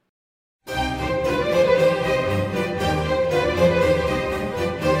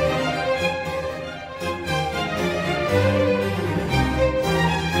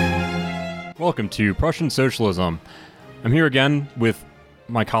welcome to Prussian Socialism. I'm here again with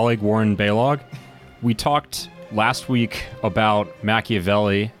my colleague Warren Balogh. We talked last week about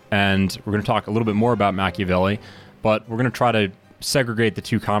Machiavelli, and we're going to talk a little bit more about Machiavelli, but we're going to try to segregate the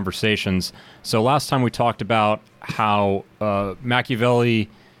two conversations. So last time we talked about how Machiavelli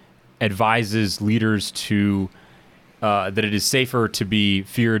advises leaders to that it is safer to be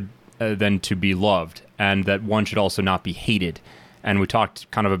feared than to be loved, and that one should also not be hated. And we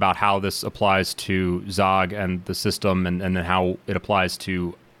talked kind of about how this applies to Zog and the system, and then how it applies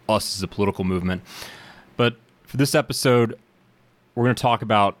to us as a political movement. But for this episode, we're going to talk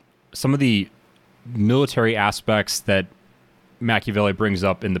about some of the military aspects that Machiavelli brings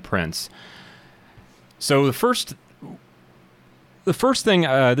up in The Prince. So the first thing,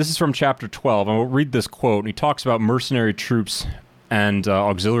 this is from chapter 12, and we'll read this quote. He talks about mercenary troops and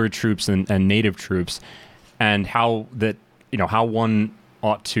auxiliary troops and native troops, and how that, how one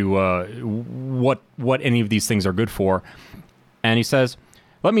ought to, what any of these things are good for. And he says,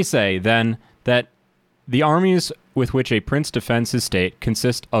 "Let me say, then, that the armies with which a prince defends his state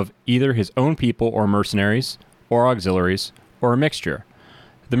consist of either his own people or mercenaries, or auxiliaries, or a mixture.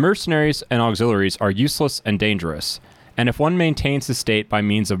 The mercenaries and auxiliaries are useless and dangerous, and if one maintains his state by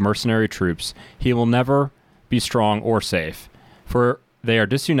means of mercenary troops, he will never be strong or safe, for they are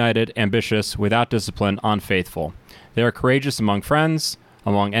disunited, ambitious, without discipline, unfaithful. They are courageous among friends,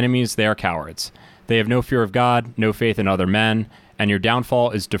 among enemies they are cowards. They have no fear of God, no faith in other men, and your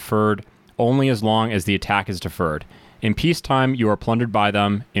downfall is deferred only as long as the attack is deferred. In peacetime you are plundered by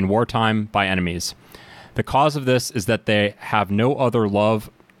them, in wartime by enemies. The cause of this is that they have no other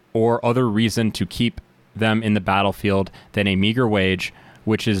love or other reason to keep them in the battlefield than a meager wage,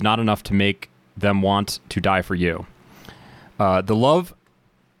 which is not enough to make them want to die for you. They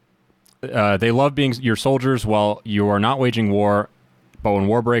love being your soldiers while you are not waging war, but when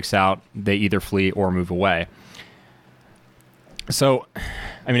war breaks out, they either flee or move away." So,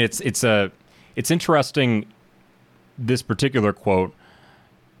 I mean, it's interesting, this particular quote,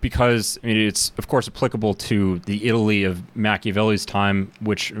 because it's of course applicable to the Italy of Machiavelli's time,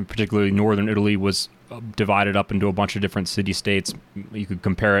 which particularly northern Italy was divided up into a bunch of different city-states. You could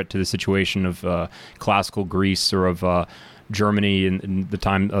compare it to the situation of classical Greece or of Germany in the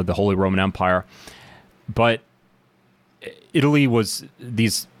time of the Holy Roman Empire. But Italy was,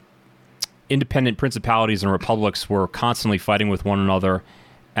 these independent principalities and republics were constantly fighting with one another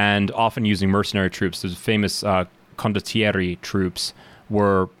and often using mercenary troops. Those famous condottieri troops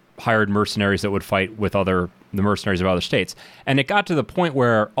were hired mercenaries that would fight with the mercenaries of other states. And it got to the point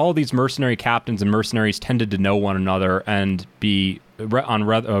where all these mercenary captains and mercenaries tended to know one another and be on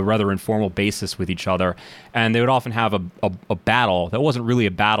a rather informal basis with each other. And they would often have a battle that wasn't really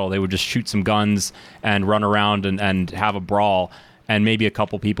a battle. They would just shoot some guns and run around and have a brawl, and maybe a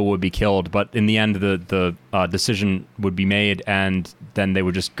couple people would be killed. But in the end, the decision would be made, and then they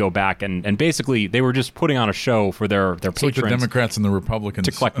would just go back and basically they were just putting on a show for their patrons. Like the Democrats and the Republicans.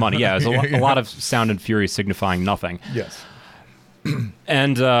 To collect money. Yeah, it was a lot of sound and fury signifying nothing. Yes.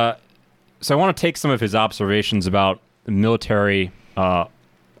 And so I want to take some of his observations about military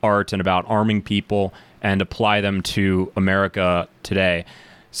art and about arming people and apply them to America today.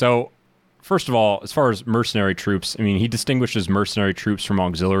 So first of all, as far as mercenary troops, I mean, he distinguishes mercenary troops from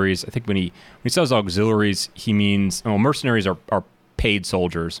auxiliaries. I think when he says auxiliaries, he means, mercenaries are paid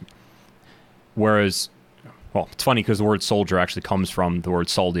soldiers. Whereas, well, it's funny because the word soldier actually comes from the word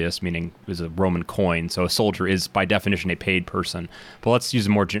soldius, meaning is a Roman coin. So a soldier is by definition a paid person. But let's use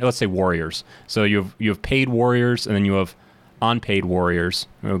let's say warriors. So you have paid warriors, and then you have unpaid warriors.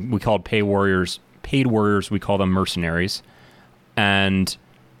 We call paid warriors. We call them mercenaries, and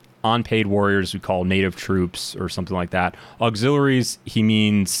unpaid warriors we call native troops or something like that. Auxiliaries, he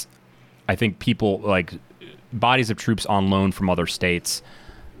means, I think, people like bodies of troops on loan from other states,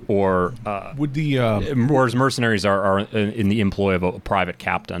 or whereas mercenaries are in the employ of a private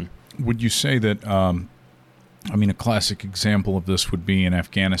captain. Would you say that? A classic example of this would be in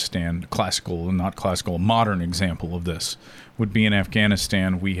Afghanistan. A modern example of this would be in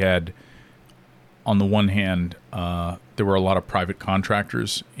Afghanistan. We had, on the one hand, there were a lot of private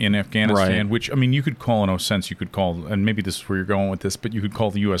contractors in Afghanistan, right, which, you could call, in a sense, and maybe this is where you're going with this, but you could call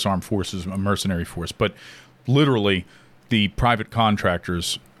the U.S. Armed Forces a mercenary force. But literally, the private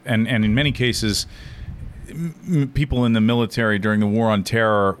contractors, and in many cases, people in the military during the War on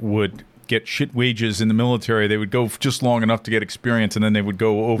Terror would get shit wages in the military. They would go just long enough to get experience, and then they would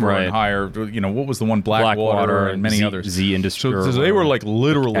go over and hire, what was the one, Blackwater and many others. Z Industry. So they were like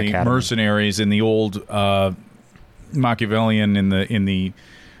literally Academy. Mercenaries in the old Machiavellian, in the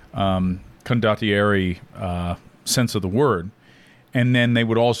condottieri sense of the word. And then they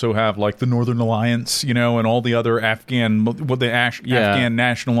would also have like the Northern Alliance, and all the other Afghan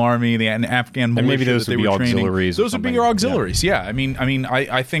National Army, the Afghan militia, and maybe those that would they be were training. auxiliaries. Those would be your auxiliaries. Yeah. I mean,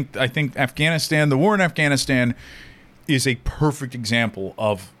 I think Afghanistan, the war in Afghanistan, is a perfect example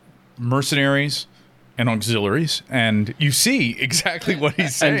of mercenaries and auxiliaries, and you see exactly what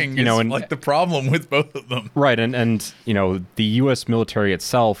he's saying. And, like the problem with both of them, right? And the U.S. military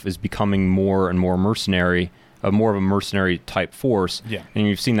itself is becoming more and more mercenary. More of a mercenary type force. Yeah. And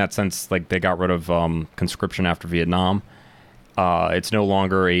you've seen that since like they got rid of conscription after Vietnam. It's no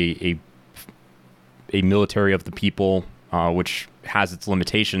longer a military of the people, which has its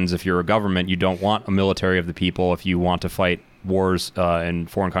limitations. If you're a government, you don't want a military of the people if you want to fight wars in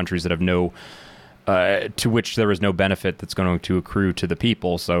foreign countries that have to which there is no benefit that's going to accrue to the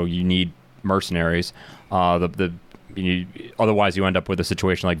people. So you need mercenaries. Otherwise, you end up with a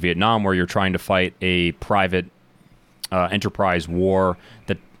situation like Vietnam, where you're trying to fight a private enterprise war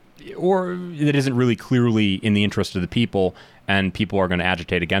that isn't really clearly in the interest of the people, and people are going to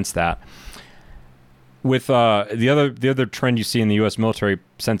agitate against that. With the other trend you see in the U.S. military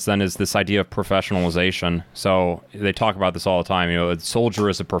since then is this idea of professionalization. So they talk about this all the time. A soldier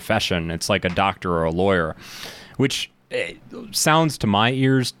is a profession. It's like a doctor or a lawyer, which sounds to my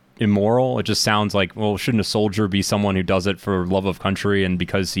ears immoral. It just sounds like, well, shouldn't a soldier be someone who does it for love of country and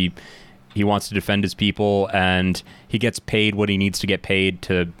because he wants to defend his people, and he gets paid what he needs to get paid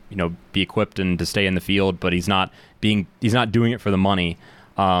to be equipped and to stay in the field, but he's not doing it for the money.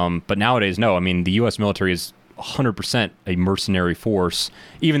 But nowadays, no. I mean, the U.S. military is 100% a mercenary force,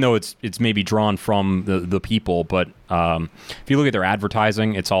 even though it's maybe drawn from the people. But if you look at their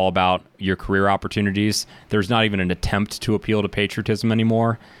advertising, it's all about your career opportunities. There's not even an attempt to appeal to patriotism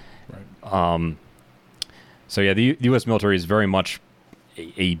anymore. Right. So yeah, the U.S. military is very much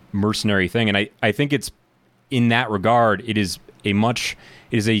a mercenary thing, and I think it's in that regard it is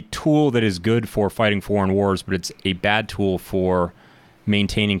a tool that is good for fighting foreign wars, but it's a bad tool for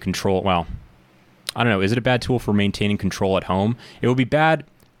maintaining control. Well, I don't know. Is it a bad tool for maintaining control at home? It would be bad.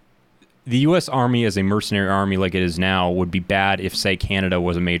 The U.S. Army as a mercenary army like it is now would be bad if, say, Canada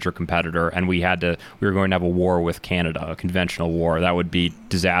was a major competitor and we were going to have a war with Canada, a conventional war. That would be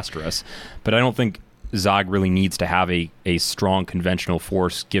disastrous. But I don't think Zog really needs to have a strong conventional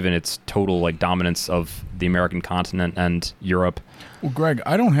force given its total dominance of the American continent and Europe. Well, Greg,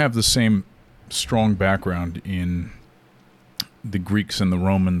 I don't have the same strong background in the Greeks and the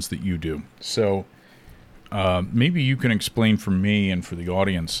Romans that you do. So maybe you can explain for me and for the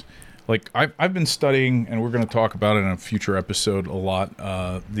audience. I've been studying, and we're going to talk about it in a future episode a lot,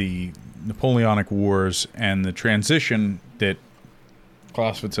 the Napoleonic Wars and the transition that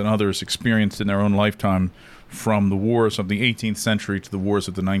Clausewitz and others experienced in their own lifetime from the wars of the 18th century to the wars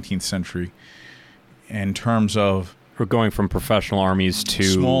of the 19th century in terms of we're going from professional armies to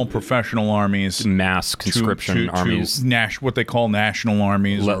small professional armies, mass conscription armies, what they call national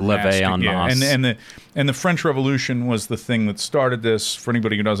armies, levée en masse. And the French Revolution was the thing that started this. For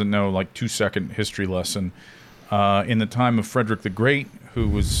anybody who doesn't know, 2-second history lesson. In the time of Frederick the Great, who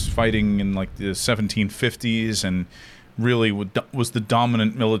was fighting in the 1750s and really was the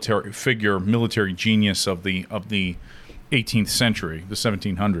dominant military genius of the 18th century, the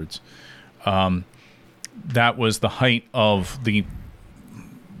 1700s. That was the height of the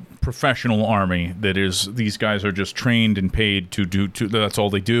professional army. That is, these guys are just trained and paid to that's all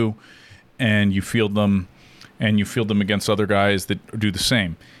they do, and you field them against other guys that do the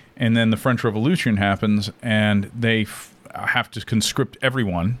same. And then the French Revolution happens, and they have to conscript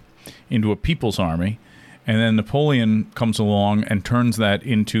everyone into a people's army. And then Napoleon comes along and turns that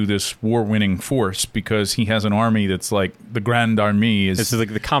into this war-winning force because he has an army that's like the Grande Armée. It's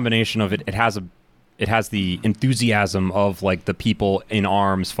like the combination of it. It has the enthusiasm of the people in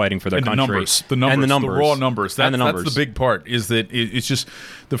arms fighting for their country. The raw numbers. That's the big part. Is that it's just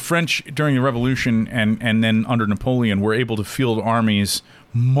the French during the Revolution and then under Napoleon were able to field armies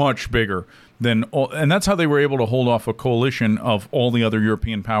much bigger than all, and that's how they were able to hold off a coalition of all the other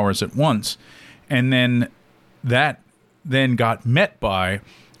European powers at once. And then that got met by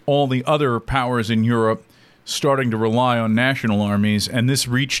all the other powers in Europe starting to rely on national armies, and this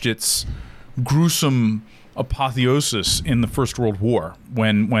reached its gruesome apotheosis in the First World War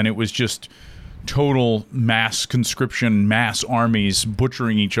when it was just total mass conscription, mass armies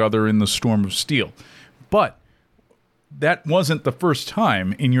butchering each other in the storm of steel. But that wasn't the first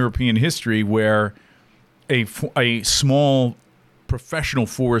time in European history where a small professional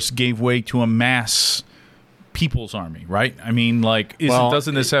force gave way to a mass people's army, right? I mean,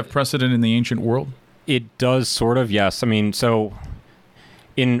 doesn't this have precedent in the ancient world? It does, sort of, yes. I mean, so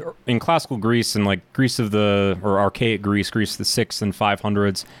in classical Greece and like Greece of the or archaic Greece of the 600s and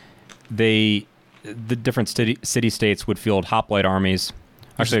 500s, the different city states would field hoplite armies.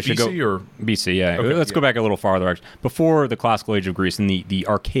 Actually, I should BC go or BC. Yeah, okay, let's go back a little farther. Actually, before the classical age of Greece, in the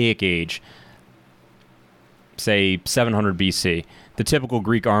archaic age, say 700 BC, the typical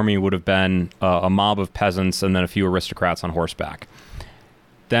Greek army would have been a mob of peasants and then a few aristocrats on horseback.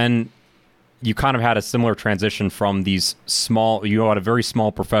 Then you kind of had a similar transition from these small, you had a very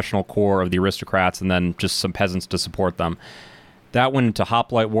small professional corps of the aristocrats and then just some peasants to support them. That went into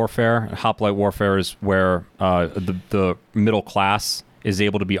hoplite warfare. Hoplite warfare is where the middle class is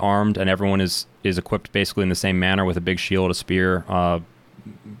able to be armed and everyone is equipped basically in the same manner with a big shield, a spear,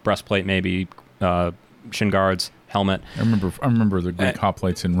 breastplate maybe, shin guards, helmet. I remember the Greek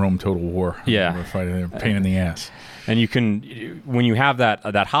hoplites in Rome Total War. Yeah. Fighting, they were a pain in the ass. And you can, when you have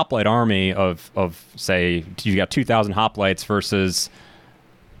that hoplite army of say, you got 2,000 hoplites versus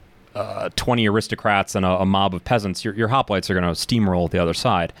 20 aristocrats and a mob of peasants, your hoplites are going to steamroll the other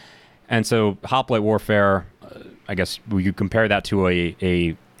side. And so hoplite warfare, I guess we could compare that to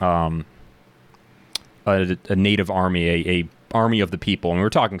a native army, a army of the people. And we're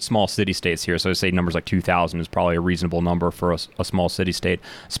talking small city-states here, so I say numbers like 2,000 is probably a reasonable number for a small city-state.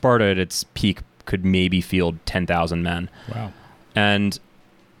 Sparta at its peak could maybe field 10,000 men. Wow. And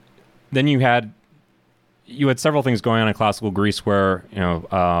then you had several things going on in classical Greece where,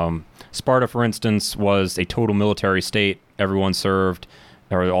 Sparta, for instance, was a total military state. Everyone served,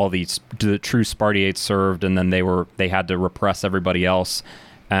 or all the true Spartiates served, and then they had to repress everybody else,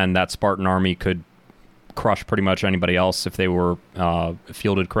 and that Spartan army could crush pretty much anybody else if they were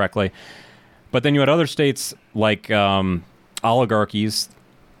fielded correctly. But then you had other states like oligarchies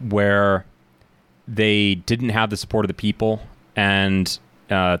where they didn't have the support of the people, and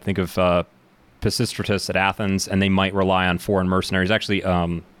think of Pisistratus at Athens, and they might rely on foreign mercenaries. Actually,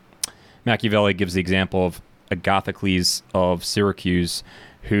 Machiavelli gives the example of Agathocles of Syracuse,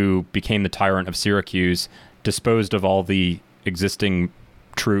 who became the tyrant of Syracuse, disposed of all the existing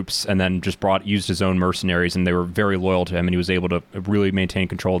troops, and then just used his own mercenaries, and they were very loyal to him, and he was able to really maintain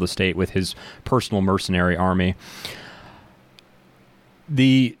control of the state with his personal mercenary army.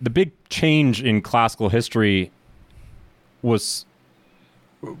 The big change in classical history was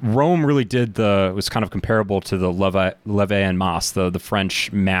Rome really was kind of comparable to the levée en masse, the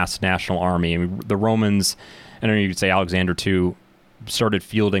French mass national army. I mean, the Romans, and you could say Alexander too, started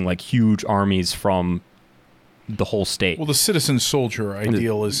fielding like huge armies from the whole state. Well, the citizen soldier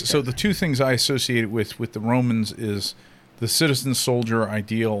ideal is, so the two things I associate with the Romans is the citizen soldier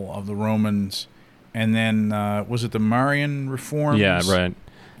ideal of the Romans, and then was it the Marian reforms? Yeah, right.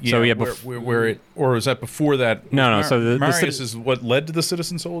 Yeah, so yeah, where it, or was that before that? No. So Marius is what led to the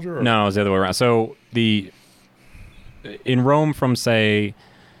citizen soldier? Or? No, it was the other way around. So in Rome from say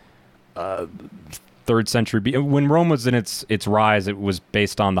 3rd century, when Rome was in its rise, it was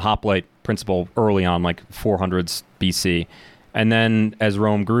based on the hoplite principle early on, like 400s BC, and then as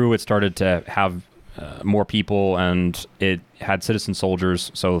Rome grew, it started to have more people, and it had citizen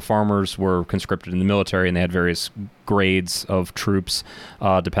soldiers. So the farmers were conscripted in the military, and they had various grades of troops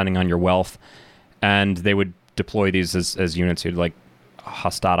depending on your wealth, and they would deploy these as units. You'd like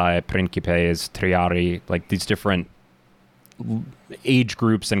hastati, principes, triari, like these different age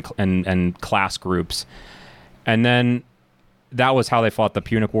groups and class groups. And then that was how they fought the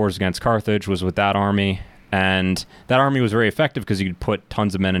Punic Wars against Carthage, was with that army. And that army was very effective because you could put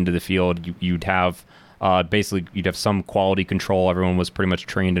tons of men into the field. You'd have you'd have some quality control. Everyone was pretty much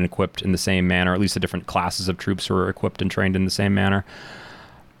trained and equipped in the same manner. At least the different classes of troops were equipped and trained in the same manner.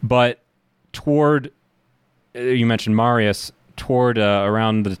 But toward, you mentioned Marius, toward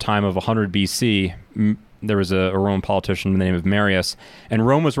around the time of 100 BC, there was a Roman politician by the name of Marius, and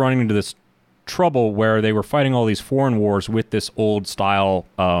Rome was running into this trouble where they were fighting all these foreign wars with this old style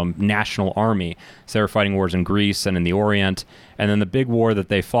national army. So they were fighting wars in Greece and in the Orient, and then the big war that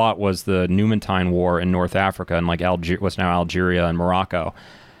they fought was the Numantine War in North Africa, and like what's now Algeria and Morocco.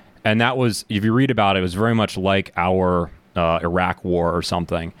 And that was, if you read about it, it was very much like our Iraq War or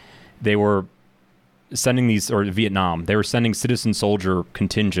something. They were sending these, or Vietnam, they were sending citizen soldier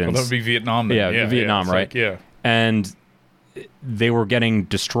contingents. Well, that would be Vietnam then. Yeah, Vietnam, right? Like, yeah. And they were getting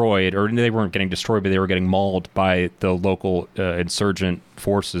destroyed, or they weren't getting destroyed, but they were getting mauled by the local insurgent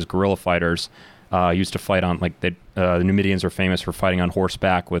forces, guerrilla fighters. Used to fight on, like, the Numidians are famous for fighting on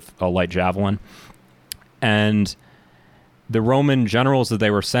horseback with a light javelin. And the Roman generals that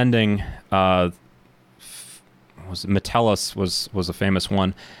they were sending, Metellus was a famous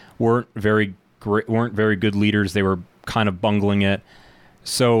one, weren't very good leaders. They were kind of bungling it.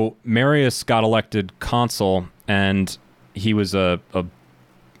 So Marius got elected consul, and he was a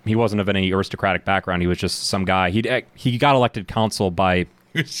he wasn't of any aristocratic background. He was just some guy. He got elected consul by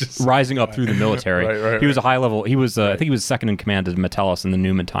rising up through the military. He was a high level. He was I think he was second in command to Metellus in the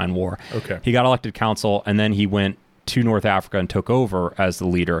Numantine War. Okay. He got elected consul, and then he went to North Africa and took over as the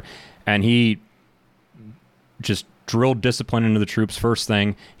leader. And he just drilled discipline into the troops. First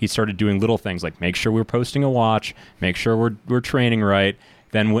thing, he started doing little things like make sure we're posting a watch, make sure we're training right.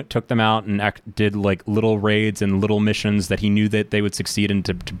 Then took them out and did like little raids and little missions that he knew that they would succeed in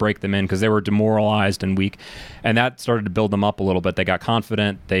to break them in because they were demoralized and weak. And that started to build them up a little bit. They got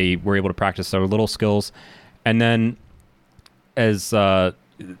confident. They were able to practice their little skills. And then as the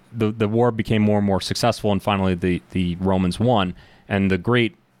war became more and more successful and finally the Romans won, and the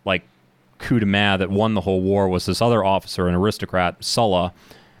great like coup de main that won the whole war was this other officer, an aristocrat, Sulla,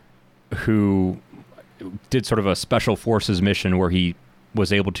 who did sort of a special forces mission where he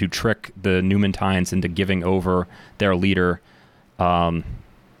was able to trick the Numantines into giving over their leader. I'm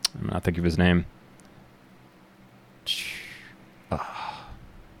not thinking of his name.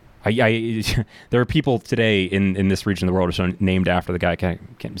 There are people today in this region of the world who are named after the guy.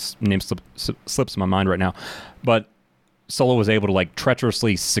 Name slips my mind right now. But Sulla was able to like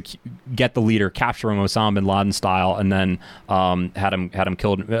treacherously get the leader, capture him Osama bin Laden style, and then had him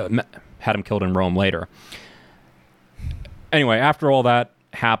killed in Rome later. Anyway, after all that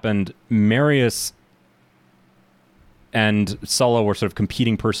happened, Marius and Sulla were sort of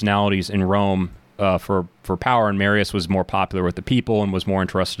competing personalities in Rome for power, and Marius was more popular with the people and was more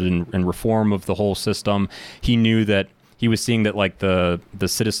interested in reform of the whole system. He knew that he was seeing that like the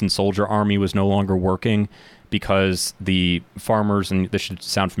citizen soldier army was no longer working because the farmers, and this should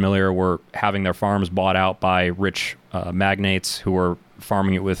sound familiar, were having their farms bought out by rich magnates who were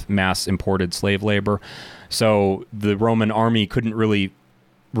farming it with mass imported slave labor. So the Roman army couldn't really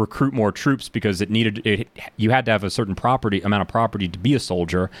recruit more troops because you had to have a certain amount of property to be a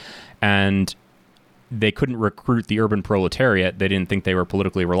soldier, and they couldn't recruit the urban proletariat. They didn't think they were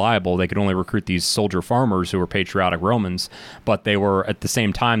politically reliable. They could only recruit these soldier farmers who were patriotic Romans, but they were, at the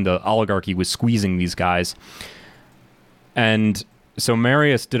same time, the oligarchy was squeezing these guys. And so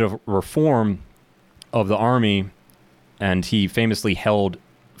Marius did a reform of the army, and he famously held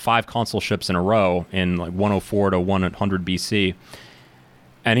 5 consulships in a row in like 104 to 100 BC.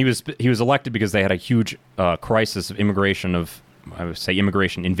 And he was elected because they had a huge crisis of immigration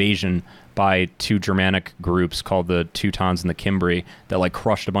invasion by 2 Germanic groups called the Teutons and the Cimbri that like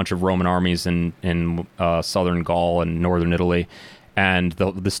crushed a bunch of Roman armies in southern Gaul and northern Italy. And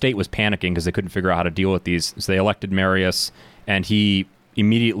the state was panicking because they couldn't figure out how to deal with these. So they elected Marius, and he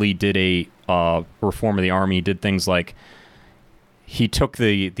immediately did a reform of the army. He did things like he took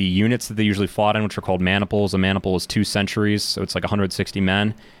the units that they usually fought in, which are called maniples. A maniple is 2 centuries, so it's like 160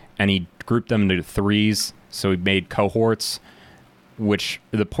 men, and he grouped them into 3s. So he made cohorts, which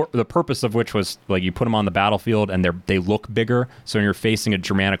the purpose of which was like you put them on the battlefield and they look bigger. So when you're facing a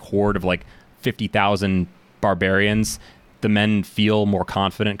Germanic horde of like 50,000 barbarians, the men feel more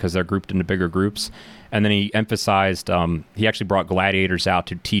confident because they're grouped into bigger groups. And then he emphasized, he actually brought gladiators out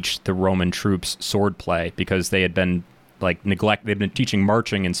to teach the Roman troops sword play because they had been they've been teaching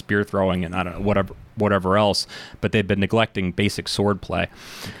marching and spear throwing and I don't know, whatever else, but they'd been neglecting basic sword play.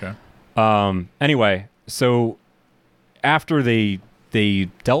 Okay. Anyway, so after they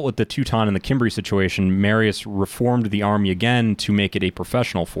dealt with the Teuton and the Cimbri situation, Marius reformed the army again to make it a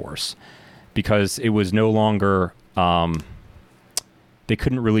professional force because it was no longer, they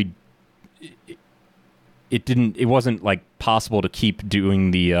couldn't really, it wasn't like possible to keep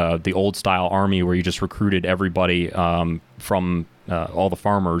doing the old style army where you just recruited everybody from all the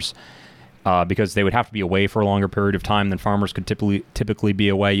farmers because they would have to be away for a longer period of time than farmers could typically be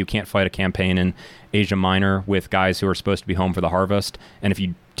away. You can't fight a campaign in Asia Minor with guys who are supposed to be home for the harvest, and if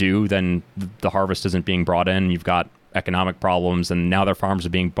you do, then the harvest isn't being brought in. You've got economic problems, and now their farms are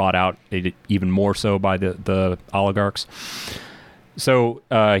being bought out even more so by the oligarchs. So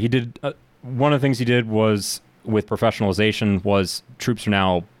he did. One of the things he did was with professionalization was troops are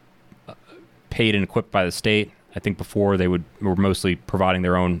now paid and equipped by the state. I think before they were mostly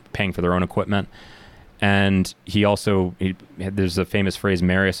paying for their own equipment. And there's a famous phrase,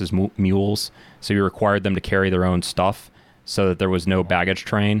 Marius's mules. So he required them to carry their own stuff so that there was no baggage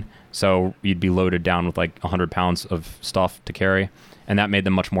train. So you'd be loaded down with like 100 pounds of stuff to carry. And that made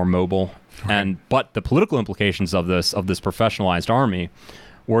them much more mobile. Right. But the political implications of this professionalized army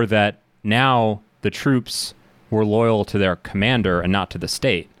were that now the troops were loyal to their commander and not to the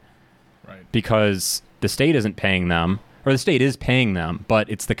state. Right. Because the state isn't paying them, or the state is paying them, but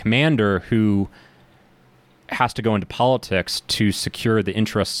it's the commander who has to go into politics to secure the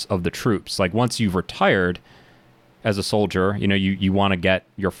interests of the troops. Like once you've retired, as a soldier. You want to get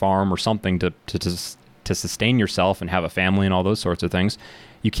your farm or something to sustain yourself and have a family and all those sorts of things.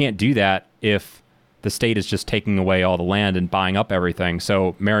 You can't do that if the state is just taking away all the land and buying up everything.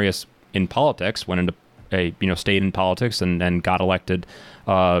 So Marius, in politics, went into stayed in politics and got elected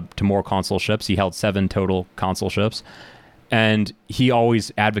to more consulships. He held 7 total consulships, and he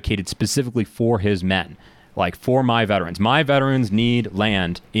always advocated specifically for his men, like, for my veterans. My veterans need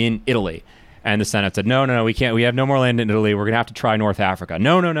land in Italy. And the Senate said, no, we can't. We have no more land in Italy. We're going to have to try North Africa.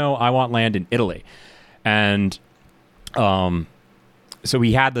 No, I want land in Italy. And so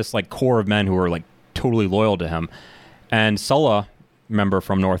he had this like core of men who were like totally loyal to him. And Sulla, remember,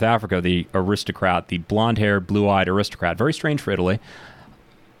 from North Africa, the aristocrat, the blonde-haired, blue-eyed aristocrat, very strange for Italy,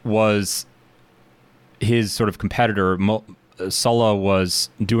 was his sort of competitor. Sulla was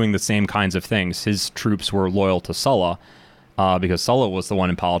doing the same kinds of things. His troops were loyal to Sulla because Sulla was the one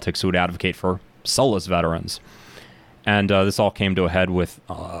in politics who would advocate for Sulla's veterans. And this all came to a head with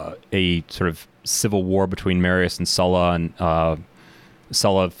a sort of civil war between Marius and Sulla. And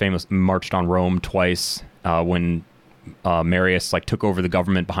Sulla marched on Rome twice when Marius like took over the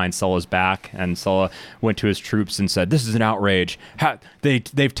government behind Sulla's back, and Sulla went to his troops and said, "This is an outrage.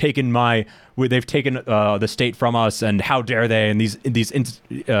 They've taken the state from us, and how dare they? And these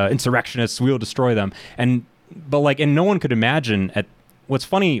insurrectionists, we will destroy them." And no one could imagine. What's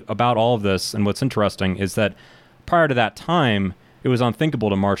funny about all of this, and what's interesting, is that prior to that time, it was unthinkable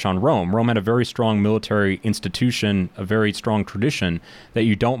to march on Rome. Rome had a very strong military institution, a very strong tradition that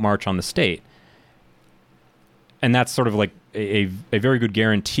you don't march on the state. And that's sort of like a very good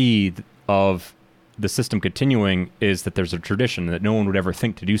guarantee of the system continuing, is that there's a tradition that no one would ever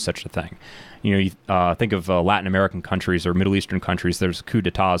think to do such a thing. You think of Latin American countries or Middle Eastern countries, there's coup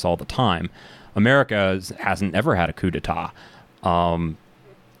d'etats all the time. America hasn't ever had a coup d'etat.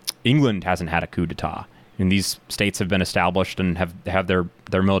 England hasn't had a coup d'etat. And these states have been established and have their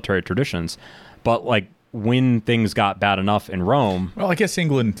military traditions. But like when things got bad enough in Rome... Well, I guess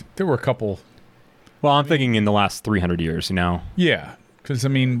England, there were a couple... Well, I'm thinking in the last 300 years, Yeah, because the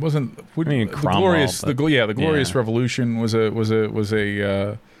Glorious Revolution was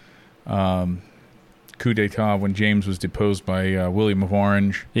a coup d'état when James was deposed by William of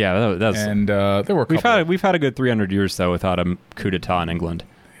Orange. Yeah, that's and there were. We've had a good 300 years though without a coup d'état in England.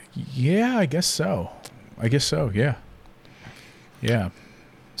 Yeah, I guess so. Yeah.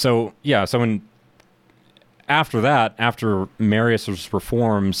 So when after Marius's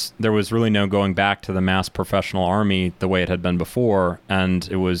reforms, there was really no going back to the mass professional army the way it had been before, and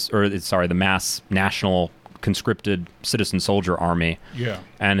the mass national conscripted citizen soldier army. Yeah.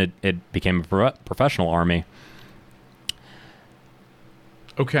 And it became a professional army.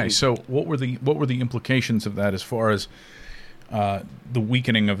 Okay, so what were the implications of that as far as the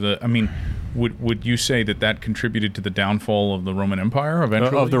weakening of the? I mean, would you say that contributed to the downfall of the Roman Empire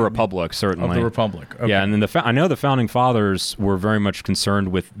eventually? Of the Republic, certainly. Of the Republic. Okay. Yeah, and then I know the founding fathers were very much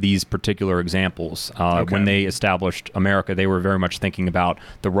concerned with these particular examples. When they established America, they were very much thinking about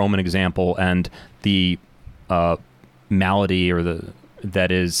the Roman example and the malady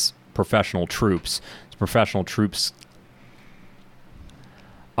that is professional troops. Professional troops.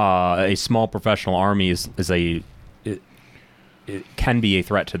 A small professional army it can be a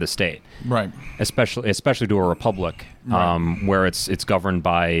threat to the state, right? Especially to a republic, right. Where it's governed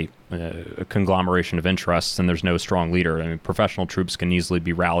by a conglomeration of interests and there's no strong leader. I mean, professional troops can easily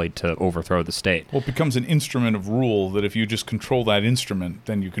be rallied to overthrow the state. Well, it becomes an instrument of rule that if you just control that instrument,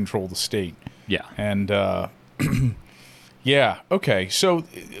 then you control the state. Yeah, and yeah, okay. So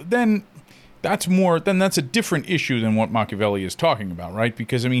then that's a different issue than what Machiavelli is talking about, right?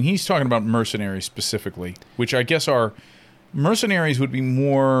 Because I mean, he's talking about mercenaries specifically, which I guess are. Mercenaries would be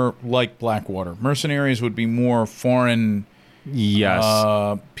more like Blackwater. Mercenaries would be more foreign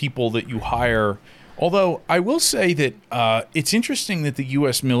people that you hire. Although I will say that it's interesting that the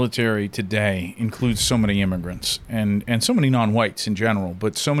U.S. military today includes so many immigrants and so many non-whites in general,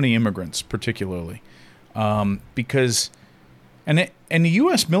 but so many immigrants particularly. Because the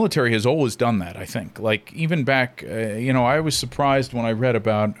U.S. military has always done that, I think. Like even back, I was surprised when I read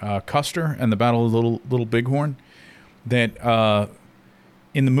about Custer and the Battle of Little Bighorn. That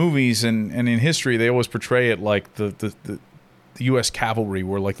in the movies and in history, they always portray it like the U.S. cavalry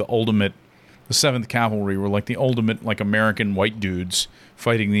were like the 7th Cavalry were like the ultimate like American white dudes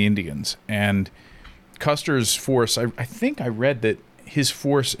fighting the Indians. And Custer's force, I think I read that his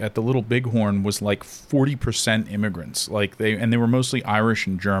force at the Little Bighorn was like 40% immigrants. Like they were mostly Irish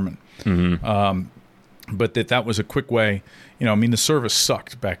and German. Mm-hmm. but that was a quick way. I mean, the service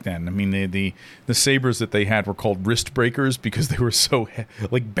sucked back then. I mean, the sabers that they had were called wrist breakers because they were so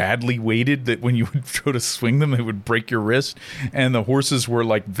badly weighted that when you would try to swing them, they would break your wrist. And the horses were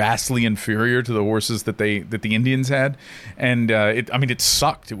like vastly inferior to the horses that the Indians had. And it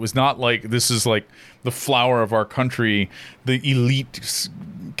sucked. It was not like this is like the flower of our country, the elite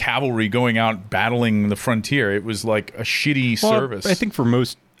cavalry going out battling the frontier. It was like a shitty service. I think for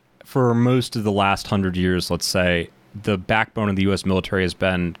most of the last 100 years, let's say, the backbone of the U.S. military has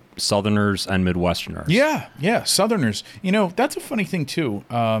been Southerners and Midwesterners. Yeah, Southerners. That's a funny thing, too.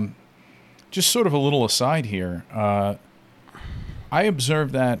 Just sort of a little aside here. I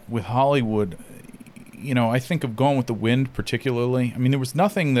observed that with Hollywood, I think of Gone with the Wind particularly. I mean, there was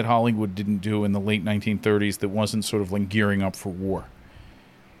nothing that Hollywood didn't do in the late 1930s that wasn't sort of like gearing up for war.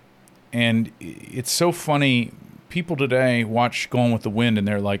 And it's so funny. People today watch Gone with the Wind and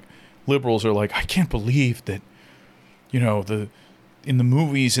they're like, liberals are like, I can't believe that, in the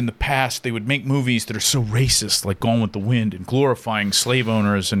movies in the past, they would make movies that are so racist, like Gone with the Wind, and glorifying slave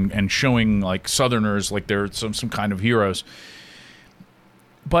owners and showing like Southerners like they're some kind of heroes.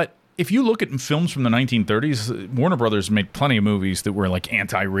 But if you look at films from the 1930s, Warner Brothers made plenty of movies that were like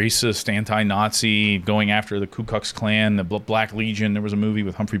anti-racist, anti-Nazi, going after the Ku Klux Klan, the Black Legion. There was a movie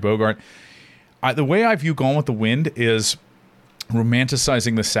with Humphrey Bogart. The way I view Gone with the Wind is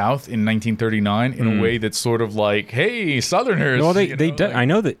romanticizing the South in 1939 in a way that's sort of like, hey, Southerners. Well, I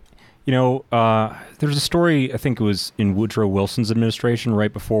know that, there's a story, I think it was in Woodrow Wilson's administration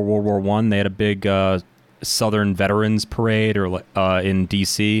right before World War I. They had a big Southern Veterans Parade in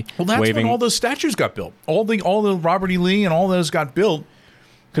D.C. Well, that's when all those statues got built. All the Robert E. Lee and all those got built.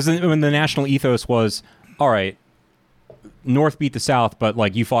 Because when the national ethos was, all right, North beat the South, but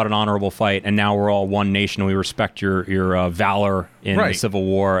like you fought an honorable fight, and now we're all one nation. And we respect your valor in the Civil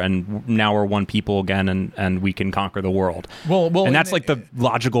War, and now we're one people again, and we can conquer the world. Well, and that's like the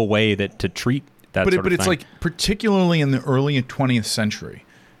logical way to treat that. But it's like particularly in the early 20th century,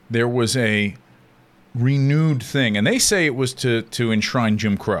 there was a renewed thing, and they say it was to enshrine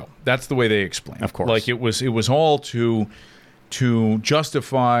Jim Crow. That's the way they explain it. Of course, like it was all to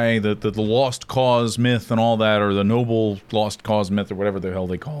justify the lost cause myth and all that, or the noble lost cause myth, or whatever the hell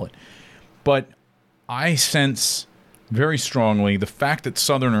they call it. But I sense very strongly the fact that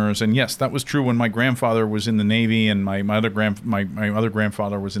Southerners, and yes, that was true when my grandfather was in the Navy, and my other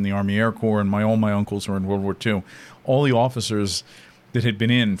grandfather was in the Army Air Corps, and all my uncles were in World War II. All the officers that had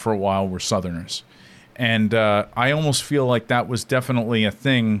been in for a while were Southerners. And I almost feel like that was definitely a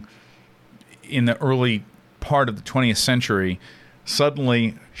thing in the early part of the 20th century,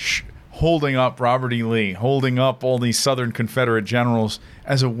 suddenly holding up Robert E. Lee, holding up all these Southern Confederate generals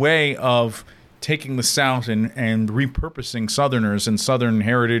as a way of taking the South and repurposing Southerners and Southern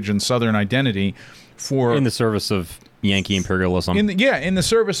heritage and Southern identity for in the service of Yankee imperialism. In the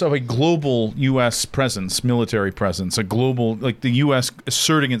service of a global U.S. presence, military presence, a global, like the U.S.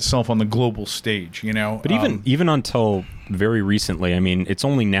 asserting itself on the global stage, But even until very recently, I mean, it's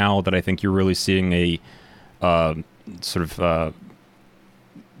only now that I think you're really seeing a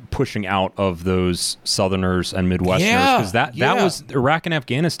pushing out of those Southerners and Midwesterners, because that was Iraq and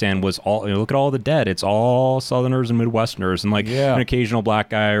Afghanistan was all. Look at all the dead; it's all Southerners and Midwesterners, and an occasional black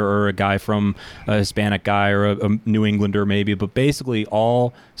guy or a guy from a Hispanic guy or a New Englander maybe, but basically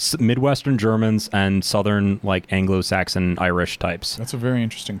all Midwestern Germans and Southern like Anglo-Saxon Irish types. That's a very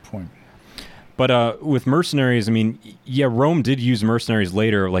interesting point. But with mercenaries, I mean, Rome did use mercenaries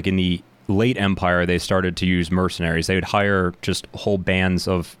later, like in the late Empire, they started to use mercenaries. They would hire just whole bands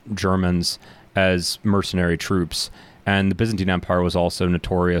of Germans as mercenary troops. And the Byzantine Empire was also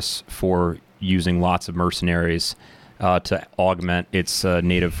notorious for using lots of mercenaries to augment its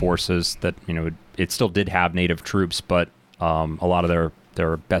native forces. That it still did have native troops, but a lot of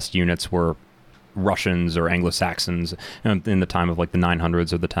their best units were Russians or Anglo-Saxons in the time of like the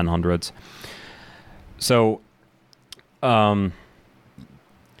 900s or the 1000s. So,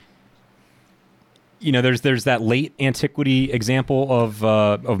 there's that late antiquity example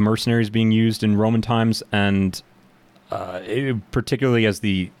of mercenaries being used in Roman times, and particularly as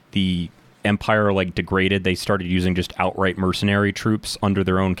the empire like degraded, they started using just outright mercenary troops under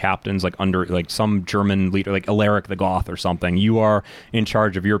their own captains, like under like some German leader, like Alaric the Goth or something. You are in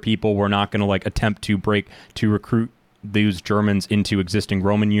charge of your people. We're not going to like attempt to recruit these Germans into existing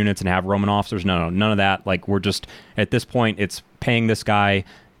Roman units and have Roman officers. No, none of that. Like, we're just at this point, it's paying this guy.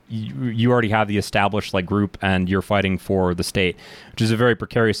 You already have the established like group, and you're fighting for the state, which is a very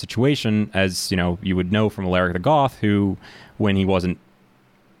precarious situation, as you would know from Alaric the Goth, who, when he wasn't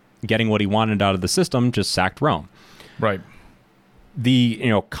getting what he wanted out of the system, just sacked Rome. Right.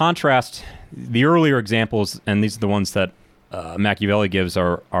 contrast the earlier examples, and these are the ones that Machiavelli gives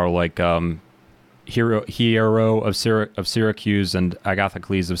are like Hiero of Syracuse and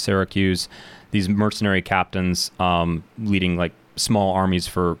Agathocles of Syracuse, these mercenary captains leading like small armies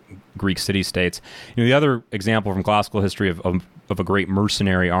for Greek city-states. The other example from classical history of a great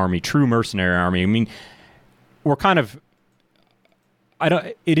mercenary army, true mercenary army. I mean, we're kind of,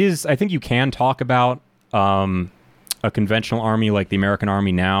 I think you can talk about a conventional army like the American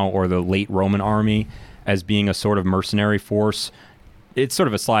army now or the late Roman army as being a sort of mercenary force. It's sort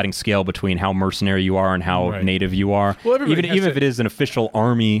of a sliding scale between how mercenary you are and how native you are. Well, even if it is an official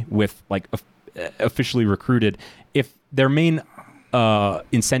army with like officially recruited, if their main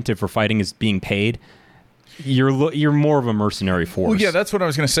incentive for fighting is being paid, you're more of a mercenary force. Well, yeah, that's what I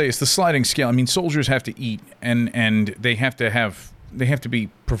was going to say. It's the sliding scale. I mean, soldiers have to eat, and they have to be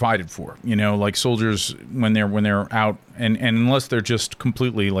provided for. Like soldiers when they're out, and unless they're just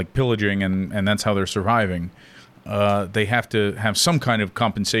completely like pillaging and that's how they're surviving, they have to have some kind of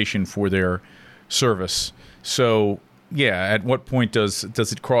compensation for their service. So yeah, at what point does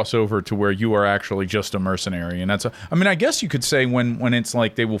it cross over to where you are actually just a mercenary? And I guess you could say when it's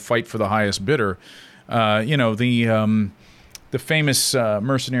like they will fight for the highest bidder. The famous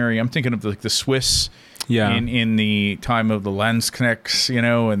mercenary. I'm thinking of the Swiss. Yeah. In the time of the Landsknechts,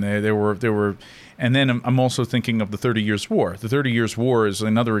 and there were, and then I'm also thinking of the 30 Years' War. The 30 Years' War is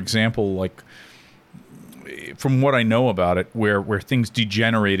another example, like from what I know about it, where things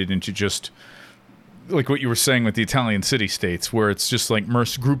degenerated into just like what you were saying with the Italian city-states, where it's just like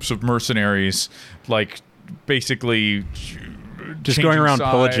groups of mercenaries, like basically just going around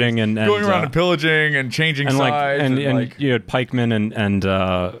pillaging and changing and sides, and you had pikemen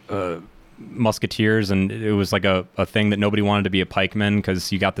and musketeers, and it was like a thing that nobody wanted to be a pikeman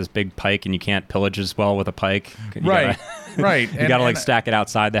because you got this big pike and you can't pillage as well with a pike. You right. You gotta like stack it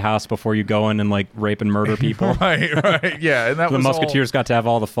outside the house before you go in and like rape and murder people. right. Yeah, and that the musketeers got to have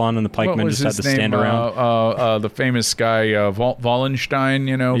all the fun, and the pikemen just had to stand around. The famous guy Wallenstein.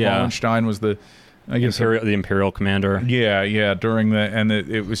 Wallenstein was the imperial commander. Yeah. During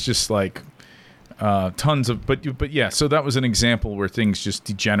it was just like tons of, but yeah. So that was an example where things just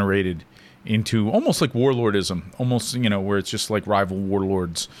degenerated into almost like warlordism, almost where it's just like rival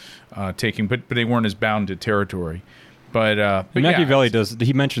warlords taking, but they weren't as bound to territory. But Machiavelli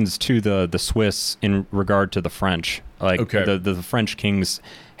he mentions too the Swiss in regard to the French. Like the French kings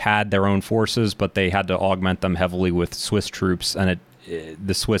had their own forces, but they had to augment them heavily with Swiss troops, and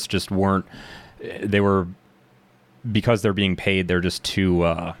the Swiss just weren't. They were, because they're being paid, they're just too.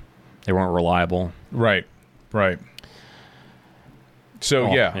 They weren't reliable. Right. So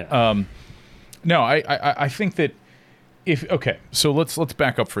no, I think that so let's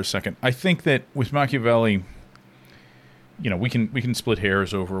back up for a second. I think that with Machiavelli, we can split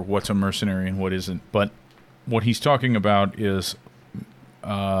hairs over what's a mercenary and what isn't, but what he's talking about is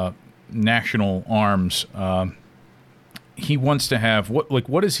national arms. He wants to have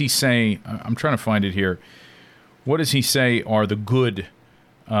what does he say? I'm trying to find it here. What does he say are the good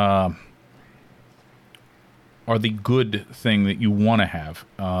thing that you want to have?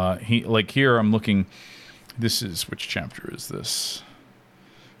 Here I'm looking. This is, which chapter is this?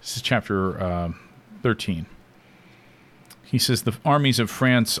 This is chapter 13. He says the armies of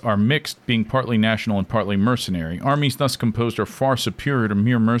France are mixed, being partly national and partly mercenary. Armies thus composed are far superior to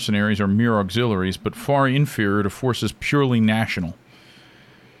mere mercenaries or mere auxiliaries, but far inferior to forces purely national.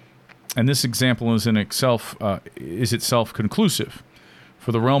 And this example is itself conclusive.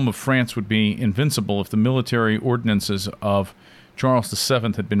 For the realm of France would be invincible if the military ordinances of Charles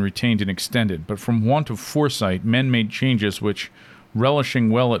VII had been retained and extended. But from want of foresight, men made changes which, relishing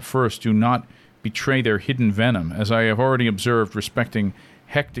well at first, do not betray their hidden venom, as I have already observed respecting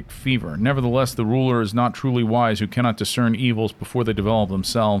hectic fever. Nevertheless, the ruler is not truly wise who cannot discern evils before they develop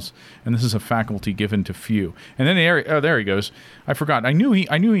themselves, and this is a faculty given to few. And then there he goes. I forgot. I knew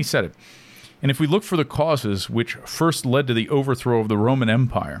he said it. And if we look for the causes which first led to the overthrow of the Roman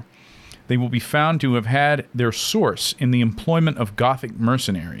Empire, they will be found to have had their source in the employment of Gothic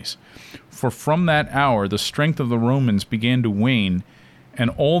mercenaries. For from that hour the strength of the Romans began to wane, and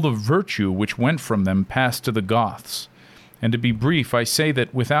all the virtue which went from them passed to the Goths. And to be brief, I say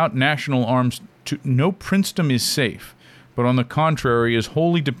that without national arms no princedom is safe, but on the contrary is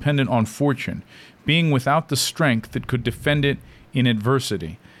wholly dependent on fortune, being without the strength that could defend it in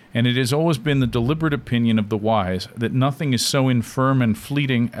adversity. And it has always been the deliberate opinion of the wise that nothing is so infirm and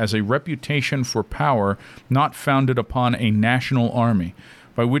fleeting as a reputation for power not founded upon a national army,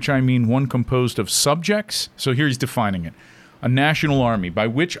 by which I mean one composed of subjects. So here he's defining it. A national army, by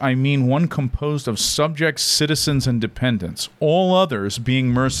which I mean one composed of subjects, citizens, and dependents, all others being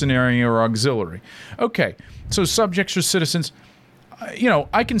mercenary or auxiliary. Okay, so subjects or citizens,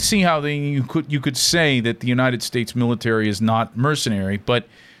 I can see how you could say that the United States military is not mercenary, but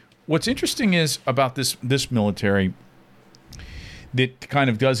what's interesting is about this military that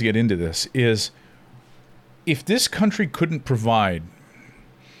kind of does get into this is if this country couldn't provide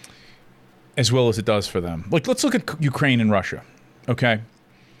as well as it does for them. Like, let's look at Ukraine and Russia, okay?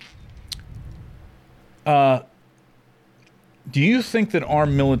 Do you think that our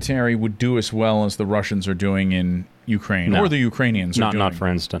military would do as well as the Russians are doing in Ukraine, No. or the Ukrainians are doing? Not for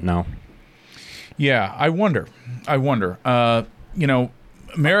instance, no. Yeah, I wonder. The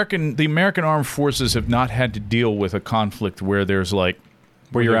American armed forces have not had to deal with a conflict where there's like...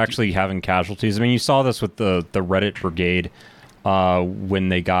 Where you're actually having casualties. I mean, you saw this with the Reddit brigade when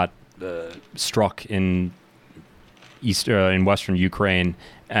they got struck in western Ukraine,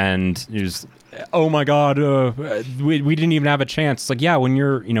 and it was, oh my God, we didn't even have a chance. It's like, yeah, when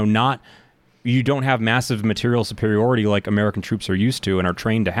you're you don't have massive material superiority like American troops are used to and are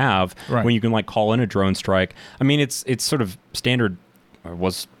trained to have, right. When you can like call in a drone strike. I mean, it's sort of standard.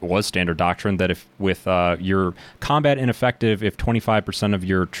 Was standard doctrine that if with your combat ineffective if 25% of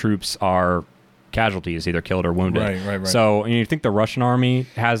your troops are casualties, either killed or wounded. Right. So you think the Russian army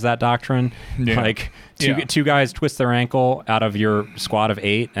has that doctrine? Yeah. Like two guys twist their ankle out of your squad of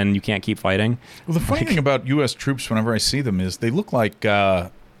 8 and you can't keep fighting? Well, the funny thing about U.S. troops, whenever I see them, is they look like...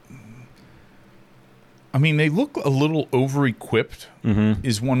 they look a little over-equipped,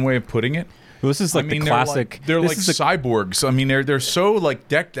 is one way of putting it. Well, this is like the classic... They're like cyborgs. I mean, they're so like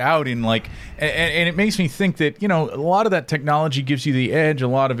decked out in like... And it makes me think that, a lot of that technology gives you the edge. A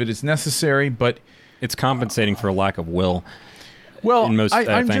lot of it is necessary, but... It's compensating for a lack of will. Well, I'm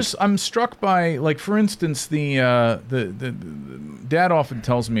I'm struck by, like, for instance, the dad often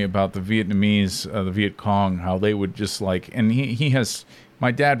tells me about the Vietnamese, the Viet Cong, how they would just like... And he has... My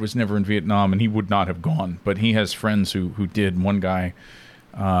dad was never in Vietnam, and he would not have gone, but he has friends who did. One guy...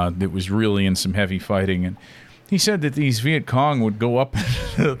 that was really in some heavy fighting, and he said that these Viet Cong would go up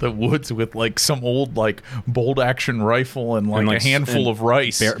into the woods with like some old like bolt action rifle and like a handful of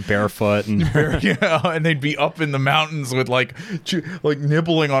rice, barefoot, and and they'd be up in the mountains with like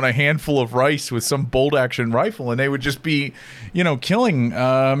nibbling on a handful of rice with some bolt action rifle, and they would just be, killing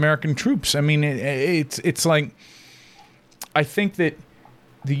American troops. I mean, it's like, I think that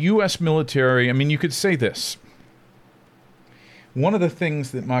the U.S. military. I mean, you could say this. One of the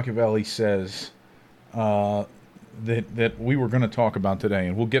things that Machiavelli says that we were going to talk about today,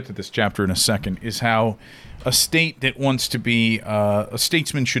 and we'll get to this chapter in a second, is how a state that wants to be a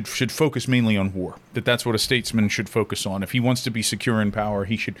statesman should focus mainly on war. That's what a statesman should focus on. If he wants to be secure in power,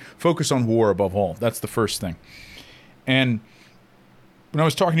 he should focus on war above all. That's the first thing. And when I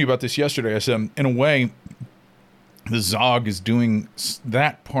was talking to you about this yesterday, I said, in a way, the Zog is doing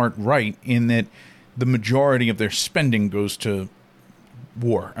that part right in that the majority of their spending goes to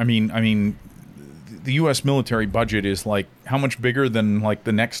war. I mean, the U.S. military budget is like how much bigger than like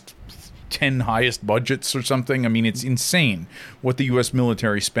the next 10 highest budgets or something. I mean, it's insane what the U.S.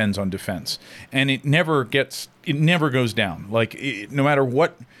 military spends on defense, and it never goes down. Like no matter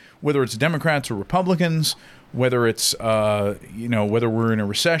what, whether it's Democrats or Republicans, whether it's whether we're in a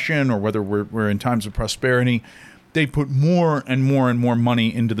recession or whether we're in times of prosperity, they put more and more and more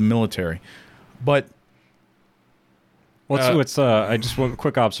money into the military. But I just want a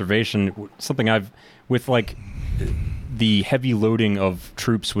quick observation. Something with like the heavy loading of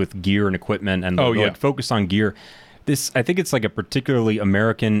troops with gear and equipment and like focus on gear. I think it's like a particularly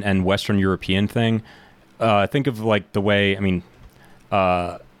American and Western European thing. Think of like the way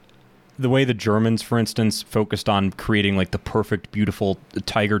the Germans, for instance, focused on creating like the perfect, beautiful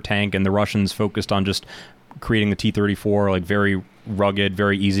Tiger tank, and the Russians focused on just creating the T-34, like very rugged,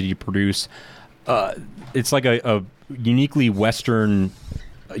 very easy to produce. It's like a uniquely Western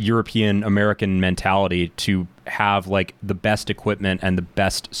European American mentality to have like the best equipment and the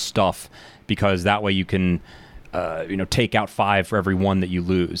best stuff, because that way you can take out 5 for every 1 that you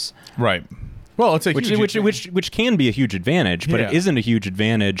lose. Right. Well, it's a which can be a huge advantage, but it isn't a huge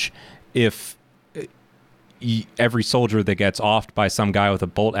advantage if every soldier that gets offed by some guy with a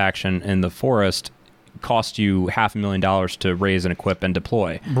bolt action in the forest cost you $500,000 to raise and equip and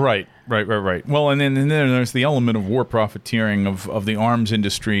deploy. Right. Well, and then there's the element of war profiteering of the arms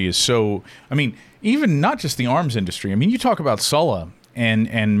industry is so... I mean, even not just the arms industry. I mean, you talk about Sulla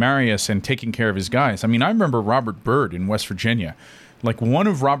and Marius and taking care of his guys. I mean, I remember Robert Byrd in West Virginia. Like, one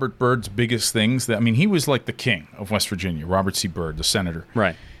of Robert Byrd's biggest things he was like the king of West Virginia, Robert C. Byrd, the senator.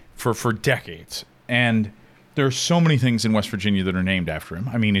 Right. For decades. And There are so many things in West Virginia that are named after him.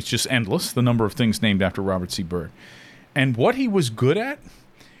 I mean, it's just endless, the number of things named after Robert C. Byrd. And what he was good at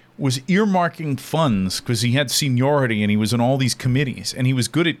was earmarking funds, because he had seniority and he was in all these committees, and he was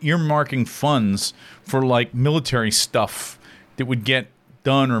good at earmarking funds for like military stuff that would get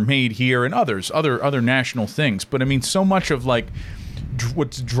done or made here, and other national things. But I mean, so much of like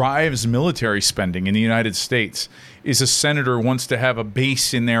what drives military spending in the United States is a senator wants to have a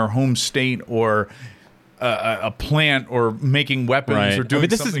base in their home state, or a plant, or making weapons, or doing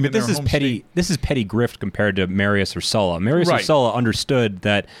something in their home state. This is petty grift compared to Marius or Sulla. Marius or Sulla understood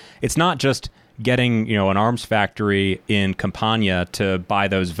that it's not just getting an arms factory in Campania to buy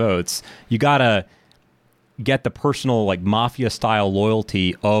those votes. You gotta get the personal, like, mafia-style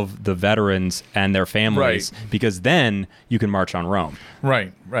loyalty of the veterans and their families, because then you can march on Rome.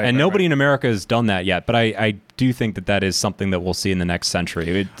 And nobody in America has done that yet, but I do think that is something that we'll see in the next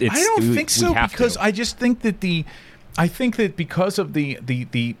century. I don't think so, because I just think that because of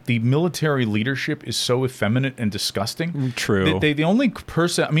the military leadership is so effeminate and disgusting. True. The only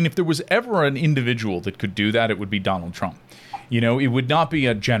person, I mean, if there was ever an individual that could do that, it would be Donald Trump. It would not be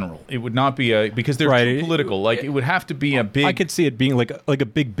a general. It would not be because they're too political. Like, it would have to be a big. I could see it being like a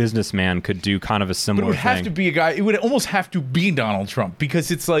big businessman could do kind of a similar thing. But it would have to be a guy. It would almost have to be Donald Trump,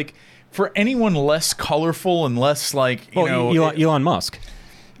 because it's like, for anyone less colorful and less like Elon Musk.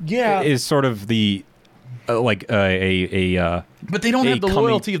 Yeah, is sort of the but they don't have the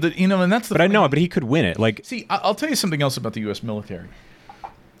loyalty of the and that's the. But I know, but he could win it. Like, see, I'll tell you something else about the U.S. military.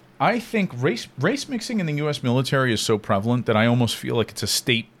 I think race mixing in the U.S. military is so prevalent that I almost feel like it's a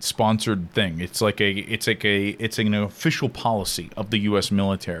state-sponsored thing. It's an official policy of the U.S.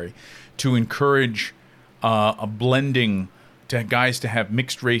 military to encourage a blending, to guys to have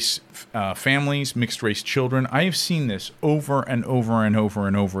mixed race families, mixed race children. I have seen this over and over and over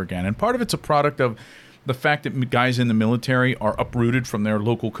and over again, and part of it's a product of the fact that guys in the military are uprooted from their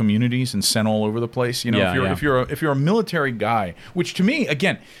local communities and sent all over the place. If you're a military guy, which to me,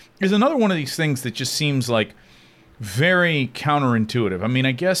 again, is another one of these things that just seems like very counterintuitive. I mean,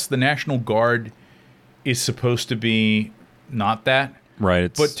 I guess the National Guard is supposed to be not that.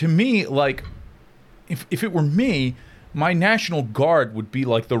 Right. But to me, like, if it were me, my National Guard would be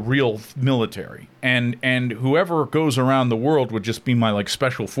like the real military, and whoever goes around the world would just be my like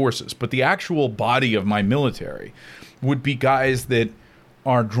special forces. But the actual body of my military would be guys that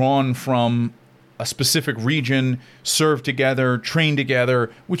are drawn from a specific region, serve together, train together,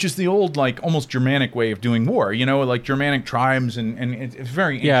 which is the old, like, almost Germanic way of doing war. Like Germanic tribes, and it's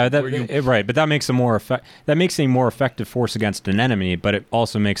very right. But that makes a more effective force against an enemy, but it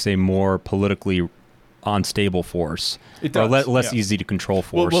also makes a more politically unstable force. It does. Less easy to control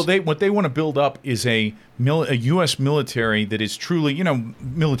force. Well, what they want to build up is a U.S. military that is truly,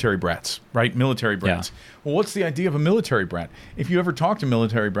 military brats, right? Military brats. Yeah. Well, what's the idea of a military brat? If you ever talk to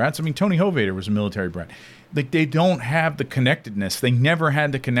military brats, I mean, Tony Hovader was a military brat. They don't have the connectedness. They never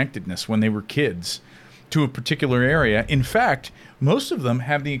had the connectedness when they were kids to a particular area. In fact, most of them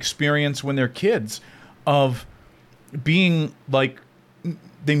have the experience when they're kids of being like,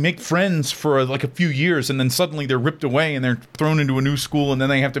 they make friends for like a few years, and then suddenly they're ripped away and they're thrown into a new school, and then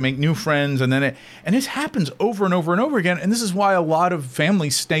they have to make new friends, and this happens over and over and over again. And this is why a lot of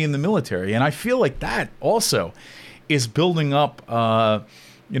families stay in the military. And I feel like that also is building up,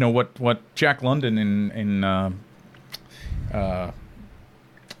 what Jack London in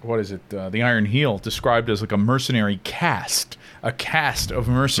what is it, The Iron Heel, described as like a mercenary caste, a caste of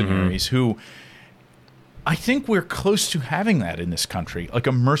mercenaries who. I think we're close to having that in this country, like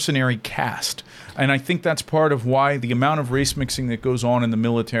a mercenary caste. And I think that's part of why the amount of race mixing that goes on in the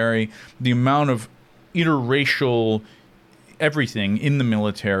military, the amount of interracial everything in the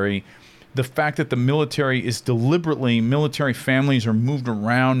military, the fact that the military families are moved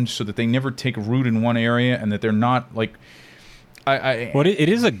around so that they never take root in one area, and that they're not like... Well, it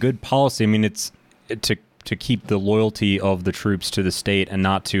is a good policy. I mean, it's to keep the loyalty of the troops to the state and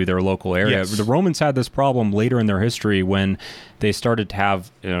not to their local area. Yes. The Romans had this problem later in their history when they started to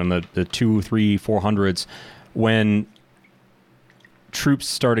have, in the 200s, 300s, 400s, when troops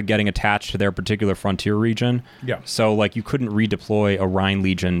started getting attached to their particular frontier region. Yeah. So, like, you couldn't redeploy a Rhine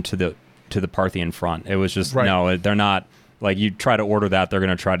legion to the Parthian front. It was just, no, they're not... Like, you try to order that, they're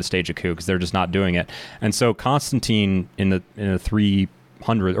going to try to stage a coup because they're just not doing it. And so Constantine in the early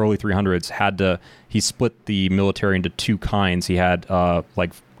 300s he split the military into two kinds. He had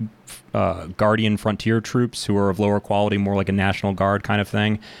guardian frontier troops who were of lower quality, more like a National Guard kind of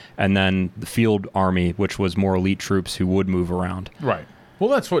thing, and then the field army, which was more elite troops who would move around. Right. Well,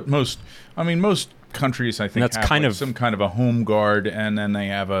 that's what most countries, I think, that's have some kind of a home guard, and then they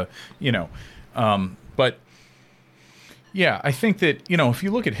have but Yeah, I think that, if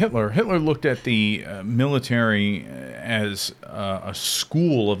you look at Hitler looked at the military as a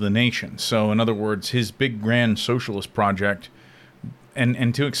school of the nation. So, in other words, his big grand socialist project,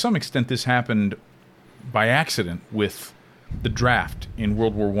 and to some extent this happened by accident with the draft in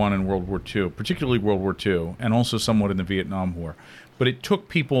World War I and World War II, particularly World War II, and also somewhat in the Vietnam War. But it took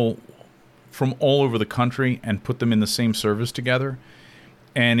people from all over the country and put them in the same service together.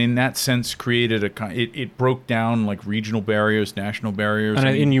 And in that sense, created it broke down like regional barriers, national barriers,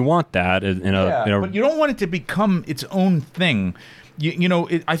 and you want that but you don't want it to become its own thing.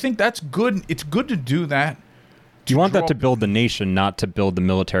 I think that's good. It's good to do that. You want that to build the nation, not to build the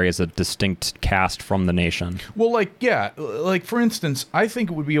military as a distinct caste from the nation. Well, like for instance, I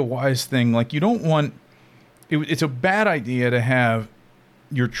think it would be a wise thing. Like you don't want. It's a bad idea to have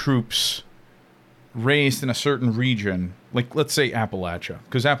your troops raised in a certain region, like let's say Appalachia,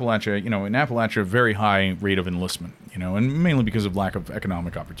 because Appalachia, in Appalachia, very high rate of enlistment, and mainly because of lack of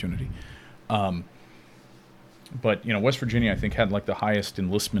economic opportunity. But West Virginia, I think, had like the highest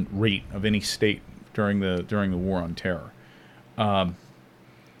enlistment rate of any state during the War on Terror. But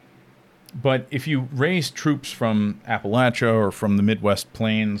if you raise troops from Appalachia or from the Midwest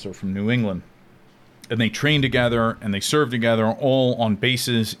Plains or from New England, and they train together and they serve together all on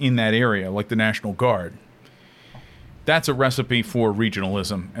bases in that area, like the National Guard, that's a recipe for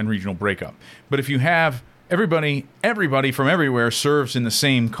regionalism and regional breakup. But if you have everybody from everywhere serves in the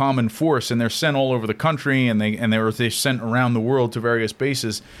same common force, and they're sent all over the country, and they're sent around the world to various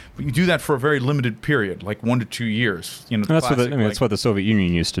bases, but you do that for a very limited period, like 1 to 2 years. That's what the Soviet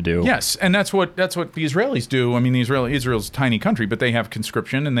Union used to do. Yes, and that's what the Israelis do. I mean, Israel's a tiny country, but they have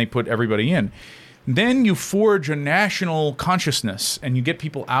conscription and they put everybody in. Then you forge a national consciousness, and you get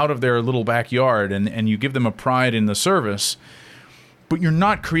people out of their little backyard, and you give them a pride in the service. But you're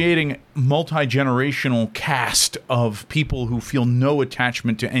not creating multi-generational cast of people who feel no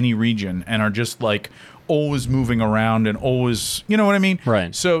attachment to any region and are just like always moving around and always, you know what I mean?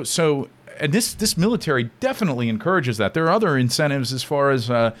 Right. So and this military definitely encourages that. There are other incentives as far as,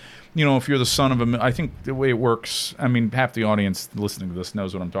 if you're the son of I think the way it works, I mean, half the audience listening to this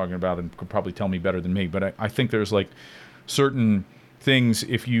knows what I'm talking about and could probably tell me better than me. But I think there's like certain things,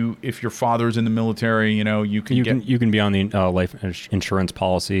 if your father's in the military, you can be on the life insurance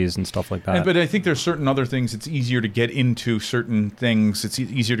policies and stuff like that. But I think there's certain other things. It's easier to get into certain things. It's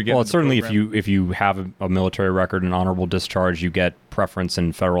easier to get. Well, certainly if you have a military record and honorable discharge, you get preference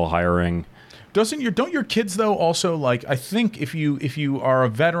in federal hiring. Don't your kids though also, like, I think if you are a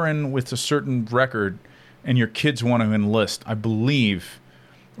veteran with a certain record and your kids want to enlist, I believe,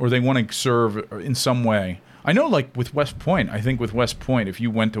 or they want to serve in some way. I know, like with West Point, I think with West Point, if you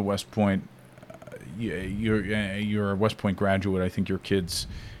went to West Point, you're a West Point graduate, I think your kids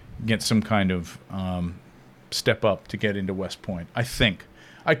get some kind of step up to get into West Point. I think.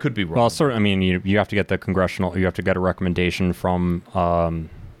 I could be wrong. Well, I mean, you have to get you have to get a recommendation from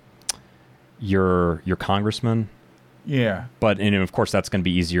your congressman. Yeah. But, of course, that's going to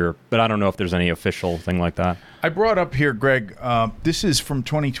be easier. But I don't know if there's any official thing like that. I brought up here, Greg, this is from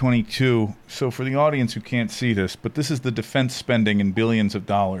 2022. So for the audience who can't see this, but this is the defense spending in billions of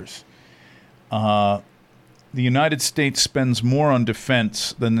dollars. The United States spends more on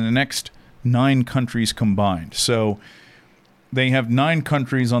defense than the next 9 countries combined. So they have 9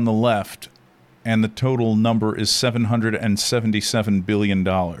 countries on the left, and the total number is $777 billion.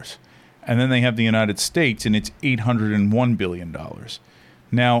 And then they have the United States, and it's $801 billion.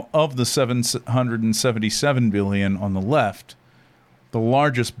 Now, of the $777 billion on the left, the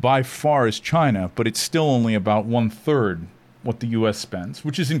largest by far is China, but it's still only about 1/3 what the U.S. spends,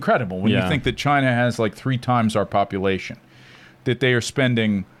 which is incredible when you think that China has like 3 times our population, that they are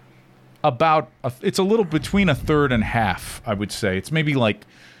spending about, it's a little between 1/3 and half, I would say. It's maybe like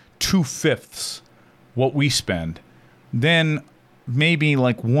 2/5 what we spend. Then maybe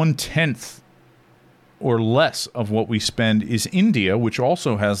like 1/10 or less of what we spend is India, which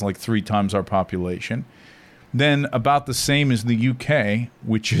also has like 3 times our population. Then about the same as the UK,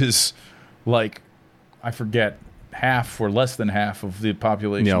 which is like, I forget, half or less than half of the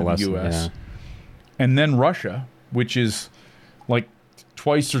population of the US. Yeah. And then Russia, which is like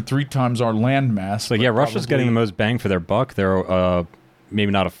twice or 3 times our land mass. So yeah, Russia's getting the most bang for their buck. They're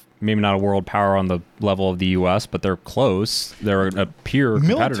maybe not maybe not a world power on the level of the U.S., but they're close. They're a peer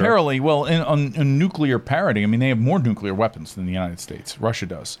competitor. Militarily, well, in nuclear parity, I mean, they have more nuclear weapons than the United States. Russia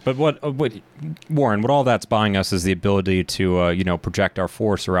does. But what Warren, what all that's buying us is the ability to, project our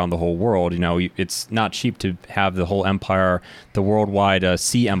force around the whole world. It's not cheap to have the whole empire, the worldwide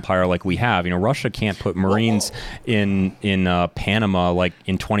sea empire like we have. Russia can't put Marines in Panama like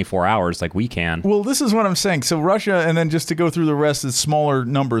in 24 hours like we can. Well, this is what I'm saying. So Russia, and then just to go through the rest of smaller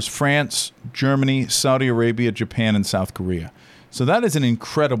numbers, France, Germany, Saudi Arabia, Japan, and South Korea. So that is an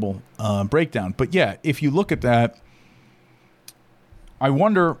incredible breakdown. But yeah, if you look at that, I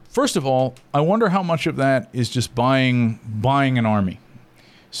wonder, first of all, how much of that is just buying an army.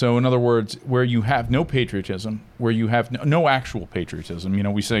 So in other words, where you have no patriotism, where you have no actual patriotism.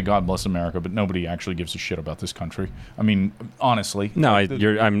 We say God bless America, but nobody actually gives a shit about this country. I mean, honestly. No,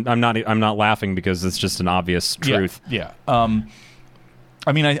 I'm not laughing because it's just an obvious truth. Yeah.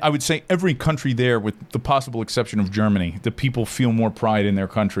 I would say every country there, with the possible exception of Germany, the people feel more pride in their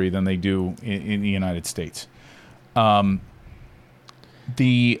country than they do in the United States.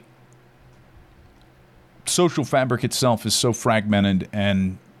 The social fabric itself is so fragmented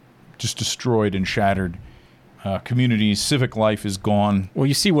and just destroyed and shattered. Communities, civic life is gone. Well,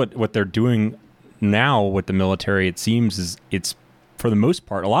 you see what they're doing now with the military. It seems it's for the most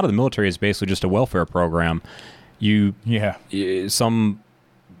part, a lot of the military is basically just a welfare program. Some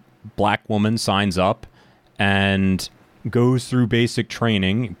black woman signs up and goes through basic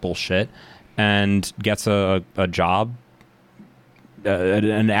training, bullshit, and gets a job,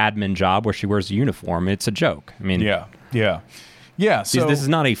 an admin job where she wears a uniform. It's a joke. I mean, yeah. So this is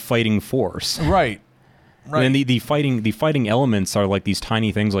not a fighting force, right? And the fighting elements are like these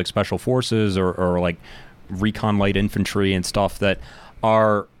tiny things like special forces or like recon light infantry and stuff that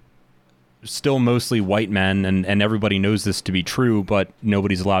are still mostly white men, and everybody knows this to be true, but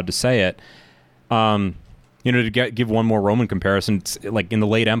nobody's allowed to say it. To give one more Roman comparison, it's like in the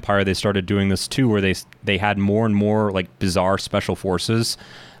late Empire, they started doing this too, where they had more and more like bizarre special forces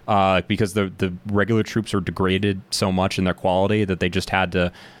because the regular troops are degraded so much in their quality that they just had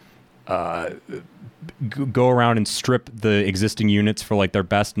to go around and strip the existing units for like their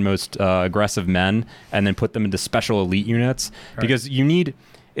best and most aggressive men, and then put them into special elite units, right. Because you need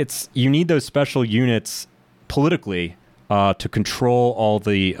those special units politically to control all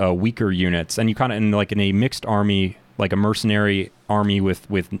the weaker units, and you kind of in a mixed army, like a mercenary army with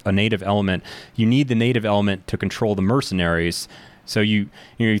a native element, you need the native element to control the mercenaries. So you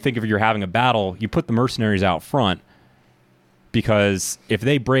think if you're having a battle, you put the mercenaries out front, because if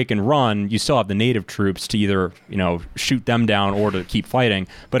they break and run, you still have the native troops to either shoot them down or to keep fighting.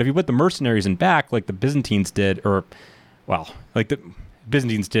 But if you put the mercenaries in back, like the Byzantines did, like the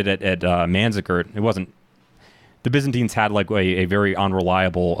Byzantines did at Manzikert, it wasn't. The Byzantines had like a very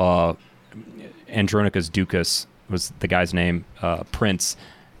unreliable Andronicus Ducas was the guy's name, prince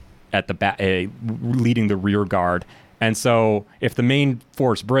at the leading the rear guard. And so if the main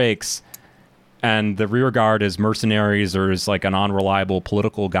force breaks and the rear guard is mercenaries or is like an unreliable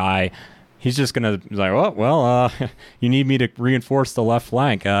political guy, he's just going to be like, you need me to reinforce the left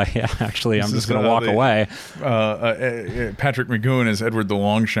flank. Actually, I'm just going to walk away. Patrick McGowan is Edward the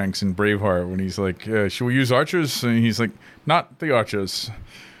Longshanks in Braveheart when he's like, should we use archers? And he's like, not the archers.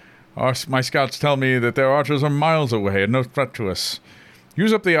 My scouts tell me that their archers are miles away and no threat to us.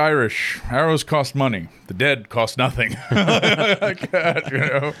 Use up the Irish. Arrows cost money. The dead cost nothing. Or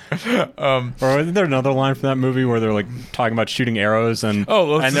isn't there another line from that movie where they're like talking about shooting arrows and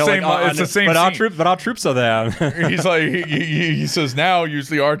it's the same. It's the same. But our troops are there. He's like he says now use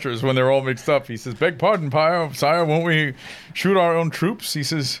the archers when they're all mixed up. He says, beg pardon, sire, won't we shoot our own troops? He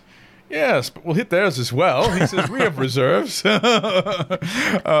says, yes, but we'll hit theirs as well. He says, we have reserves. There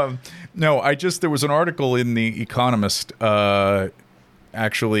was an article in The Economist.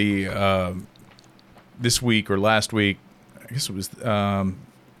 Actually, this week or last week, I guess it was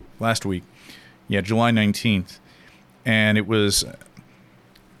last week, July 19th, and it was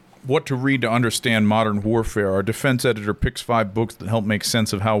what to read to understand modern warfare. Our defense editor picks 5 books that help make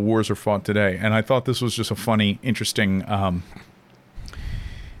sense of how wars are fought today, and I thought this was just a funny, interesting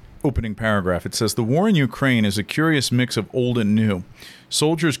opening paragraph. It says, the war in Ukraine is a curious mix of old and new.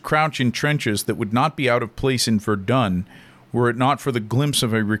 Soldiers crouch in trenches that would not be out of place in Verdun were it not for the glimpse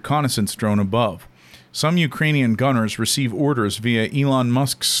of a reconnaissance drone above. Some Ukrainian gunners receive orders via Elon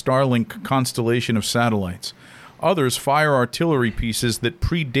Musk's Starlink constellation of satellites. Others fire artillery pieces that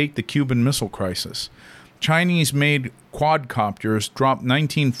predate the Cuban Missile Crisis. Chinese-made quadcopters drop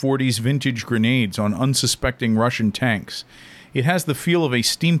 1940s vintage grenades on unsuspecting Russian tanks. It has the feel of a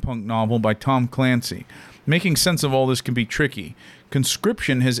steampunk novel by Tom Clancy. Making sense of all this can be tricky.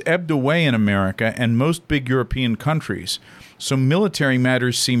 Conscription has ebbed away in America and most big European countries, so military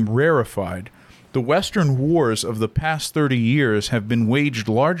matters seem rarefied. The Western wars of the past 30 years have been waged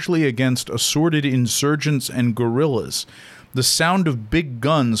largely against assorted insurgents and guerrillas. The sound of big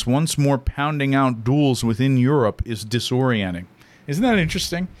guns once more pounding out duels within Europe is disorienting. Isn't that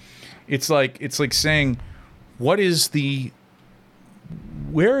interesting? It's like saying, where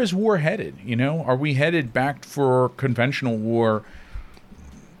is war headed? You know, are we headed back for conventional wars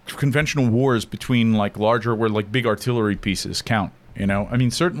between like larger, where like big artillery pieces count? You know, I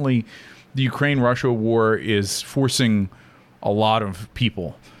mean, certainly the Ukraine-Russia war is forcing a lot of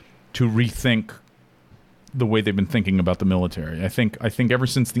people to rethink the way they've been thinking about the military. I think ever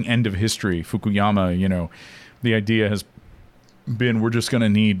since the end of history, Fukuyama, you know, the idea has been we're just going to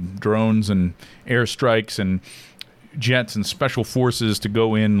need drones and airstrikes and jets and special forces to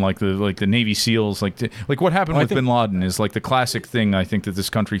go in, like the Navy SEALs, like what happened with Bin Laden is like the classic thing. I think that this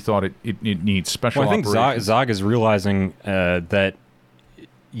country thought it needs special. I think Zog is realizing that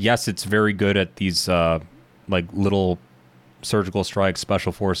yes, it's very good at these like little surgical strikes,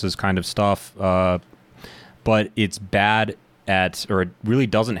 special forces kind of stuff, but it's bad at, or it really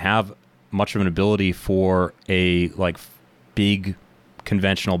doesn't have much of an ability for a like big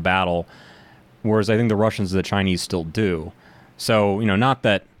conventional battle. Whereas I think the Russians and the Chinese still do. So, you know, not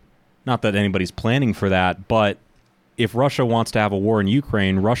that anybody's planning for that, but if Russia wants to have a war in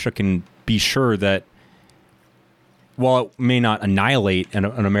Ukraine, Russia can be sure that while it may not annihilate an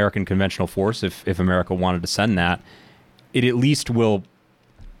American conventional force, if America wanted to send that, it at least will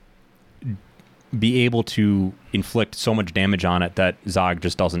be able to inflict so much damage on it that Zog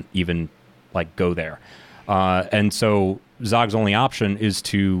just doesn't even like go there. And so Zog's only option is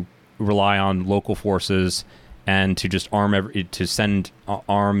to rely on local forces and to just to send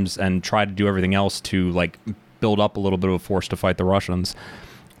arms and try to do everything else to like build up a little bit of a force to fight the Russians.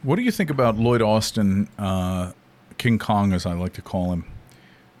 What do you think about Lloyd Austin, King Kong, as I like to call him,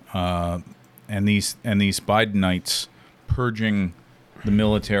 and these Bidenites purging the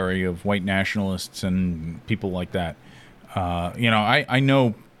military of white nationalists and people like that? You know, I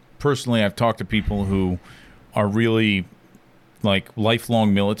know personally, I've talked to people who are really like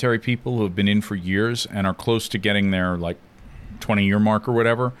lifelong military people who have been in for years and are close to getting their like 20-year mark or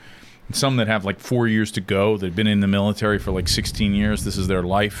whatever. And some that have like 4 years to go. They've been in the military for like 16 years. This is their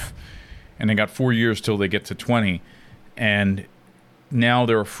life. And they got 4 years till they get to 20. And now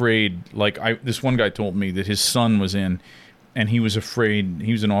they're afraid. Like this one guy told me that his son was in, and he was afraid.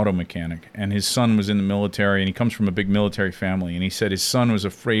 He was an auto mechanic, and his son was in the military, and he comes from a big military family. And he said his son was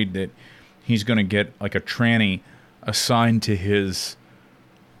afraid that he's going to get like a tranny assigned to his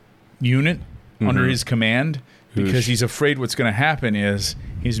unit under his command, because he's afraid what's going to happen is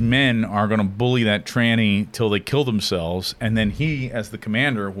his men are going to bully that tranny till they kill themselves, and then he, as the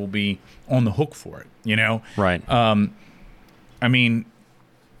commander, will be on the hook for it, you know? Right. I mean,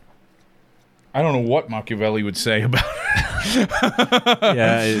 I don't know what Machiavelli would say about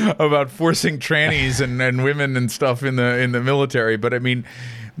about forcing trannies and women and stuff in the military, but I mean,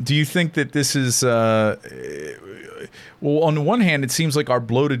 do you think that this is well, on the one hand, it seems like our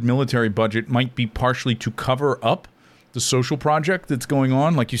bloated military budget might be partially to cover up the social project that's going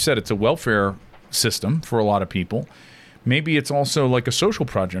on. Like you said, it's a welfare system for a lot of people. Maybe it's also like a social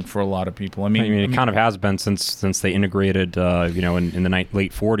project for a lot of people. I mean it kind of has been since they integrated, you know, in the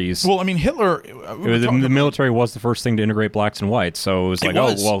late 40s. Well, I mean, Hitler... the military was the first thing to integrate blacks and whites, so it was like,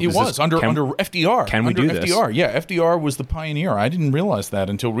 under FDR. Can we do this? FDR, yeah. FDR was the pioneer. I didn't realize that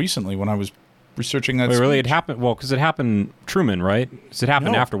until recently when I was researching that. Wait, really? It happened, well, because it happened, Truman, right? Because it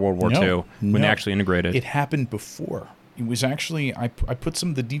happened after World War II when they actually integrated. It happened before. It was actually... I put some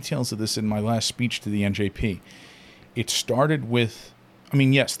of the details of this in my last speech to the NJP. It started with, I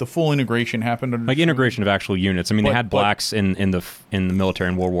mean, yes, the full integration happened under integration of actual units. I mean, they had blacks in the military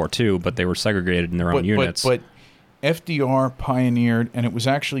in World War II, but they were segregated in their own units. But FDR pioneered, and it was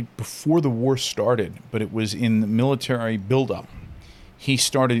actually before the war started, but it was in the military buildup. He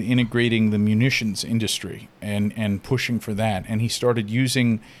started integrating the munitions industry and pushing for that, and he started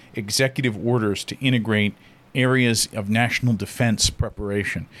using executive orders to integrate areas of national defense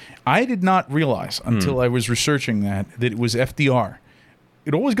preparation. I did not realize until I was researching that it was FDR.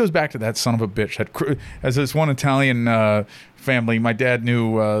 It always goes back to that son of a bitch. As this one Italian family, my dad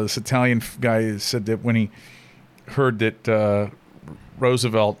knew this Italian guy said that when he heard that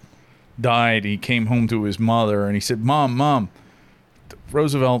Roosevelt died, he came home to his mother and he said, Mom,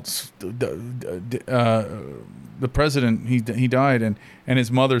 Roosevelt's the president, he died. And his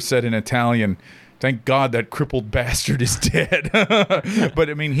mother said in Italian, Thank God that crippled bastard is dead. But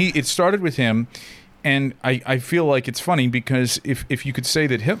I mean, it started with him, and I feel like it's funny because if you could say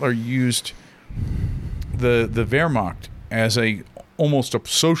that Hitler used the Wehrmacht as almost a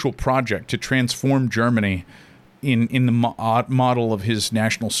social project to transform Germany in the model of his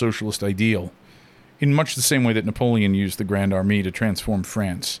National Socialist ideal, in much the same way that Napoleon used the Grand Army to transform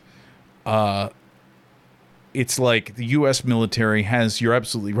France. It's like the U.S. military has, you're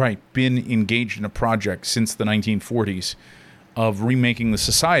absolutely right, been engaged in a project since the 1940s of remaking the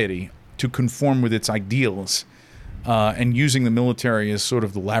society to conform with its ideals, and using the military as sort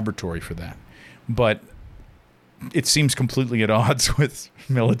of the laboratory for that. But it seems completely at odds with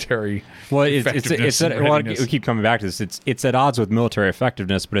military effectiveness. We keep coming back to this. It's at odds with military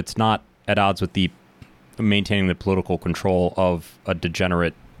effectiveness, but it's not at odds with the maintaining the political control of a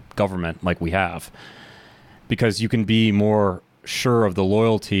degenerate government like we have. Because you can be more sure of the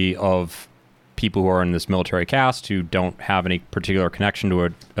loyalty of people who are in this military caste who don't have any particular connection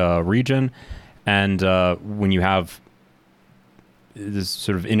to a region. And when you have this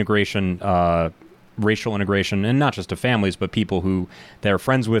sort of integration, racial integration, and not just of families, but people who they're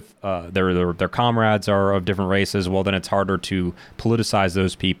friends with, their comrades are of different races, well, then it's harder to politicize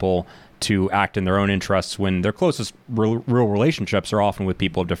those people to act in their own interests when their closest real relationships are often with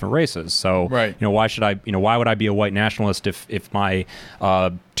people of different races. So, right. Why would I be a white nationalist if my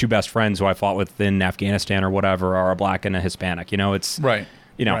two best friends who I fought with in Afghanistan or whatever are a black and a Hispanic? It's right.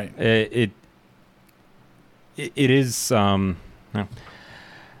 Right. It is. Another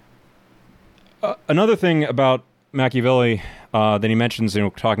thing about Machiavelli that he mentions,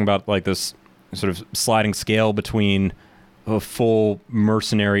 talking about like this sort of sliding scale between a full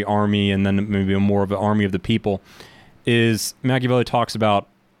mercenary army and then maybe more of an army of the people, is Machiavelli talks about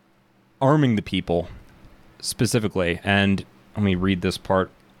arming the people specifically. And let me read this part.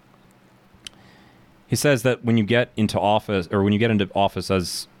 He says that when you get into office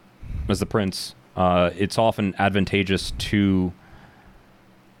as the prince, it's often advantageous to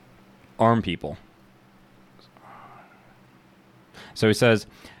arm people. So he says,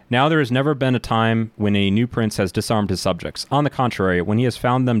 now there has never been a time when a new prince has disarmed his subjects. On the contrary, when he has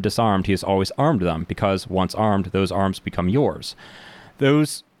found them disarmed, he has always armed them, because once armed, those arms become yours.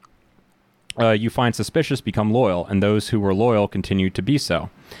 Those you find suspicious become loyal, and those who were loyal continue to be so.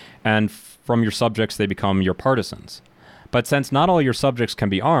 And from your subjects, they become your partisans. But since not all your subjects can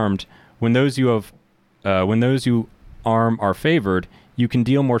be armed, when those you arm are favored, you can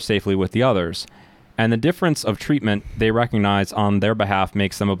deal more safely with the others. And the difference of treatment they recognize on their behalf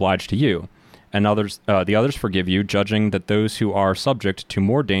makes them obliged to you. And the others forgive you, judging that those who are subject to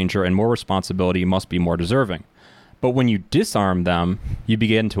more danger and more responsibility must be more deserving. But when you disarm them, you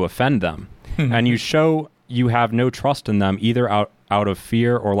begin to offend them, and you show you have no trust in them, either out of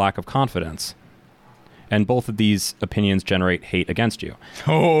fear or lack of confidence. And both of these opinions generate hate against you.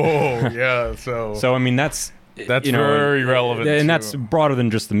 Oh, yeah. So I mean, that's very relevant. And that's broader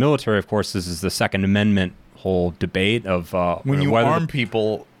than just the military, of course. This is the Second Amendment whole debate of when you arm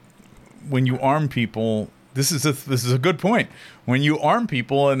people, this is a good point. When you arm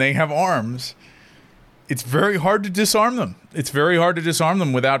people and they have arms, it's very hard to disarm them. It's very hard to disarm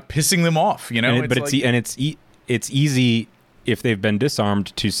them without pissing them off. It's easy if they've been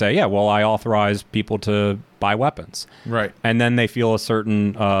disarmed to say, yeah, well, I authorize people to buy weapons, right? And then they feel a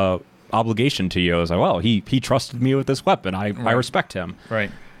certain obligation to you. As like, well, he trusted me with this weapon. I respect him.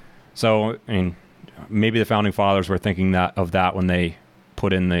 Right. So, I mean, maybe the founding fathers were thinking of that when they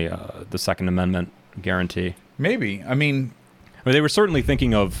put in the Second Amendment guarantee. Maybe. I mean, they were certainly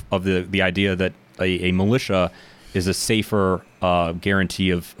thinking of the idea that a militia is a safer guarantee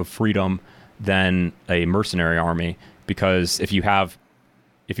of freedom than a mercenary army, because if you have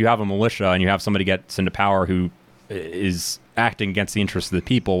a militia and you have somebody gets into power who is acting against the interests of the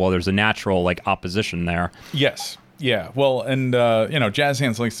people, well, there's a natural opposition there. Yes. Yeah. Well, and Jazz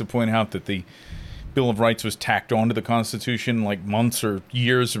Hands likes to point out that the Bill of Rights was tacked onto the Constitution months or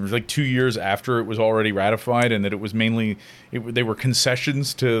years, or 2 years after it was already ratified, and that it was mainly they were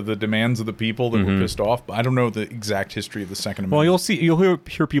concessions to the demands of the people that were pissed off. But I don't know the exact history of the Second Amendment. Well, you'll hear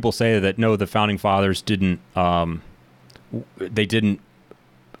people say that no, the founding fathers didn't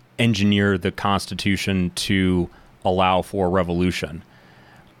engineer the Constitution to allow for revolution,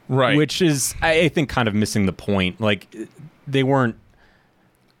 right? Which is, I think, kind of missing the point. They weren't.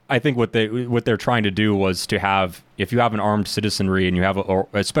 I think what they're trying to do was to have, if you have an armed citizenry and you have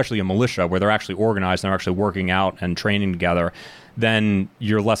especially a militia where they're actually organized and they're actually working out and training together, then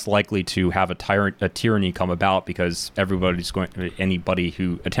you're less likely to have a tyranny come about, because anybody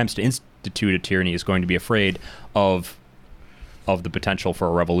who attempts to institute a tyranny is going to be afraid of of the potential for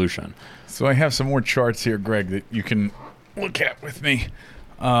a revolution. So I have some more charts here, Greg, that you can look at with me.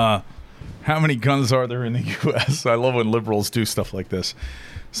 How many guns are there in the U.S.? I love when liberals do stuff like this.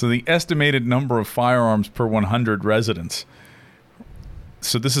 So the estimated number of firearms per 100 residents.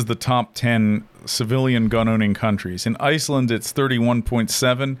 So this is the top 10 civilian gun-owning countries. In Iceland, it's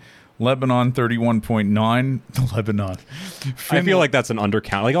 31.7. Lebanon, 31.9. Lebanon. I feel like that's an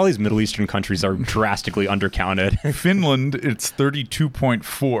undercount. Like all these Middle Eastern countries are drastically undercounted. Finland, it's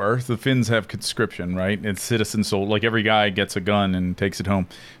 32.4. The Finns have conscription, right? It's citizen sold. Like every guy gets a gun and takes it home.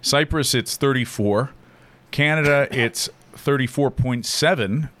 Cyprus, it's 34. Canada, it's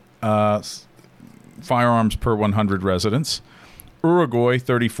 34.7 firearms per 100 residents. Uruguay,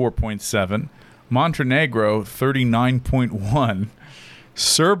 34.7. Montenegro, 39.1.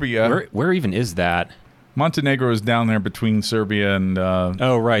 Serbia. Where even is that? Montenegro is down there between Serbia and...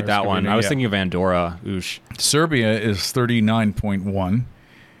 oh, right, that one. I was thinking of Andorra. Oosh. Serbia is 39.1.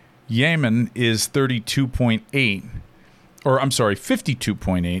 Yemen is 32.8. Or, I'm sorry,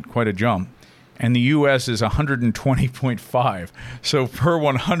 52.8. Quite a jump. And the U.S. is 120.5. So per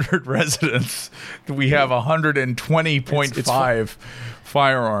 100 residents, we have 120.5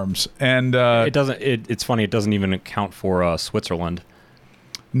 firearms. And it's funny. It doesn't even account for Switzerland.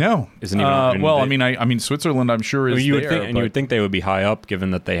 No, isn't even. Well, I mean, Switzerland, I'm sure is you would there. Think, and you would think they would be high up,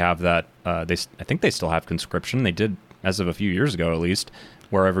 given that they have that. I think they still have conscription. They did as of a few years ago, at least,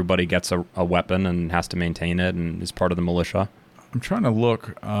 where everybody gets a weapon and has to maintain it and is part of the militia. I'm trying to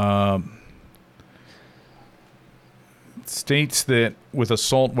look. States that with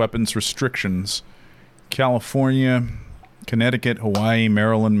assault weapons restrictions: California, Connecticut, Hawaii,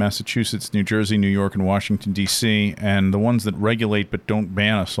 Maryland, Massachusetts, New Jersey, New York, and Washington, D.C., and the ones that regulate but don't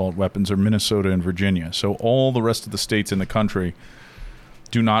ban assault weapons are Minnesota and Virginia. So all the rest of the states in the country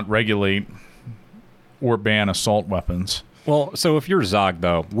do not regulate or ban assault weapons. Well, so if you're Zog,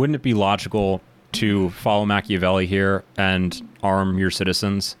 though, wouldn't it be logical to follow Machiavelli here and arm your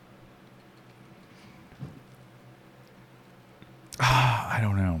citizens? I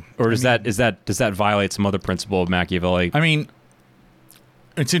don't know. Or does that violate some other principle of Machiavelli? I mean,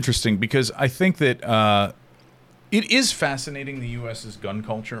 it's interesting because I think that it is fascinating, the U.S.'s gun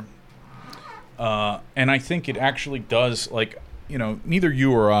culture. And I think it actually does, like, you know, neither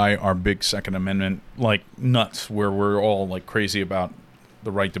you or I are big Second Amendment, like, nuts, where we're all, like, crazy about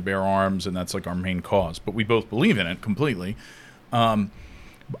the right to bear arms, and that's, like, our main cause. But we both believe in it completely. I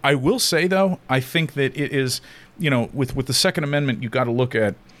will say, though, I think that it is... You know, with the Second Amendment, you got to look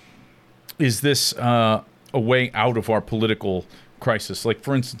at, is this a way out of our political crisis? Like,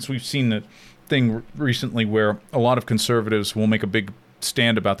 for instance, we've seen the thing recently where a lot of conservatives will make a big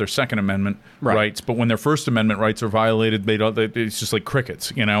stand about their Second Amendment rights, but when their First Amendment rights are violated, it's just like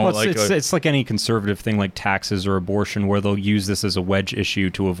crickets, you know? Well, it's like any conservative thing like taxes or abortion, where they'll use this as a wedge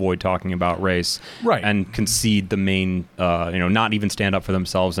issue to avoid talking about race, right, and concede the main, not even stand up for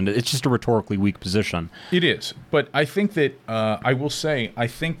themselves, and it's just a rhetorically weak position. It is, but I think that, I will say, I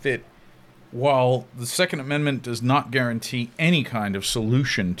think that while the Second Amendment does not guarantee any kind of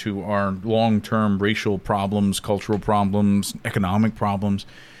solution to our long-term racial problems, cultural problems, economic problems,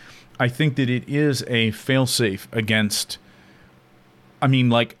 I think that it is a fail-safe against... I mean,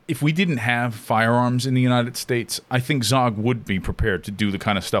 like, if we didn't have firearms in the United States, I think Zog would be prepared to do the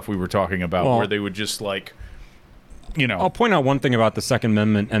kind of stuff we were talking about, where they would just, like, you know... I'll point out one thing about the Second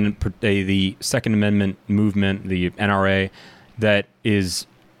Amendment and the Second Amendment movement, the NRA, that is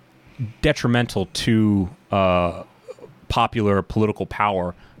detrimental to popular political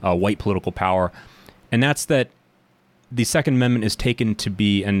power, white political power, and that's that the Second Amendment is taken to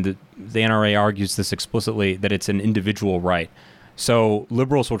be, and the NRA argues this explicitly, that it's an individual right. So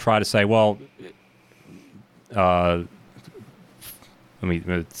liberals will try to say, well, Second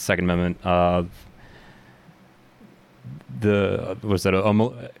Amendment, a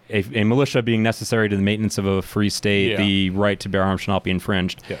militia being necessary to the maintenance of a free state, the right to bear arms shall not be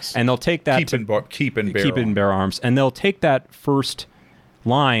infringed. Yes. And they'll take that keep and bear arms, and they'll take that first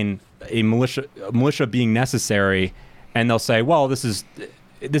line, a militia being necessary, and they'll say, well, this is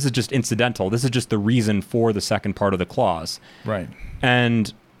just incidental. This is just the reason for the second part of the clause. Right.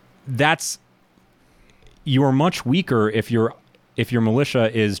 And you're much weaker if your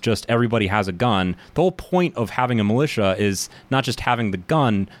militia is just everybody has a gun. The whole point of having a militia is not just having the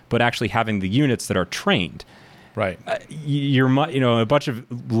gun, but actually having the units that are trained. Right. A bunch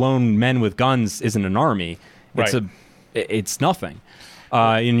of lone men with guns isn't an army. It's nothing.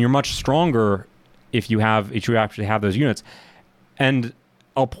 And you're much stronger if you actually have those units. And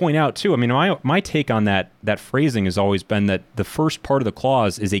I'll point out too, I mean, my take on that phrasing has always been that the first part of the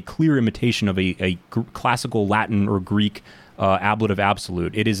clause is a clear imitation of a classical Latin or Greek ablative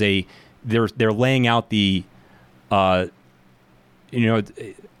absolute. It is they're laying out the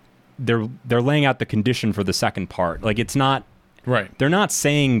they're laying out the condition for the second part. Like, it's not right. They're not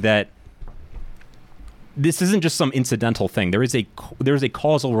saying that this isn't just some incidental thing. There's a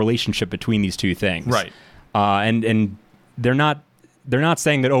causal relationship between these two things. Right. And they're not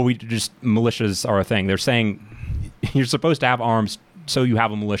saying that, we just militias are a thing. They're saying you're supposed to have arms so you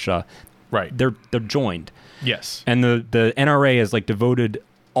have a militia. Right. They're joined. Yes. And the NRA has like devoted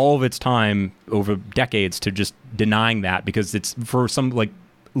all of its time over decades to just denying that, because it's for some like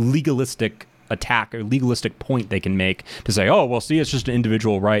legalistic attack or legalistic point they can make to say, see, it's just an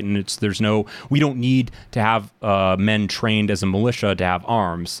individual right, and we don't need to have men trained as a militia to have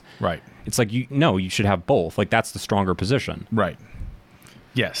arms. Right. It's like, you should have both. Like, that's the stronger position. Right.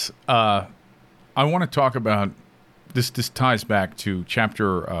 Yes. I want to talk about this. This ties back to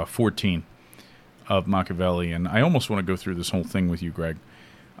chapter 14 of Machiavelli, and I almost want to go through this whole thing with you, Greg.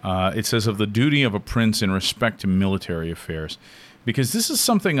 It says, of the duty of a prince in respect to military affairs, because this is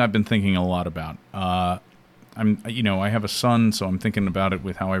something I've been thinking a lot about. I have a son, so I'm thinking about it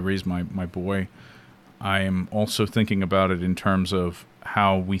with how I raise my boy. I am also thinking about it in terms of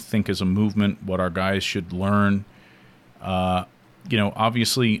how we think as a movement, what our guys should learn.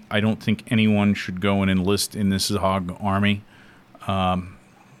 Obviously, I don't think anyone should go and enlist in this hog army.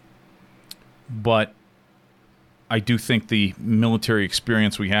 But I do think the military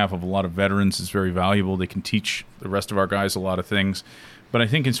experience we have of a lot of veterans is very valuable. They can teach the rest of our guys a lot of things. But I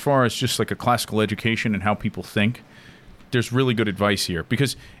think as far as just like a classical education and how people think, there's really good advice here.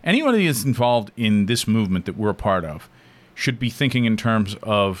 Because anybody that's involved in this movement that we're a part of should be thinking in terms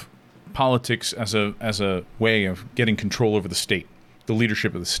of politics as a way of getting control over the state, the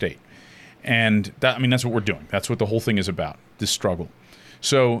leadership of the state. And that's what we're doing. That's what the whole thing is about, this struggle.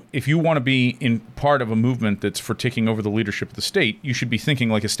 So if you want to be in part of a movement that's for taking over the leadership of the state, you should be thinking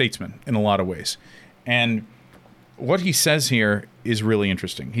like a statesman in a lot of ways. And what he says here is really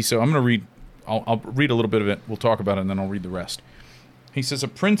interesting. He said, I'm going to read, I'll read a little bit of it, we'll talk about it, and then I'll read the rest. He says, a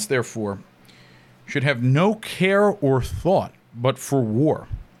prince, therefore, should have no care or thought but for war,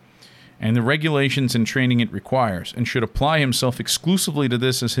 and the regulations and training it requires, and should apply himself exclusively to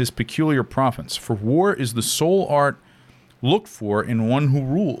this as his peculiar province. For war is the sole art looked for in one who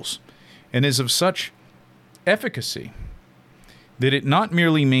rules, and is of such efficacy that it not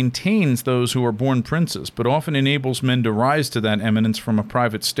merely maintains those who are born princes, but often enables men to rise to that eminence from a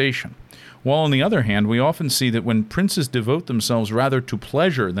private station. While on the other hand, we often see that when princes devote themselves rather to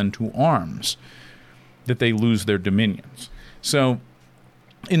pleasure than to arms, that they lose their dominions. So,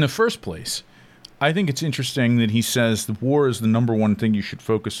 in the first place, I think it's interesting that he says the war is the number one thing you should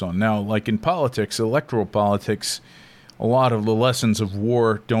focus on. Now, like in politics, electoral politics, a lot of the lessons of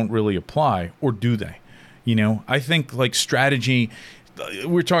war don't really apply, or do they? I think like strategy,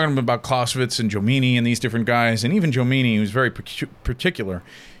 we're talking about Clausewitz and Jomini and these different guys, and even Jomini, who's very particular.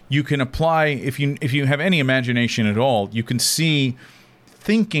 You can apply, if you have any imagination at all, you can see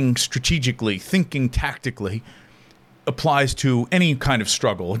thinking strategically, thinking tactically applies to any kind of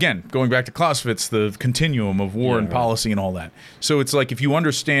struggle. Again, going back to Clausewitz, the continuum of war and policy and all that. So it's like if you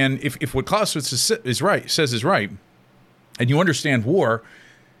understand, if what Clausewitz says is right, and you understand war,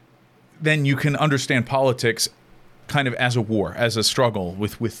 then you can understand politics kind of as a war, as a struggle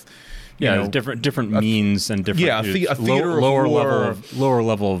with different means and different a theater lower of war.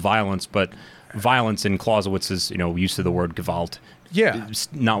 level of violence, but violence in Clausewitz's use of the word Gewalt,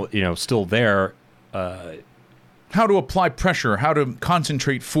 not still there. How to apply pressure, how to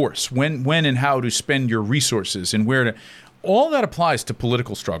concentrate force, when and how to spend your resources, and where to. All that applies to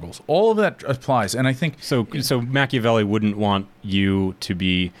political struggles. All of that applies, and I think so. Machiavelli wouldn't want you to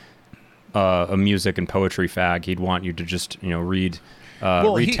be a music and poetry fag. He'd want you to just read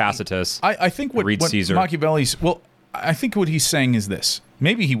Tacitus. I think what Caesar. Machiavelli's. Well, I think what he's saying is this.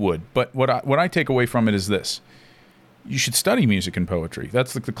 Maybe he would, but what I take away from it is this: you should study music and poetry.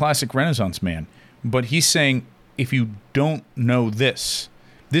 That's like the classic Renaissance man. But he's saying if you don't know this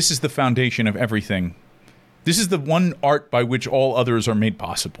is the foundation of everything. This is the one art by which all others are made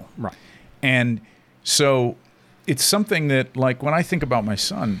possible. Right. And so it's something that, like, when I think about my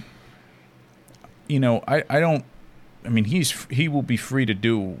son, he will be free to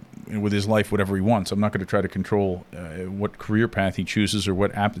do with his life whatever he wants. I'm not going to try to control what career path he chooses or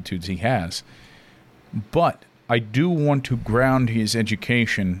what aptitudes he has. But I do want to ground his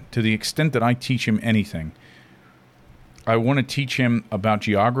education to the extent that I teach him anything. I want to teach him about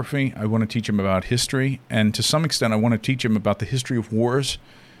geography. I want to teach him about history. And to some extent, I want to teach him about the history of wars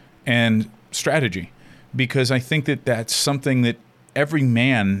and strategy. Because I think that that's something that every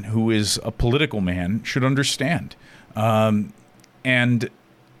man who is a political man should understand. And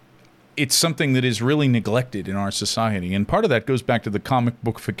it's something that is really neglected in our society. And part of that goes back to the comic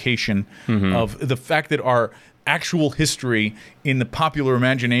bookification of the fact that our actual history in the popular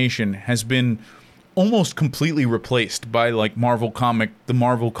imagination has been almost completely replaced by like the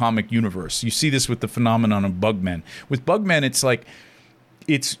Marvel comic universe. You see this with the phenomenon of Bugmen. With Bugmen, it's like,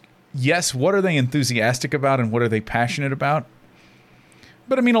 yes, what are they enthusiastic about and what are they passionate about?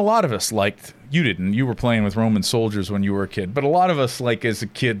 But I mean, a lot of us liked, you didn't, you were playing with Roman soldiers when you were a kid, but a lot of us, like as a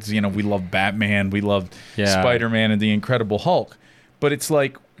kids, we loved Batman, we loved Spider-Man and the Incredible Hulk. But it's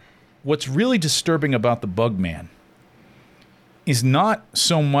like, what's really disturbing about the Bugman is not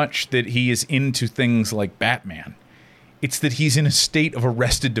so much that he is into things like Batman. It's that he's in a state of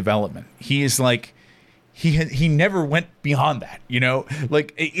arrested development. He is like, he never went beyond that,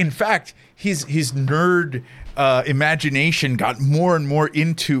 Like, in fact, his nerd imagination got more and more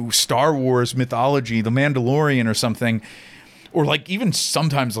into Star Wars mythology, The Mandalorian or something, or like even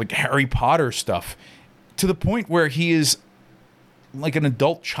sometimes like Harry Potter stuff, to the point where he is like an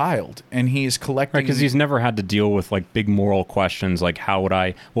adult child and he is collecting. Right, because he's never had to deal with like big moral questions like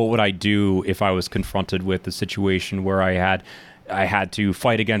what would I do if I was confronted with a situation where I had to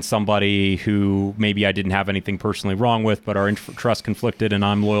fight against somebody who maybe I didn't have anything personally wrong with, but our interests conflicted, and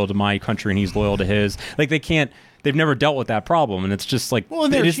I'm loyal to my country and he's loyal to his. Like they've never dealt with that problem, and it's just like, well,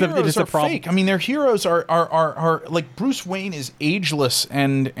 their heroes are fake. I mean, their heroes are like Bruce Wayne is ageless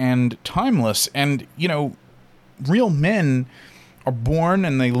and timeless, and real men are born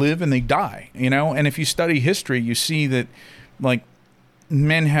and they live and they die. And if you study history, you see that like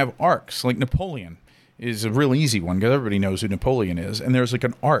men have arcs. Like Napoleon is a real easy one because everybody knows who Napoleon is, and there's like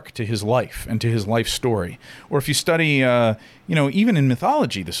an arc to his life and to his life story. Or if you study, even in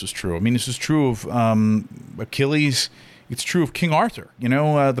mythology, this is true. I mean, this is true of Achilles. It's true of King Arthur.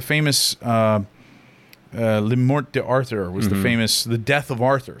 The famous Le Mort d'Arthur was the death of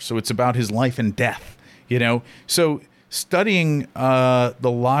Arthur. So it's about his life and death. So studying the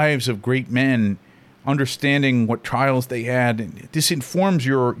lives of great men, understanding what trials they had, this informs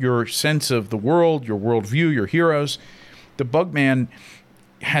your sense of the world, your worldview, your heroes. The Bugman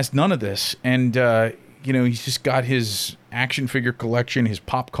has none of this, and he's just got his action figure collection, his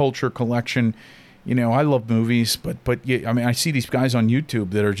pop culture collection. I love movies, but yeah, I mean, I see these guys on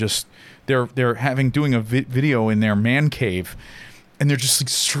YouTube that are just they're doing a video in their man cave. And they're just like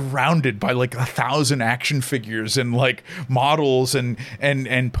surrounded by like 1,000 action figures and like models and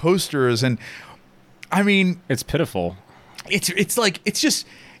posters, and I mean, it's pitiful. It's like, it's just,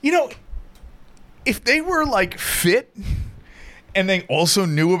 if they were like fit and they also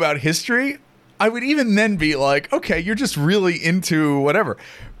knew about history, I would even then be like, okay, you're just really into whatever.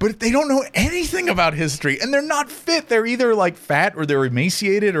 But if they don't know anything about history and they're not fit, they're either like fat or they're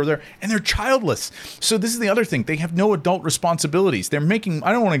emaciated or they're childless. So this is the other thing. They have no adult responsibilities. They're making,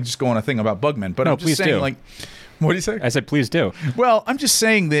 I don't want to just go on a thing about Bugmen, but no, I'm just saying, like, what do you say? I said, please do. Well, I'm just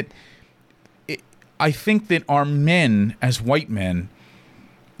saying that I think that our men, as white men,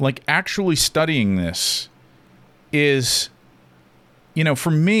 like actually studying this is, for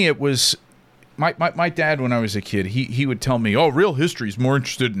me, it was my dad when I was a kid. He would tell me, "Oh, real history is more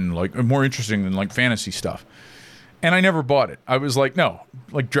interesting than like fantasy stuff," and I never bought it. I was like, no,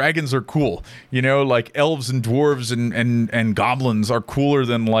 like dragons are cool, like elves and dwarves and goblins are cooler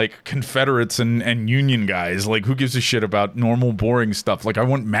than like Confederates and Union guys. Like, who gives a shit about normal, boring stuff? Like, I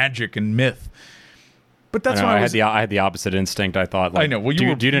want magic and myth. But that's why I had the opposite instinct. I thought, like, I know. Well,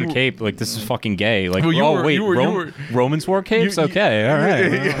 dude in a cape, like, this is fucking gay. Like, well, Romans wore capes? Okay, all right.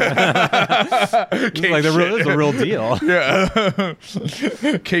 Like, this is a real deal.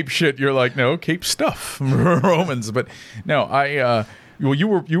 Yeah. Cape shit. You're like, no, cape stuff. Romans. But no, well, you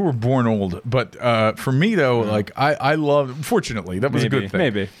were born old. But for me, though, like, I loved, fortunately, that was a good thing.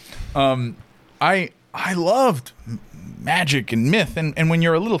 Maybe. I loved magic and myth. And when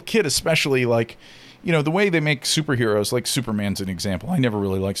you're a little kid, especially, like, the way they make superheroes, like Superman's an example. I never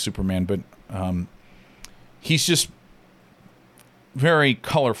really liked Superman, but he's just very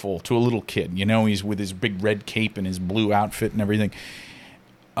colorful to a little kid. He's with his big red cape and his blue outfit and everything.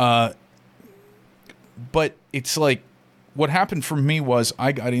 But it's like, what happened for me was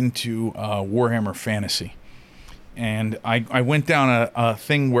I got into Warhammer Fantasy. And I went down a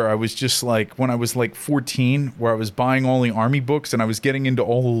thing where I was just like, when I was like 14, where I was buying all the army books and I was getting into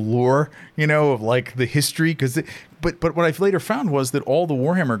all the lore, of like the history. But what I later found was that all the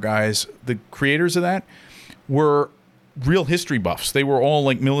Warhammer guys, the creators of that, were real history buffs. They were all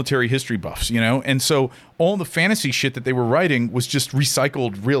like military history buffs, And so all the fantasy shit that they were writing was just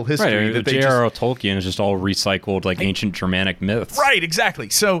recycled real history. Right, J.R.R. Tolkien is just all recycled like ancient Germanic myths. Right, exactly.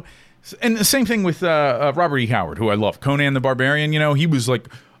 So And the same thing with Robert E. Howard, who I love. Conan the Barbarian, he was like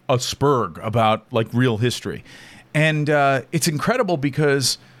a spurg about like real history. And it's incredible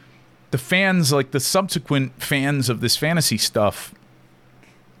because the fans, like the subsequent fans of this fantasy stuff,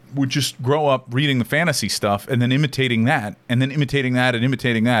 would just grow up reading the fantasy stuff and then imitating that, and then imitating that and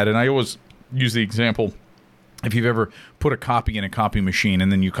imitating that. And I always use the example, if you've ever put a copy in a copy machine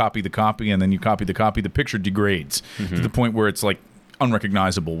and then you copy the copy and then you copy the copy, the picture degrades to the point where it's like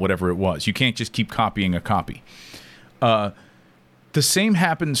unrecognizable, whatever it was. You can't just keep copying a copy. The same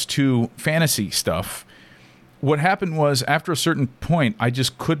happens to fantasy stuff. What happened was, after a certain point, I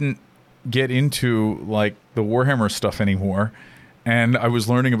just couldn't get into like the Warhammer stuff anymore. And I was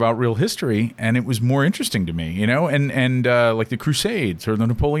learning about real history, and it was more interesting to me, and like the Crusades or the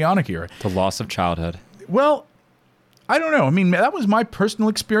Napoleonic era. The loss of childhood. Well, I don't know. I mean, that was my personal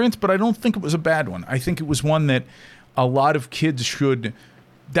experience, but I don't think it was a bad one. I think it was one that a lot of kids should.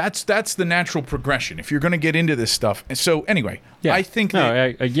 That's the natural progression if you're going to get into this stuff. So anyway, yeah. I think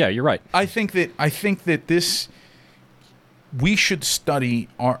yeah, you're right. I think that this. We should study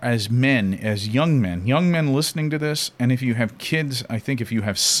as young men listening to this, and if you have kids, I think if you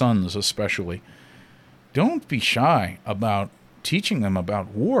have sons especially, don't be shy about teaching them about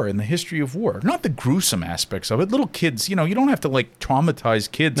war and the history of war. Not the gruesome aspects of it. Little kids, you don't have to like traumatize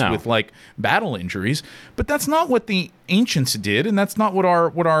kids with like battle injuries, but that's not what the ancients did, and that's not what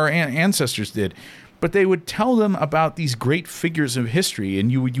our ancestors did. But they would tell them about these great figures of history,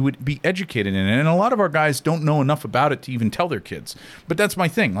 and you would be educated in it. And a lot of our guys don't know enough about it to even tell their kids. But that's my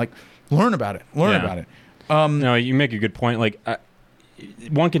thing. Like, learn about it. Learn about it. No, you make a good point. Like,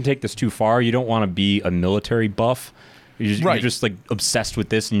 one can take this too far. You don't want to be a military buff. You're just like obsessed with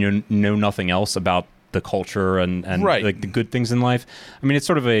this, and you know nothing else about the culture and like the good things in life. I mean, it's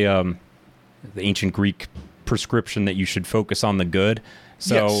sort of the ancient Greek prescription that you should focus on the good.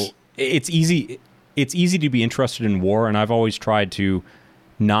 So it's easy. It's easy to be interested in war, and I've always tried to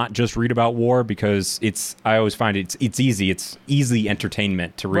not just read about war because I always find it's easy. It's easy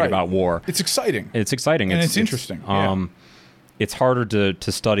entertainment to read about war. It's exciting. And it's interesting. It's harder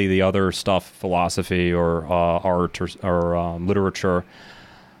to study the other stuff, philosophy or art or literature.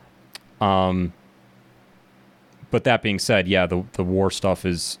 But that being said, yeah, the war stuff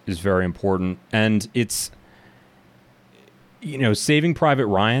is very important, and it's. Saving Private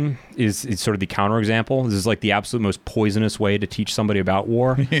Ryan is sort of the counterexample. This is like the absolute most poisonous way to teach somebody about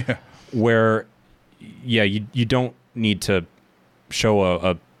war. Yeah. Where, you don't need to show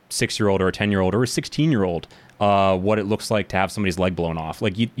a 6-year-old or a 10-year-old or a 16-year-old what it looks like to have somebody's leg blown off.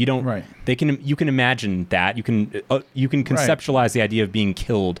 Like you don't. Right. You can imagine that. You can conceptualize the idea of being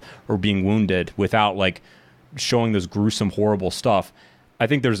killed or being wounded without like showing this gruesome, horrible stuff. I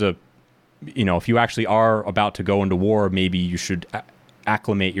think there's if you actually are about to go into war, maybe you should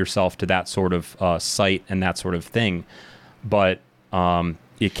acclimate yourself to that sort of sight and that sort of thing. But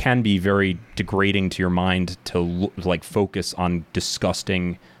it can be very degrading to your mind to focus on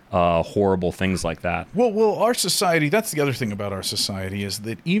disgusting, horrible things like that. Well, our society, that's the other thing about our society, is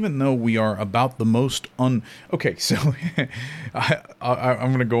that even though we are about the most Okay, so I'm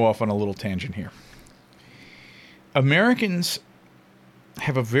going to go off on a little tangent here. Americans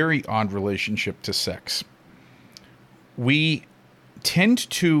have a very odd relationship to sex. We tend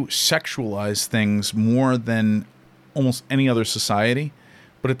to sexualize things more than almost any other society,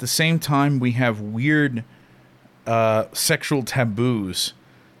 but at the same time we have weird sexual taboos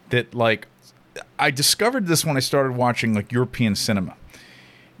that, like, I discovered this when I started watching like European cinema.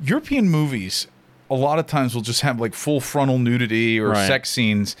 European movies a lot of times will just have like full frontal nudity or sex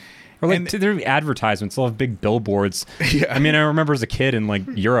scenes. Or like their advertisements, they'll have big billboards. Yeah. I mean, I remember as a kid in like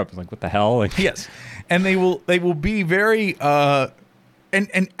Europe, like what the hell? Like, yes, and they will be very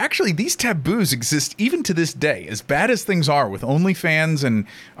and actually these taboos exist even to this day. As bad as things are with OnlyFans, and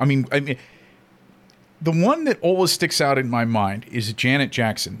I mean, the one that always sticks out in my mind is Janet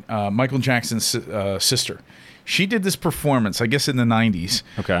Jackson, Michael Jackson's sister. She did this performance, I guess, in the 90s.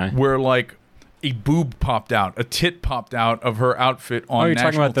 Okay. Where like a boob popped out, a tit popped out of her outfit on you're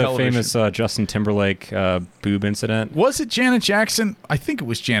national talking about television. The famous Justin Timberlake boob incident? Was it Janet Jackson? I think it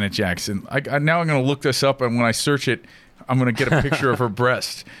was Janet Jackson. Now I'm going to look this up, and when I search it, I'm going to get a picture of her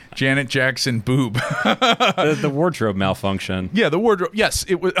breast. Janet Jackson boob. the wardrobe malfunction. Yeah, the wardrobe. Yes,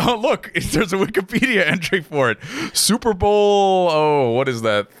 it was. Oh, look, there's a Wikipedia entry for it. Super Bowl. Oh, what is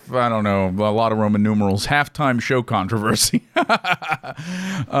that? I don't know. A lot of Roman numerals. Halftime show controversy.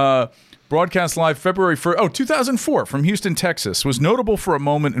 Broadcast live February 1st, 2004 from Houston, Texas, was notable for a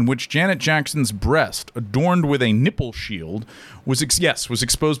moment in which Janet Jackson's breast, adorned with a nipple shield, was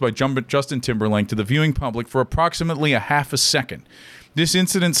exposed by Justin Timberlake to the viewing public for approximately a half a second. This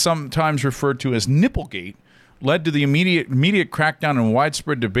incident, sometimes referred to as Nipplegate, led to the immediate crackdown and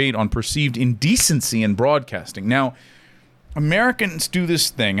widespread debate on perceived indecency in broadcasting. Now, Americans do this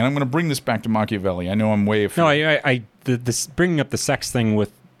thing, and I'm going to bring this back to Machiavelli. I know I'm way afield. No, this bringing up the sex thing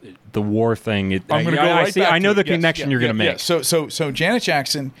with the war thing. I'm going to go right back. I know the connection you're going to make. So Janet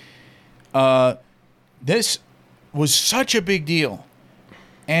Jackson, this was such a big deal,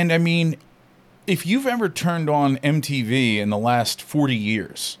 and I mean, if you've ever turned on MTV in the last 40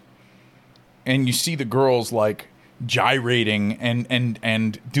 years, and you see the girls like gyrating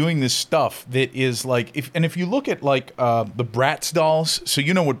and doing this stuff that is like, if you look at like the Bratz dolls, so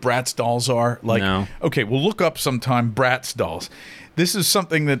you know what Bratz dolls are? Like, no. Okay, we'll look up sometime Bratz dolls. This is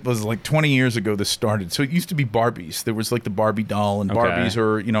something that was like 20 years ago this started. So it used to be Barbies. There was like the Barbie doll, and Barbies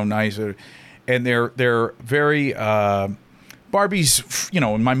are, nicer, and they're very Barbies,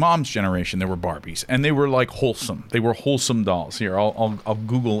 in my mom's generation, there were Barbies, and they were like wholesome. They were wholesome dolls. Here, I'll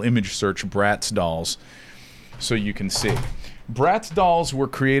Google image search Bratz dolls so you can see. Bratz dolls were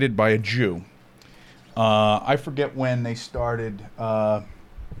created by a Jew. I forget when they started. What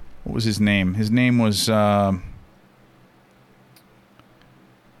was his name? His name was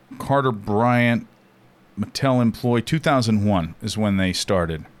Carter Bryant, Mattel employee. 2001 is when they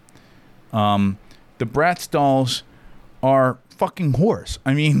started. The Bratz dolls are fucking whores.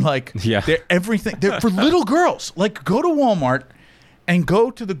 I mean, like, they're everything. They're for little girls. Like, go to Walmart and go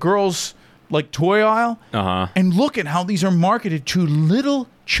to the girls' like toy aisle and look at how these are marketed to little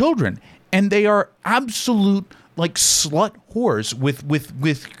children, and they are absolute like slut whores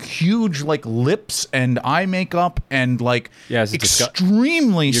with huge like lips and eye makeup and like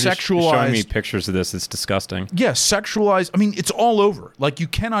extremely sexualized. You're showing me pictures of this. It's disgusting. Yeah, sexualized. I mean, it's all over. Like, you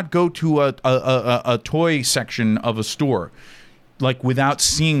cannot go to a toy section of a store like without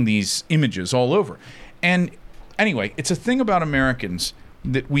seeing these images all over. And anyway, it's a thing about Americans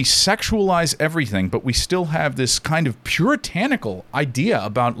that we sexualize everything, but we still have this kind of puritanical idea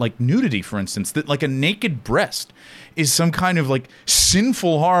about like nudity, for instance, that like a naked breast is some kind of like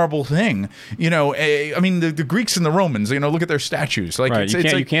sinful, horrible thing. I mean, the Greeks and the Romans, look at their statues. Like, right.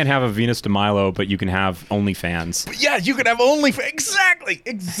 You can't have a Venus de Milo, but you can have OnlyFans. Yeah, you can have OnlyFans.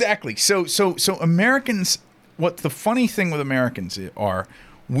 Exactly. So Americans, what the funny thing with Americans are,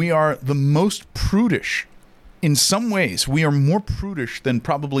 we are the most prudish. In some ways, we are more prudish than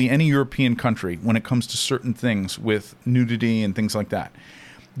probably any European country when it comes to certain things with nudity and things like that.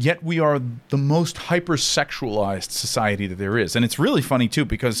 Yet we are the most hypersexualized society that there is. And it's really funny, too,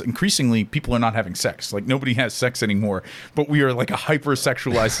 because increasingly people are not having sex. Like, nobody has sex anymore, but we are like a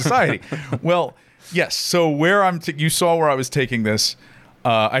hypersexualized society. Well, yes. So where you saw where I was taking this.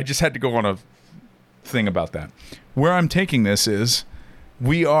 I just had to go on a thing about that. Where I'm taking this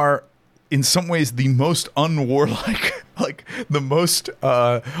we are in some ways the most unwarlike, like the most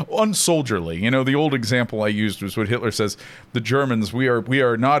unsoldierly. The old example I used was what Hitler says, the Germans, we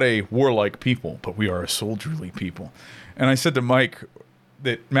are not a warlike people, but we are a soldierly people. And I said to Mike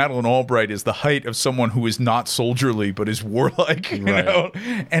that Madeleine Albright is the height of someone who is not soldierly but is warlike, you know?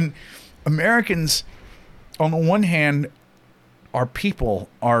 And Americans, on the one hand, our people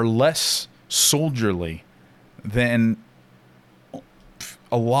are less soldierly than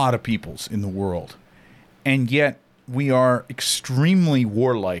a lot of peoples in the world, and yet we are extremely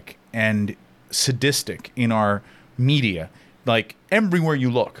warlike and sadistic in our media. Like, everywhere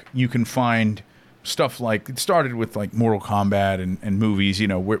you look, you can find stuff like, it started with like Mortal Kombat and movies,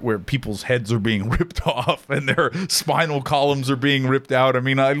 where people's heads are being ripped off and their spinal columns are being ripped out. I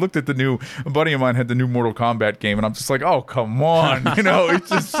mean, I looked at a buddy of mine had the new Mortal Kombat game, and I'm just like, oh, come on. It's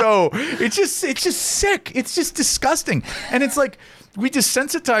just sick. It's just disgusting. And it's like, we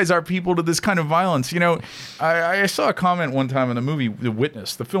desensitize our people to this kind of violence. I saw a comment one time in the movie The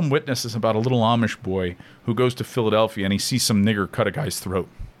Witness. The film Witness is about a little Amish boy who goes to Philadelphia and he sees some nigger cut a guy's throat.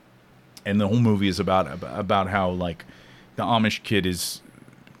 And the whole movie is about how, like, the Amish kid is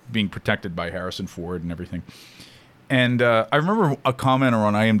being protected by Harrison Ford and everything. And I remember a commenter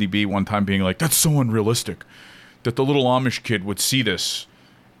on IMDb one time being like, that's so unrealistic that the little Amish kid would see this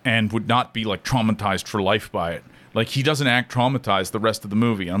and would not be, like, traumatized for life by it. Like, he doesn't act traumatized the rest of the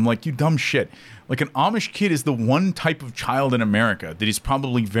movie. And I'm like, you dumb shit. Like, an Amish kid is the one type of child in America that is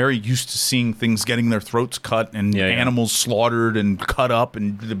probably very used to seeing things getting their throats cut and animals slaughtered and cut up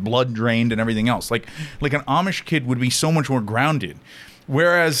and the blood drained and everything else. Like an Amish kid would be so much more grounded.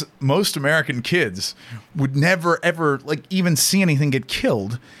 Whereas most American kids would never, ever, like, even see anything get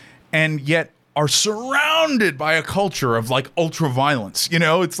killed, and yet are surrounded by a culture of, like, ultra violence.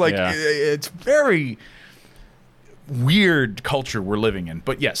 It's like, it's very... weird culture we're living in.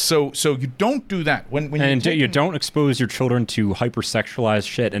 But yes, so you don't do that when you don't expose your children to hypersexualized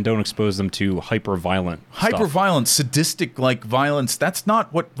shit, and don't expose them to hyper-violent sadistic like violence. That's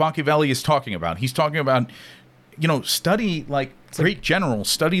not what Machiavelli is talking about. He's talking about, study great generals,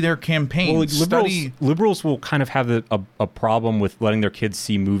 study their campaigns. Well, liberals will kind of have a problem with letting their kids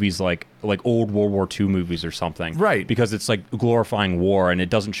see movies like old World War II movies or something, right? Because it's like glorifying war, and it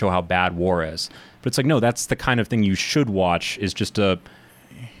doesn't show how bad war is. But it's like, no, that's the kind of thing you should watch. Is just the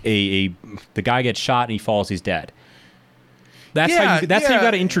guy gets shot and he falls, he's dead. That's how you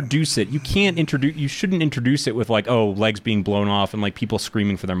got to introduce it. You shouldn't introduce it with legs being blown off and people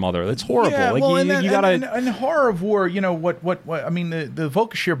screaming for their mother. That's horrible. Yeah, and horror of war. What I mean, the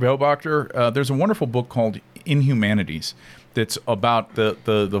Völkischer Beobachter. There's a wonderful book called Inhumanities that's about the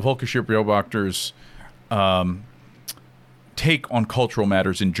Völkischer Beobachter's take on cultural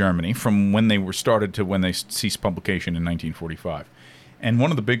matters in Germany from when they were started to when they ceased publication in 1945. And one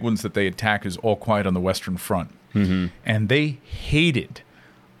of the big ones that they attack is All Quiet on the Western Front. Mm-hmm. And they hated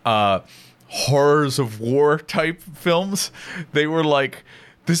horrors of war type films. They were like,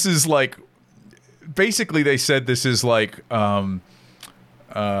 this is like, basically they said this is like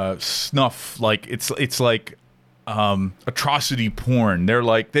snuff, like it's like atrocity porn. They're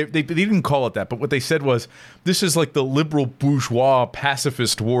like, they didn't call it that, but what they said was, this is like the liberal bourgeois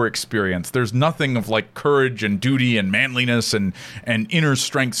pacifist war experience. There's nothing of courage and duty and manliness and inner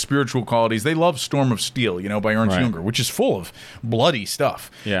strength, spiritual qualities. They love Storm of Steel, by Ernst Junger, which is full of bloody stuff.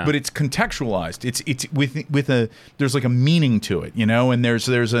 Yeah. But it's contextualized. It's with a there's a meaning to it, and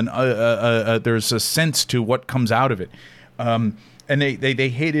there's a sense to what comes out of it. And they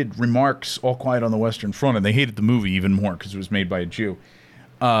hated Remarque's All Quiet on the Western Front, and they hated the movie even more because it was made by a Jew.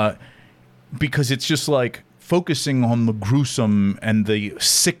 Because it's just focusing on the gruesome and the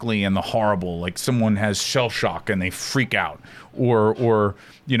sickly and the horrible. Like someone has shell shock and they freak out. Or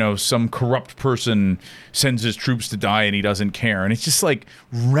some corrupt person sends his troops to die and he doesn't care. And it's just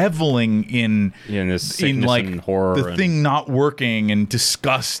reveling in this sickness and horror, the thing not working and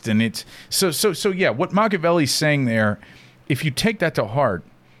disgust. And it's so yeah, what Machiavelli's saying there, if you take that to heart,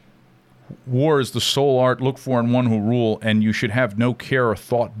 war is the sole art looked for in one who rule, and you should have no care or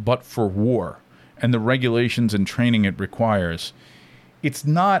thought but for war and the regulations and training it requires. It's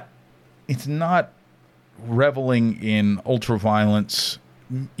not reveling in ultraviolence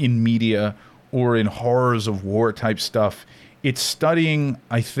in media or in horrors of war type stuff. It's studying,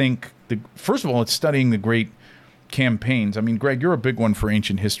 I think, first of all, it's studying the great campaigns. I mean, Greg, you're a big one for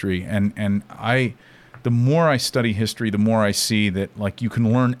ancient history, and the more I study history, the more I see that you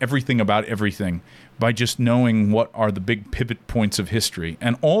can learn everything about everything by just knowing what are the big pivot points of history.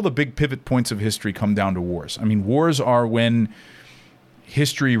 And all the big pivot points of history come down to wars. I mean, wars are when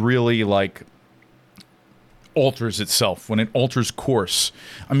history really alters itself, when it alters course.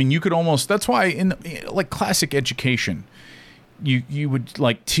 I mean, you could almost, that's why in classic education, you would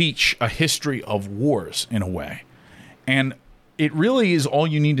teach a history of wars in a way. And it really is all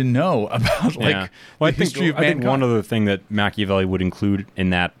you need to know about the history of mankind. I think one other thing that Machiavelli would include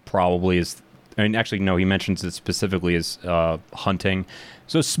in that probably is, actually no, he mentions it specifically as hunting.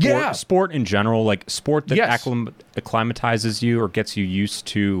 So sport in general, sport that acclimatizes you or gets you used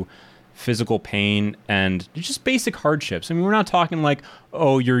to physical pain and just basic hardships. I mean, we're not talking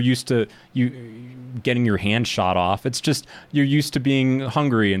you're used to getting your hand shot off. It's just you're used to being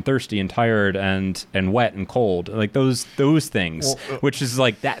hungry and thirsty and tired and wet and cold, those things, which is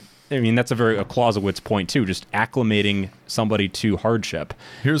that. I mean, that's a Clausewitz point too. Just acclimating somebody to hardship.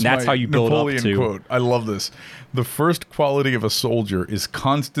 That's how you build Napoleon up to. Quote. I love this. The first quality of a soldier is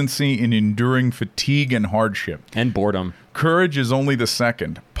constancy in enduring fatigue and hardship. And boredom. Courage is only the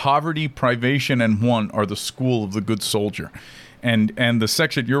second. Poverty, privation, and want are the school of the good soldier. And the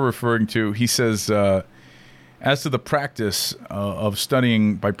section you're referring to, he says, as to the practice of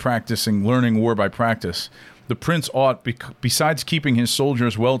studying by practicing, learning war by practice, the prince ought, besides keeping his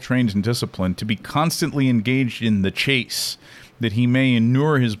soldiers well trained and disciplined, to be constantly engaged in the chase, that he may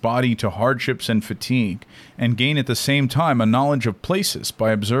inure his body to hardships and fatigue, and gain at the same time a knowledge of places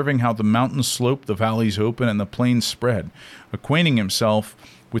by observing how the mountains slope, the valleys open, and the plains spread, acquainting himself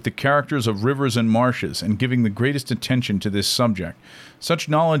with the characters of rivers and marshes, and giving the greatest attention to this subject. Such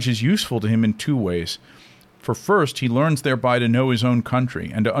knowledge is useful to him in two ways. For first, he learns thereby to know his own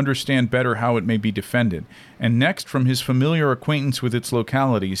country, and to understand better how it may be defended. And next, from his familiar acquaintance with its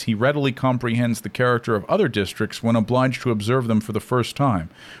localities, he readily comprehends the character of other districts when obliged to observe them for the first time.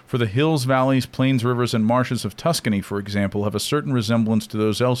 For the hills, valleys, plains, rivers, and marshes of Tuscany, for example, have a certain resemblance to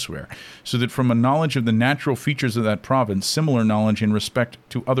those elsewhere, so that from a knowledge of the natural features of that province, similar knowledge in respect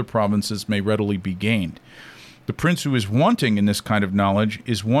to other provinces may readily be gained. The prince who is wanting in this kind of knowledge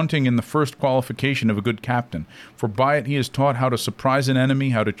is wanting in the first qualification of a good captain. For by it he is taught how to surprise an enemy,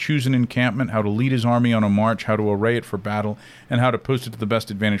 how to choose an encampment, how to lead his army on a march, how to array it for battle, and how to post it to the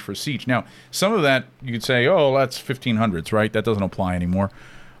best advantage for a siege. Now, some of that you could say, oh, that's 1500s, right? That doesn't apply anymore.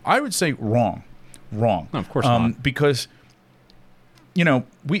 I would say wrong. No, of course not. Because, so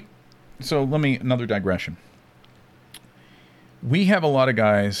another digression. We have a lot of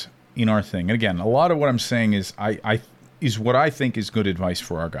guys in our thing. And again, a lot of what I'm saying is is what I think is good advice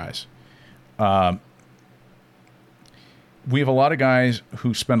for our guys. We have a lot of guys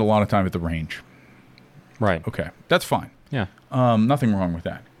who spend a lot of time at the range. Right. Okay. That's fine. Yeah. Nothing wrong with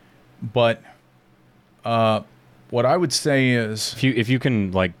that. But what I would say is if you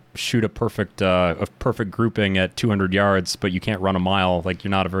can like shoot a perfect grouping at 200 yards, but you can't run a mile, like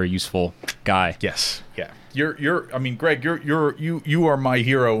you're not a very useful guy. Yes. Yeah. Greg, you are my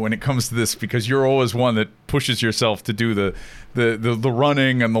hero when it comes to this, because you're always one that pushes yourself to do the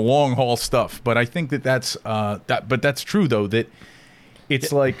running and the long haul stuff. But I think that's true though, that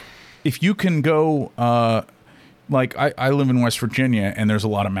it's like if you can go like I live in West Virginia and there's a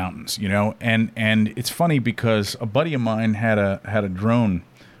lot of mountains, and it's funny because a buddy of mine had a drone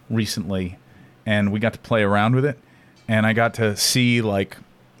recently and we got to play around with it, and I got to see like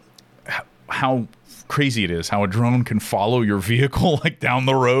how crazy it is how a drone can follow your vehicle like down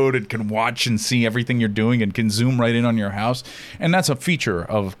the road and can watch and see everything you're doing and can zoom right in on your house. And that's a feature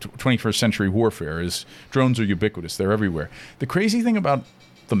of 21st century warfare, is drones are ubiquitous. They're everywhere. The crazy thing about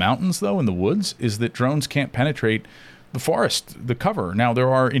the mountains though, in the woods, is that drones can't penetrate the forest, the cover. Now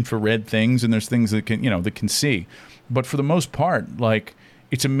there are infrared things and there's things that can see, but for the most part, like,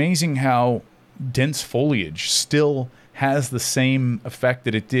 it's amazing how dense foliage still has the same effect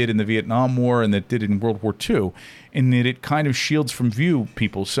that it did in the Vietnam War and that did in World War II, in that it kind of shields from view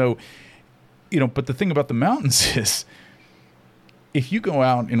people. So, but the thing about the mountains is, if you go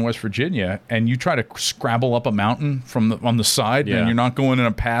out in West Virginia and you try to scrabble up a mountain on the side, and you're not going in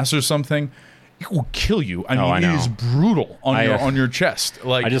a pass or something, it will kill you. I mean, it is brutal on your chest.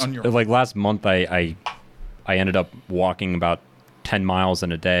 Like, like last month, I ended up walking about 10 miles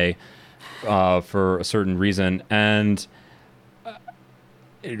in a day. For a certain reason, and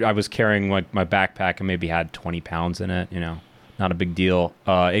I was carrying like my backpack and maybe had 20 pounds in it, not a big deal.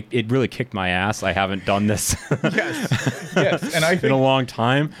 It really kicked my ass. I haven't done this yes, and I think, in a long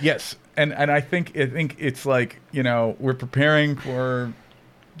time. Yes, and I think it's like, we're preparing for,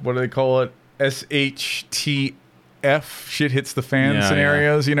 what do they call it, SHTF, shit hits the fan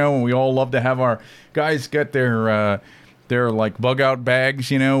scenarios. And we all love to have our guys get their like bug out bags,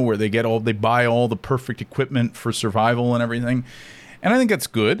 where they buy all the perfect equipment for survival and everything. And I think that's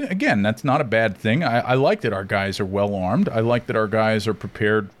good. Again, that's not a bad thing. I like that our guys are well armed. I like that our guys are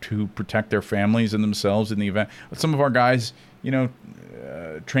prepared to protect their families and themselves in the event. Some of our guys,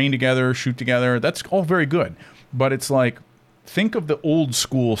 train together, shoot together. That's all very good. But it's like, think of the old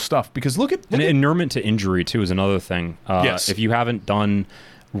school stuff, because look at inurement to injury too is another thing. Yes. If you haven't done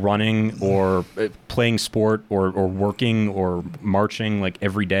running or playing sport or working or marching like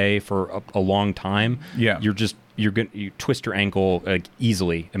every day for a long time, you twist your ankle like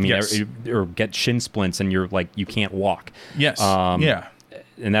easily. I mean, or get shin splints and you're like, you can't walk. Yes.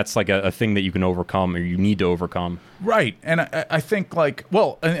 And that's like a thing that you can overcome, or you need to overcome. Right. And I think like,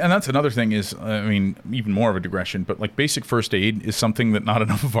 well, and that's another thing is, I mean, even more of a digression, but like basic first aid is something that not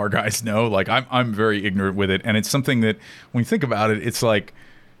enough of our guys know. Like I'm very ignorant with it. And it's something that when you think about it, it's like,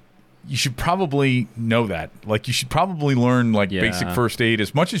 you should probably know that. Like, you should probably learn basic first aid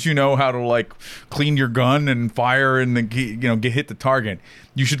as much as you know how to like clean your gun and fire and then hit the target.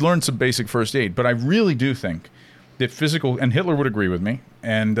 You should learn some basic first aid. But I really do think that physical, and Hitler would agree with me,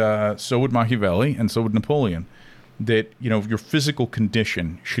 and so would Machiavelli, and so would Napoleon, that your physical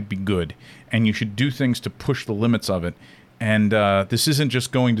condition should be good, and you should do things to push the limits of it. And this isn't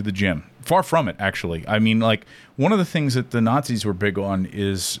just going to the gym. Far from it, actually. I mean, like, one of the things that the Nazis were big on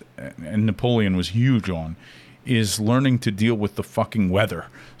is, and Napoleon was huge on, is learning to deal with the fucking weather.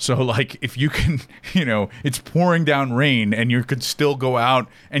 So, like, if you can, it's pouring down rain and you could still go out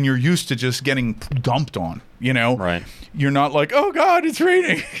and you're used to just getting dumped on, Right. You're not like, oh, God, it's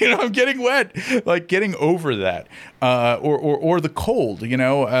raining. I'm getting wet. Like, getting over that. Or the cold,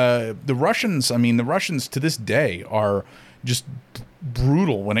 the Russians to this day are just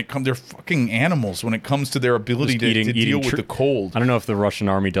brutal when it comes. They're fucking animals when it comes to their ability to deal with the cold. I don't know if the Russian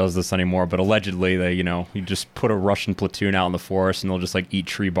army does this anymore, but allegedly they, you just put a Russian platoon out in the forest and they'll just like eat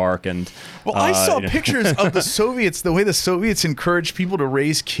tree bark and. Well, I saw pictures of the Soviets, the way the Soviets encouraged people to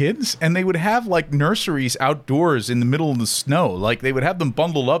raise kids, and they would have like nurseries outdoors in the middle of the snow. Like they would have them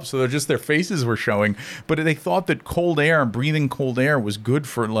bundled up so that just their faces were showing. But they thought that cold air, breathing cold air, was good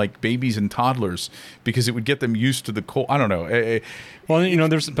for like babies and toddlers because it would get them used to the cold. I don't know. Well,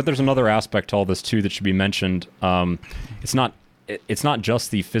 there's another aspect to all this too that should be mentioned. It's not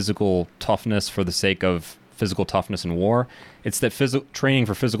just the physical toughness for the sake of physical toughness in war. It's that training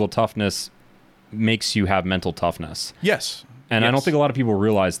for physical toughness makes you have mental toughness. Yes. And yes. I don't think a lot of people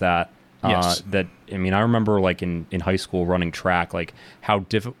realize that. Yes. I remember like in high school running track, like how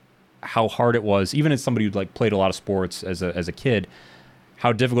hard it was, even as somebody who like played a lot of sports as a kid,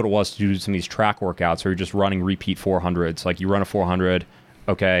 how difficult it was to do some of these track workouts where you're just running repeat 400s. Like you run a 400,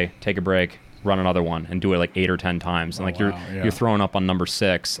 okay, take a break, run another one, and do it like 8 or 10 times. And you're throwing up on number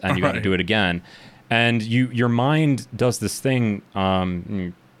 6, and you got to do it again. And your mind does this thing.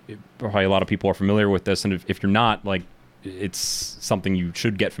 Probably a lot of people are familiar with this, and if you're not, like, it's something you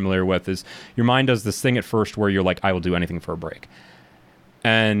should get familiar with. Is your mind does this thing at first where you're like, I will do anything for a break,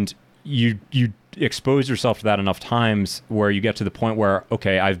 and you expose yourself to that enough times where you get to the point where,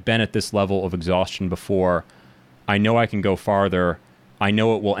 okay, I've been at this level of exhaustion before. I know I can go farther. I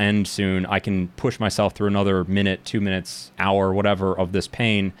know it will end soon. I can push myself through another minute, 2 minutes, hour, whatever of this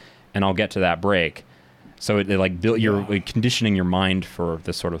pain, and I'll get to that break. So it like you're like conditioning your mind for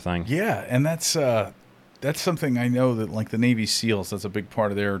this sort of thing. Yeah, and that's something I know that like the Navy SEALs, that's a big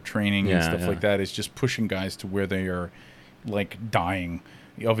part of their training and stuff like that, is just pushing guys to where they are like dying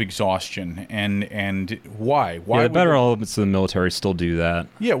of exhaustion. And why the better elements of the military still do that.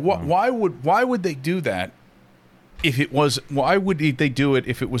 Why would they do that if it was, why would they do it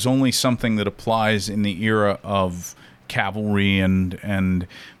if it was only something that applies in the era of cavalry and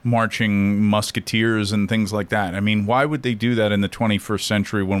marching musketeers and things like that? I mean, why would they do that in the 21st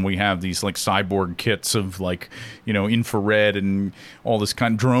century when we have these like cyborg kits of like, infrared and all this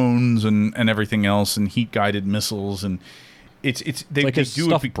kind of drones and everything else, and heat guided missiles, and they like do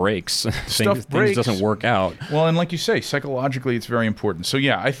stuff it breaks. Stuff things doesn't work out. Well, and like you say, psychologically, it's very important. So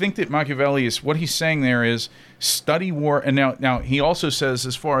yeah, I think that Machiavelli is, what he's saying there is study war. And now he also says,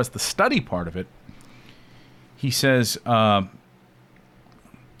 as far as the study part of it, he says and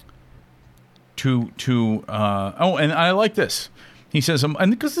I like this. He says,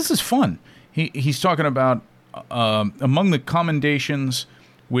 and because this is fun, he's talking about among the commendations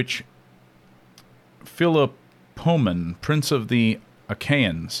which Philopoemen, prince of the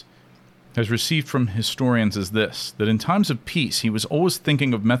Achaeans, has received from historians is this, that in times of peace he was always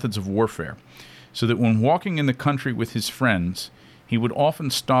thinking of methods of warfare, so that when walking in the country with his friends, he would often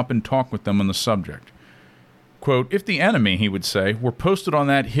stop and talk with them on the subject. Quote, if the enemy, he would say, were posted on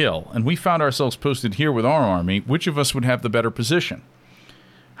that hill, and we found ourselves posted here with our army, which of us would have the better position?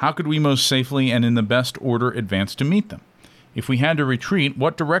 How could we most safely and in the best order advance to meet them? If we had to retreat,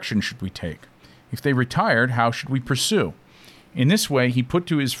 what direction should we take? If they retired, how should we pursue? In this way, he put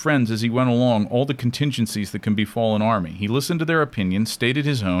to his friends as he went along all the contingencies that can befall an army. He listened to their opinions, stated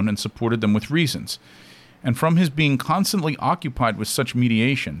his own, and supported them with reasons. And from his being constantly occupied with such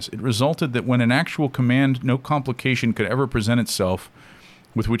mediations, it resulted that when in actual command, no complication could ever present itself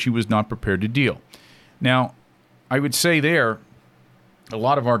with which he was not prepared to deal. Now, I would say there, a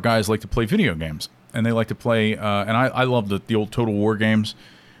lot of our guys like to play video games, and they like to play, and I love the old Total War games.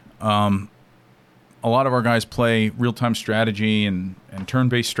 A lot of our guys play real-time strategy and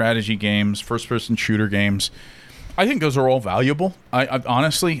turn-based strategy games, first-person shooter games. I think those are all valuable. I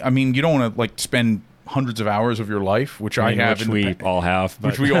honestly, I mean, you don't want to like spend hundreds of hours of your life, which I have, which we all have.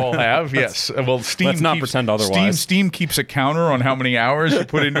 Which we all have, yes. Well, Steam let's not pretend otherwise. Steam keeps a counter on how many hours you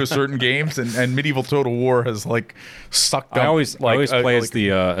put into certain games, and Medieval Total War has like sucked up. I always play as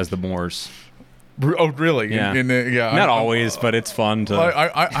the Moors. Oh, really? Yeah. Yeah. Not always, but it's fun to.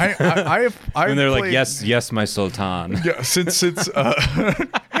 I when they're like, yes, my Sultan. Yeah, since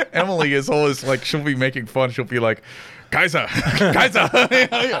Emily is always like, she'll be making fun. She'll be like, Kaiser,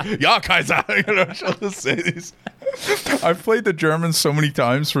 yeah, Kaiser. She'll just say these. I've played the Germans so many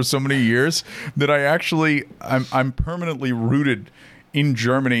times for so many years that I'm permanently rooted in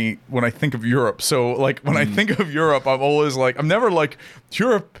Germany when I think of Europe. So like when I think of Europe, I'm always like, I'm never like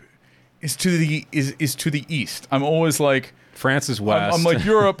Europe is to the east. I'm always like France is west. I'm like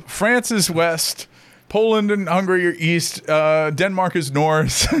Europe. France is west. Poland and Hungary are east. Denmark is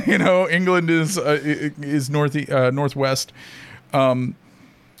north. England is northwest. I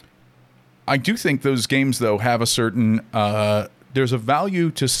do think those games though have a certain there's a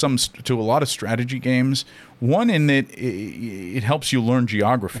value to a lot of strategy games. One, in that it helps you learn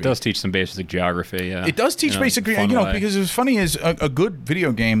geography. It does teach some basic geography. Yeah, it does teach basic, because it's funny is a good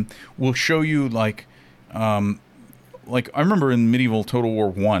video game will show you like I remember in medieval Total War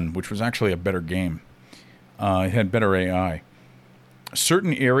 1, which was actually a better game. It had better AI.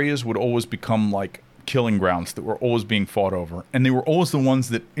 Certain areas would always become like killing grounds that were always being fought over, and they were always the ones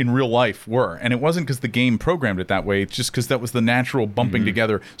that in real life were, and it wasn't because the game programmed it that way. It's just because that was the natural bumping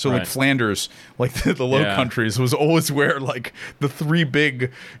together. So like Flanders, like the Low Countries, was always where like the three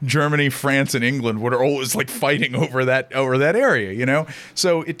big, Germany, France, and England, were always like fighting over that area,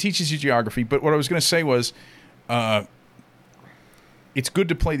 so it teaches you geography. But what I was going to say was it's good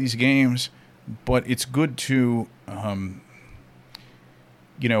to play these games, but it's good to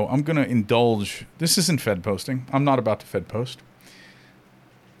I'm going to indulge. This isn't Fed posting. I'm not about to Fed post.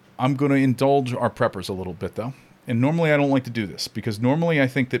 I'm going to indulge our preppers a little bit, though. And normally I don't like to do this, because normally I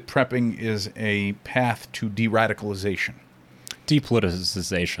think that prepping is a path to de-radicalization.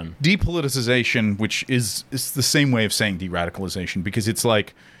 Depoliticization. Depoliticization, which is the same way of saying de-radicalization, because it's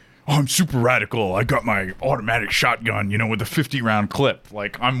like, oh, I'm super radical. I got my automatic shotgun, with a 50-round clip.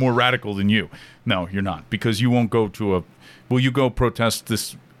 Like, I'm more radical than you. No, you're not, because you won't go to will you go protest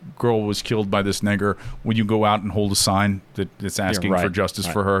this girl was killed by this nigger? Will you go out and hold a sign that's asking for justice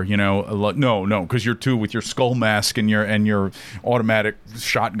for her? No, because you're two with your skull mask and your automatic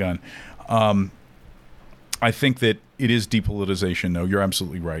shotgun. I think that it is depolitization, though. You're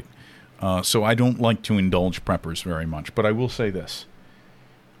absolutely right. So I don't like to indulge preppers very much, but I will say this.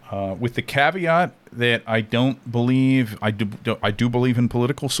 With the caveat that I do believe in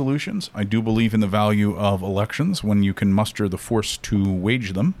political solutions. I do believe in the value of elections when you can muster the force to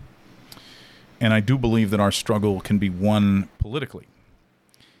wage them. And I do believe that our struggle can be won politically.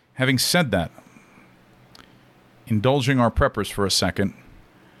 Having said that, indulging our preppers for a second,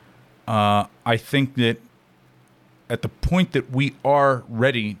 I think that at the point that we are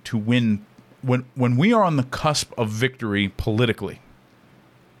ready to win, when we are on the cusp of victory politically,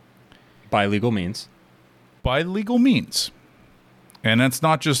 by legal means. By legal means. And that's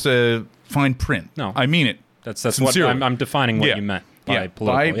not just a fine print. No. I mean it. That's what I'm defining what you meant by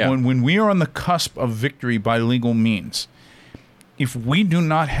political. When we are on the cusp of victory by legal means, if we do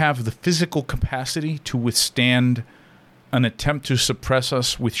not have the physical capacity to withstand an attempt to suppress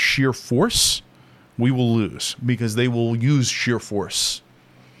us with sheer force, we will lose, because they will use sheer force.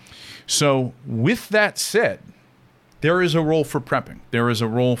 So with that said, there is a role for prepping. There is a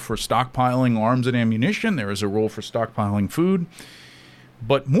role for stockpiling arms and ammunition. There is a role for stockpiling food.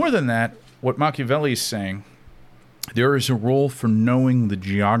 But more than that, what Machiavelli is saying, there is a role for knowing the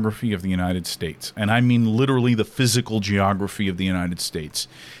geography of the United States. And I mean literally the physical geography of the United States.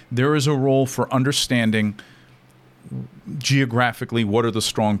 There is a role for understanding geographically what are the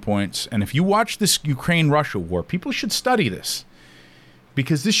strong points. And if you watch this Ukraine-Russia war, people should study this.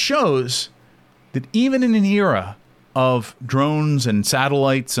 Because this shows that even in an era of drones and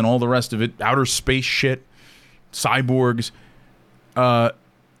satellites and all the rest of it, outer space shit, cyborgs,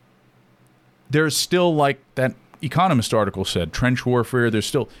 there's still, like that Economist article said, trench warfare. There's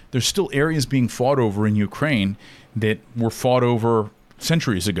still areas being fought over in Ukraine that were fought over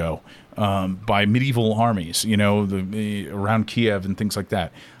centuries ago by medieval armies, around Kiev and things like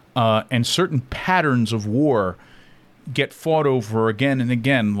that. And certain patterns of war get fought over again and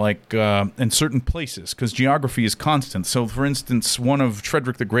again, like in certain places, because geography is constant. So, for instance, one of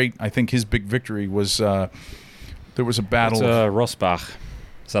Frederick the Great, I think his big victory was there was a battle. It's Rosbach.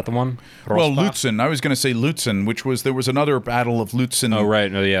 Is that the one? Rosbach? Well, Lutzen. I was going to say Lutzen, there was another battle of Lutzen. Oh,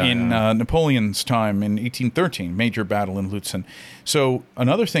 right. Oh, yeah. In Napoleon's time in 1813, major battle in Lutzen. So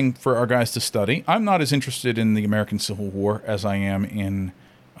another thing for our guys to study. I'm not as interested in the American Civil War as I am in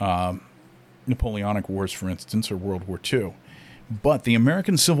Napoleonic Wars, for instance, or World War II. But the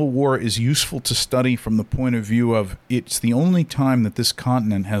American Civil War is useful to study from the point of view of it's the only time that this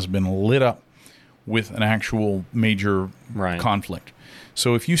continent has been lit up with an actual major conflict.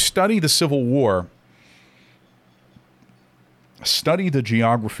 So if you study the Civil War, study the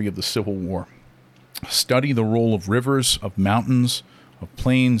geography of the Civil War, study the role of rivers, of mountains, of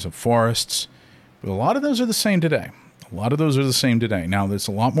plains, of forests. But a lot of those are the same today. Now, there's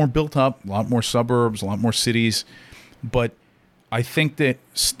a lot more built up, a lot more suburbs, a lot more cities. But I think that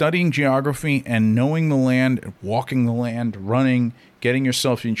studying geography and knowing the land, walking the land, running, getting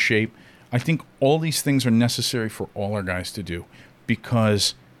yourself in shape, I think all these things are necessary for all our guys to do.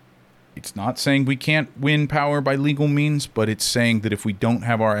 Because it's not saying we can't win power by legal means, but it's saying that if we don't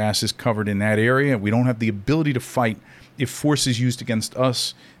have our asses covered in that area, we don't have the ability to fight. If force is used against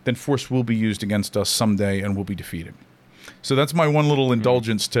us, then force will be used against us someday and we'll be defeated. So that's my one little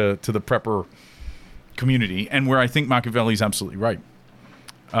indulgence to the prepper community, and where I think Machiavelli's absolutely right.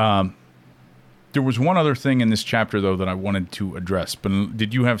 There was one other thing in this chapter, though, that I wanted to address. But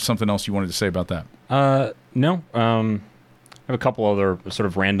did you have something else you wanted to say about that? No. I have a couple other sort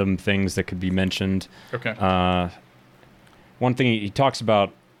of random things that could be mentioned. Okay. One thing he talks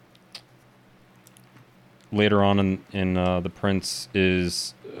about later on in The Prince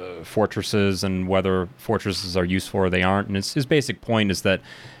is fortresses and whether fortresses are useful or they aren't. And his basic point is that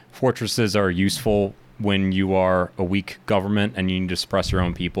fortresses are useful when you are a weak government and you need to suppress your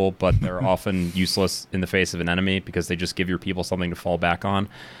own people, but they're often useless in the face of an enemy because they just give your people something to fall back on.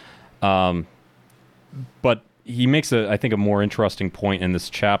 But he makes I think a more interesting point in this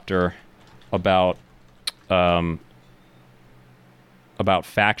chapter about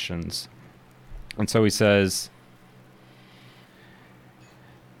factions. And so he says,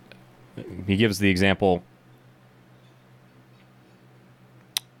 he gives the example,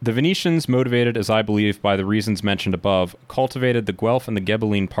 the Venetians, motivated, as I believe, by the reasons mentioned above, cultivated the Guelph and the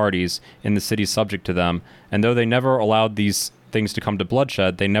Ghibelline parties in the cities subject to them, and though they never allowed these things to come to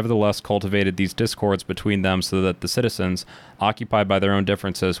bloodshed, they nevertheless cultivated these discords between them so that the citizens, occupied by their own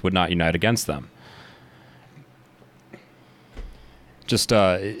differences, would not unite against them. Just,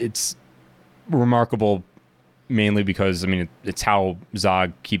 it's remarkable mainly because, I mean, it's how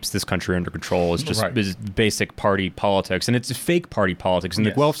Zog keeps this country under control. It's just his basic party politics. And it's fake party politics. And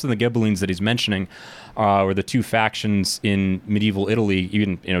the Guelphs and the Ghibellines that he's mentioning were the two factions in medieval Italy.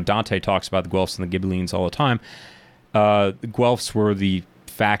 Even, Dante talks about the Guelphs and the Ghibellines all the time. The Guelphs were the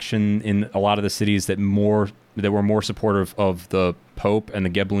faction in a lot of the cities that were more supportive of the Pope, and the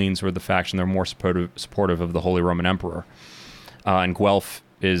Ghibellines were the faction that were more supportive of the Holy Roman Emperor. And Guelph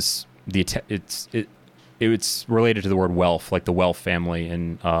is it's related to the word wealth, like the Welf family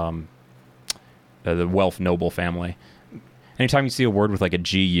and the Welf noble family. Anytime you see a word with like a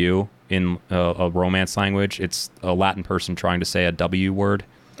GU in a Romance language, it's a Latin person trying to say a W word.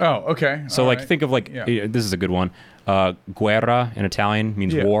 Oh, okay. So think of this is a good one. Guerra in Italian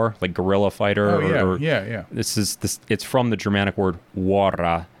means war, like guerrilla fighter. It's from the Germanic word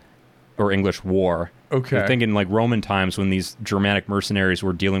warra, or English war. Okay. You're thinking like Roman times when these Germanic mercenaries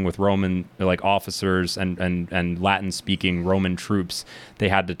were dealing with Roman like officers and Latin-speaking Roman troops, they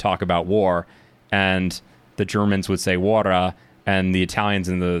had to talk about war, and the Germans would say warra, and the Italians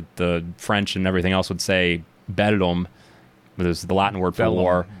and the French and everything else would say bellum, which is the Latin word for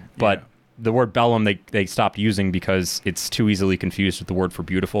war. But the word bellum they stopped using because it's too easily confused with the word for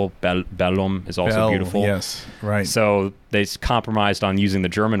beautiful. Bellum is also beautiful. Yes, right. So they compromised on using the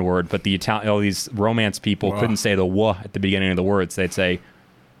German word, but all these Romance people couldn't say the "w" at the beginning of the words. They'd say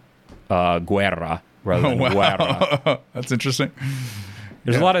guerra rather than guerra. That's interesting.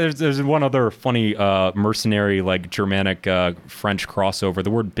 There's a lot of there's one other funny mercenary like Germanic French crossover.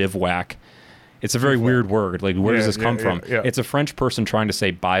 The word bivouac. It's a very weird word. Like, where does this come from? It's a French person trying to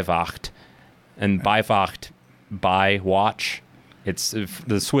say Beiwacht. And Beiwacht, by watch. It's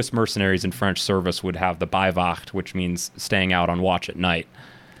the Swiss mercenaries in French service would have the Beiwacht, which means staying out on watch at night.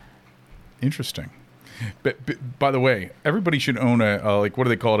 Interesting. But by the way, everybody should own a what do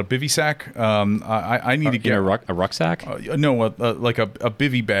they call it? A bivy sack. I need to get a rucksack. No, like a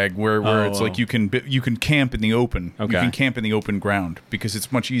bivy bag where it's like you can camp in the open. Okay. You can camp in the open ground because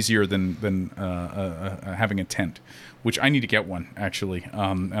it's much easier than having a tent. Which I need to get one actually,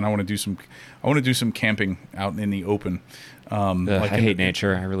 and I want to do some camping out in the open. I hate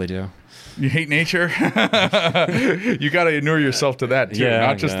nature. I really do. You hate nature? You got to inure yourself to that too,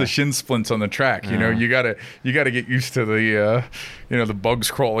 not just the shin splints on the track. You got to get used to the the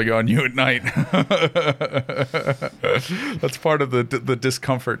bugs crawling on you at night. That's part of the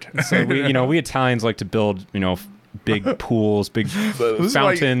discomfort. So we Italians like to build big pools, big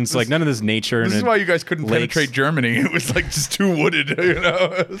fountains, like none of this nature. This is why you guys couldn't penetrate Germany. It was like just too wooded,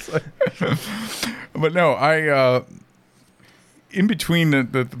 But no, in between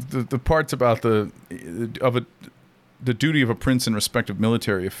the parts about the duty of a prince in respect of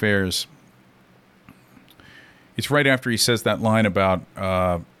military affairs, it's right after he says that line about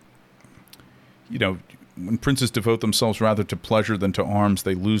when princes devote themselves rather to pleasure than to arms,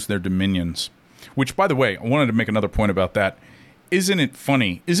 they lose their dominions. Which, by the way, I wanted to make another point about that. Isn't it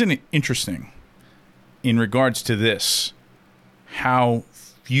funny? Isn't it interesting in regards to this, how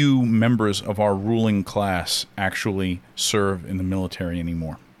few members of our ruling class actually serve in the military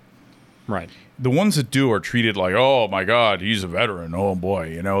anymore? Right. The ones that do are treated like, oh my God, he's a veteran. Oh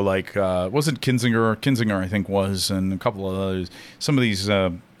boy, wasn't Kinzinger, I think was, and a couple of others. Some of these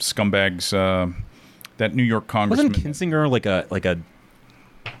scumbags, that New York congressman. Wasn't Kinzinger like a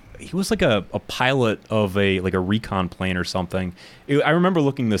he was like a pilot of a recon plane or something. I remember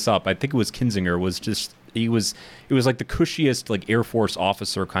looking this up. I think it was Kinzinger. It was like the cushiest like Air Force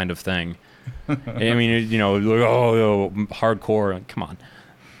officer kind of thing. I mean, hardcore. Come on.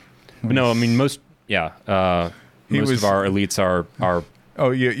 But no, I mean most of our elites are.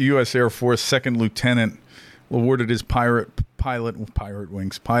 Oh yeah, U.S. Air Force second lieutenant, awarded his pilot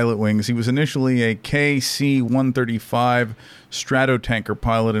wings. He was initially a KC-135 Stratotanker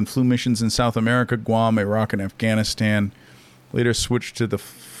pilot and flew missions in South America, Guam, Iraq, and Afghanistan. Later switched to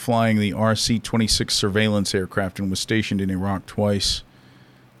flying the RC-26 surveillance aircraft and was stationed in Iraq twice.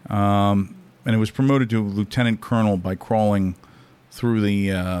 And it was promoted to lieutenant colonel by crawling through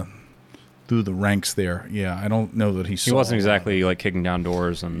the ranks there. Yeah, I don't know that he wasn't exactly like kicking down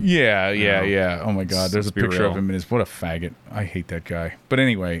doors and yeah. Oh my God, there's a picture of him in his. What a faggot! I hate that guy. But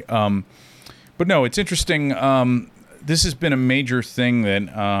anyway, but no, it's interesting. This has been a major thing that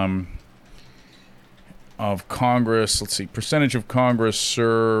of Congress. Let's see, percentage of Congress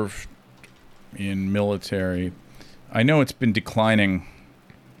served in military. I know it's been declining.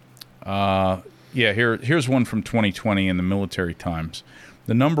 Here's one from 2020 in the Military Times.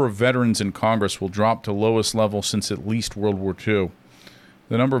 The number of veterans in Congress will drop to lowest level since at least World War II.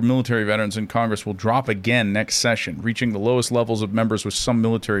 The number of military veterans in Congress will drop again next session, reaching the lowest levels of members with some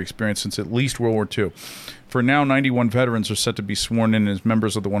military experience since at least World War II. For now, 91 veterans are set to be sworn in as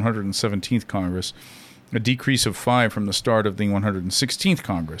members of the 117th Congress, a decrease of 5 from the start of the 116th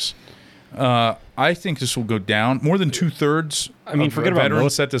Congress. I think this will go down. More than 2/3 of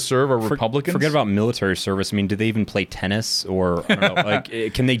veterans set to serve are Republicans. Forget about military service. I mean, do they even play tennis or I don't know,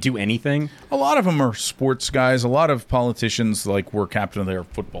 like can they do anything? A lot of them are sports guys. A lot of politicians were captain of their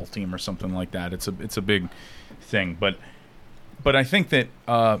football team or something like that. It's a big thing. But I think that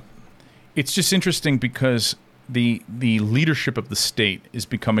it's just interesting because the leadership of the state is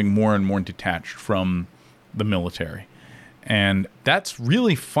becoming more and more detached from the military. And that's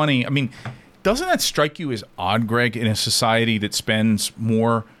really funny. I mean, doesn't that strike you as odd, Greg, in a society that spends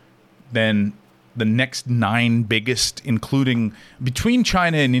more than the next 9 biggest, including between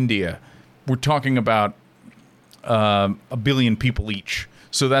China and India, we're talking about 1 billion people each.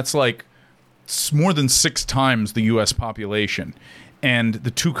 So that's like more than 6 times the U.S. population. And the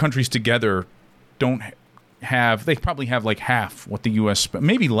two countries together they probably have like half what the U.S.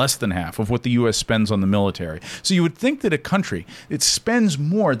 maybe less than half of what the U.S. spends on the military. So you would think that a country that spends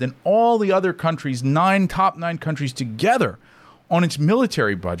more than all the other countries, top 9 countries together on its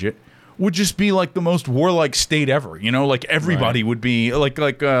military budget would just be like the most warlike state ever. You know, like everybody would be like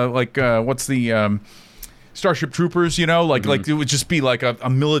what's the Starship Troopers, like it would just be like a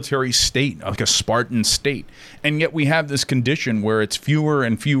military state, like a Spartan state. And yet we have this condition where it's fewer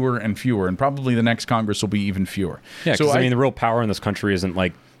and fewer and fewer, and probably the next Congress will be even fewer. Yeah, because the real power in this country isn't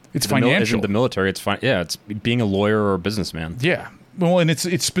like it's financial. Isn't the military? It's it's being a lawyer or a businessman. Yeah. Well, and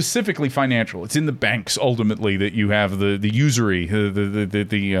it's specifically financial. It's in the banks ultimately that you have the usury,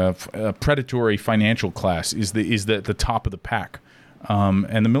 the predatory financial class is the top of the pack.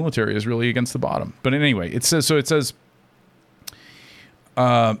 And the military is really against the bottom. But anyway, it says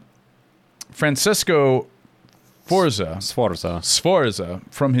Francesco Sforza,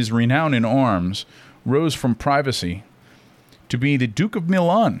 from his renown in arms, rose from privacy to be the Duke of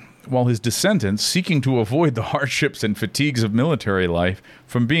Milan, while his descendants, seeking to avoid the hardships and fatigues of military life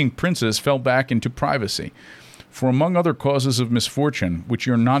from being princes, fell back into privacy. For among other causes of misfortune, which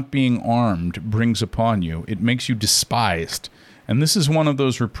your not being armed brings upon you, it makes you despised. And this is one of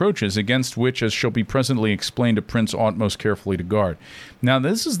those reproaches against which, as shall be presently explained, a prince ought most carefully to guard. Now,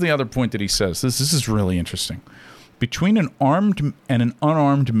 this is the other point that he says. This is really interesting. Between an armed and an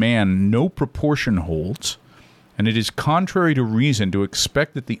unarmed man, no proportion holds, and it is contrary to reason to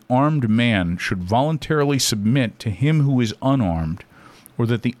expect that the armed man should voluntarily submit to him who is unarmed, or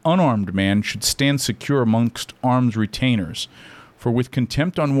that the unarmed man should stand secure amongst armed retainers. For with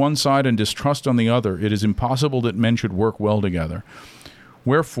contempt on one side and distrust on the other, it is impossible that men should work well together.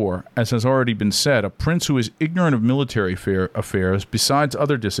 Wherefore, as has already been said, a prince who is ignorant of military affairs, besides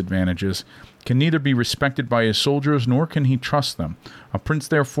other disadvantages, can neither be respected by his soldiers, nor can he trust them. A prince,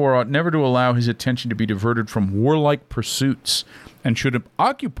 therefore, ought never to allow his attention to be diverted from warlike pursuits, and should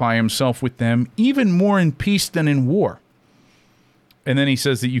occupy himself with them even more in peace than in war. And then he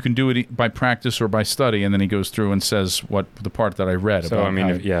says that you can do it by practice or by study, and then he goes through and says what the part that I read. So,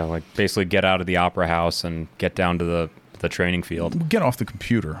 about basically get out of the opera house and get down to the the training field. Get off the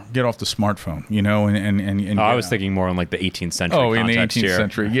computer. Get off the smartphone. You know, and I was thinking more in like the 18th century. Oh, in the context 18th here.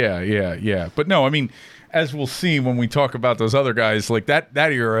 century. Yeah. But no, I mean, as we'll see when we talk about those other guys, like that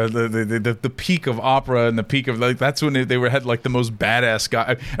era, the peak of opera and the peak of like that's when they had like the most badass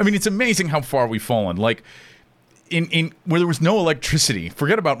guy. I mean, it's amazing how far we've fallen. Like in where there was no electricity,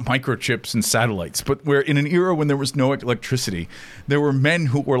 forget about microchips and satellites, but where in an era when there was no electricity, there were men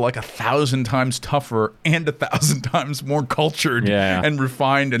who were like 1,000 times tougher and 1,000 times more cultured and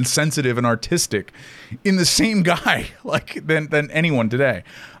refined and sensitive and artistic in the same guy, like than anyone today.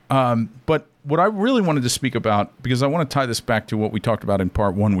 But what I really wanted to speak about, because I want to tie this back to what we talked about in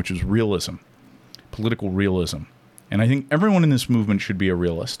part one, which is realism, political realism. And I think everyone in this movement should be a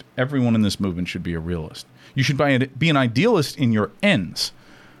realist. Everyone in this movement should be a realist. You should be an idealist in your ends,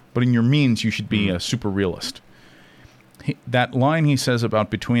 but in your means, you should be a super realist. That line he says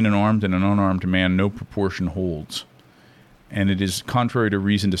about between an armed and an unarmed man, no proportion holds. And it is contrary to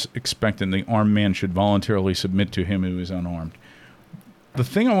reason to expect that the armed man should voluntarily submit to him who is unarmed. The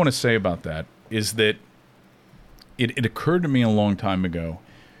thing I want to say about that is that it occurred to me a long time ago.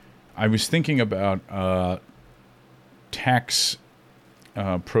 I was thinking about tax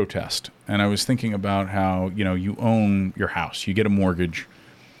protest, and I was thinking about how, you know, you own your house, you get a mortgage,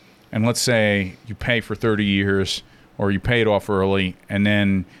 and let's say you pay for 30 years or you pay it off early, and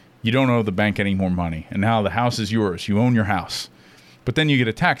then you don't owe the bank any more money, and now the house is yours, you own your house. But then you get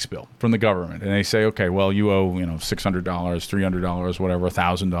a tax bill from the government, and they say, okay, well, you owe, you know, $600, $300, whatever,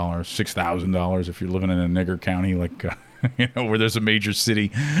 $1,000, $6,000 if you're living in a nigger county, like, you know, where there's a major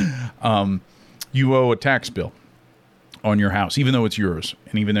city. You owe a tax bill on your house, even though it's yours,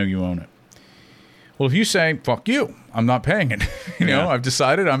 and even though you own it. Well, if you say, fuck you, I'm not paying it, you know, I've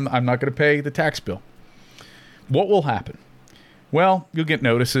decided I'm not going to pay the tax bill. What will happen? Well, you'll get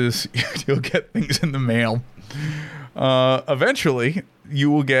notices, you'll get things in the mail. Eventually, you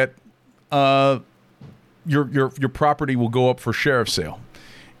will get your property will go up for sheriff's sale,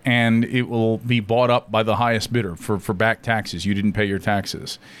 and it will be bought up by the highest bidder for back taxes. You didn't pay your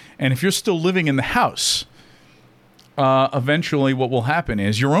taxes, and if you're still living in the house, eventually what will happen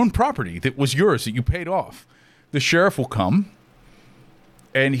is your own property that was yours that you paid off, the sheriff will come,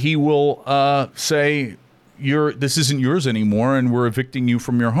 and he will say this isn't yours anymore, and we're evicting you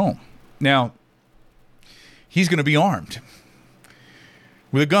from your home. Now, he's going to be armed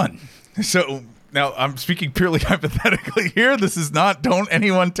with a gun. So now I'm speaking purely hypothetically here. This is not, don't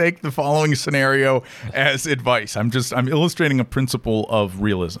anyone take the following scenario as advice. I'm illustrating a principle of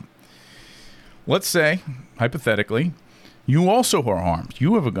realism. Let's say, hypothetically, you also are armed.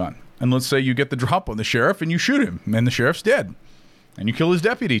 You have a gun. And let's say you get the drop on the sheriff and you shoot him, and the sheriff's dead. And you kill his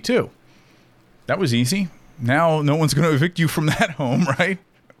deputy too. That was easy. Now no one's going to evict you from that home, right?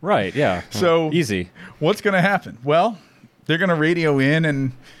 Right, yeah. So easy. What's going to happen? Well, they're going to radio in,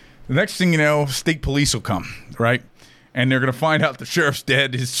 and the next thing you know, state police will come, right? And they're going to find out the sheriff's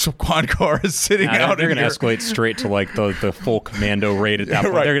dead. His squad car is sitting out. They're going to escalate straight to like the full commando raid at that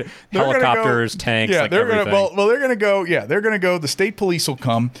point. Right. Helicopters, tanks, yeah, like they're everything. They're going to go. Yeah, they're going to go. The state police will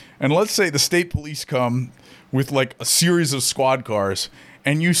come, and let's say the state police come with like a series of squad cars,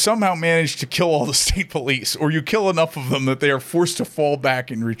 and you somehow manage to kill all the state police, or you kill enough of them that they are forced to fall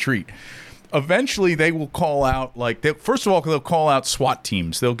back and retreat. Eventually, they will call out, first of all, they'll call out SWAT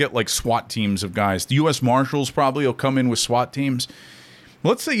teams. They'll get, like, SWAT teams of guys. The U.S. Marshals probably will come in with SWAT teams.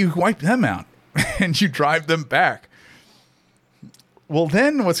 Let's say you wipe them out and you drive them back. Well,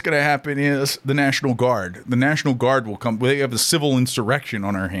 then what's going to happen is the National Guard. The National Guard will come. We have a civil insurrection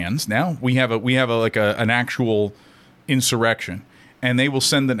on our hands now. We have an actual insurrection. And they will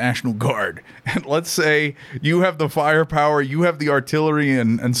send the National Guard. And let's say you have the firepower, you have the artillery,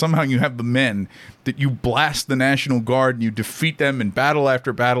 and somehow you have the men, that you blast the National Guard and you defeat them in battle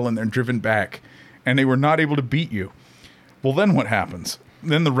after battle, and they're driven back. And they were not able to beat you. Well, then what happens?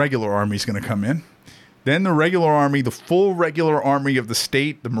 Then the regular army's going to come in. Then the regular army, the full regular army of the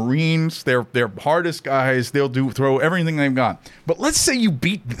state, the Marines, they're hardest guys. They'll throw everything they've got. But let's say you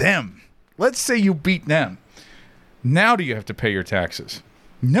beat them. Now do you have to pay your taxes?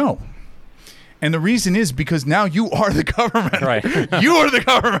 No. And the reason is because now you are the government. Right. You are the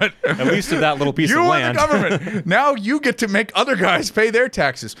government. At least of that little piece of land. You are the government. Now you get to make other guys pay their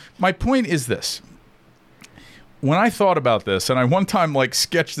taxes. My point is this. When I thought about this, and I one time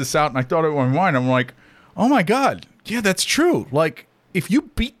sketched this out, and I thought it in my mind, I'm like, oh my God, yeah, that's true. Like, if you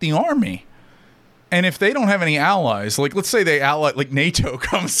beat the army, and if they don't have any allies, let's say NATO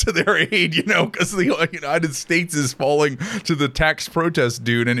comes to their aid, because the United States is falling to the tax protest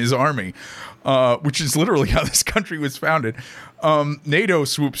dude and his army, which is literally how this country was founded. NATO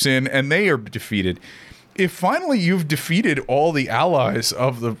swoops in and they are defeated. if finally you've defeated all the allies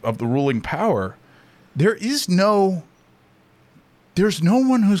of the ruling power, there's no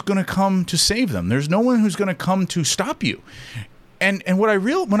one who's going to come to save them. There's no one who's going to come to stop you. And when I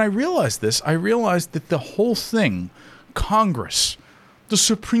realized this, I realized that the whole thing, Congress, the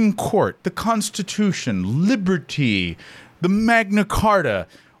Supreme Court, the Constitution, liberty, the Magna Carta,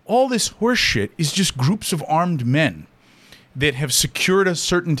 all this horseshit is just groups of armed men that have secured a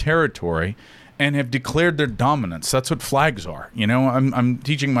certain territory and have declared their dominance. That's what flags are. You know, I'm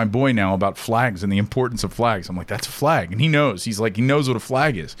teaching my boy now about flags and the importance of flags. I'm like, that's a flag. And he knows. He knows what a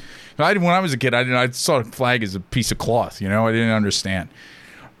flag is. When I was a kid, I saw a flag as a piece of cloth. You know, I didn't understand.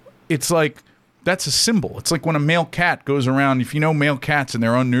 It's like, that's a symbol. It's like when a male cat goes around. If you know male cats and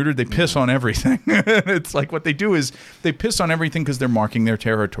they're unneutered, they piss on everything. It's like what they do is they piss on everything because they're marking their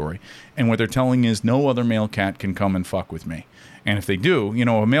territory. And what they're telling is no other male cat can come and fuck with me. And if they do, you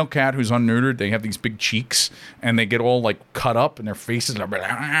know, a male cat who's unneutered, they have these big cheeks and they get all like cut up and their faces are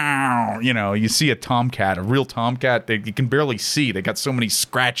like, you know, you see a tomcat, a real tomcat, you can barely see. They got so many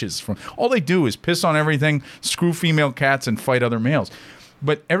scratches from all they do is piss on everything, screw female cats and fight other males.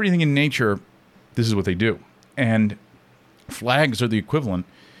 But everything in nature, this is what they do. And flags are the equivalent.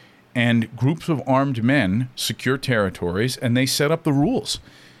 And groups of armed men secure territories and they set up the rules.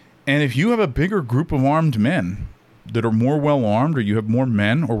 And if you have a bigger group of armed men that are more well-armed, or you have more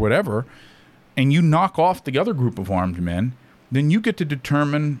men or whatever, and you knock off the other group of armed men, then you get to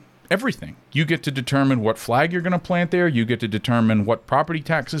determine everything. You get to determine what flag you're going to plant there. You get to determine what property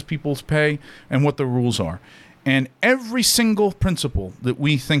taxes people pay and what the rules are. And every single principle that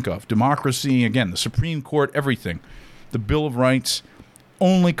we think of, democracy, again, the Supreme Court, everything, the Bill of Rights,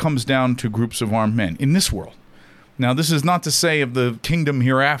 only comes down to groups of armed men in this world. Now, this is not to say of the kingdom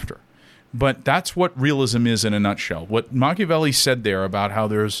hereafter, but that's what realism is in a nutshell. What Machiavelli said there about how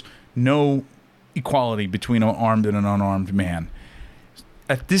there's no equality between an armed and an unarmed man.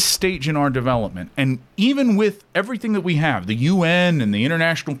 At this stage in our development, and even with everything that we have, the UN and the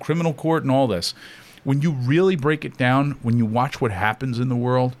International Criminal Court and all this, when you really break it down, when you watch what happens in the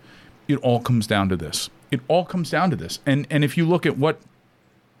world, it all comes down to this. It all comes down to this. And if you look at what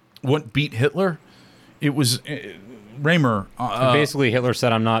beat Hitler, it was... Raymer. Basically, Hitler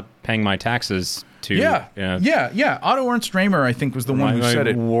said, "I'm not paying my taxes to." Yeah. Otto Ernst Raymer, I think, was the one who said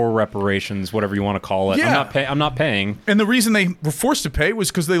it. War reparations, whatever you want to call it. Yeah. I'm not paying. And the reason they were forced to pay was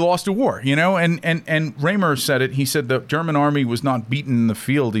because they lost a war. You know, and Raymer said it. He said the German army was not beaten in the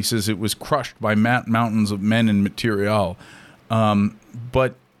field. He says it was crushed by mountains of men and material.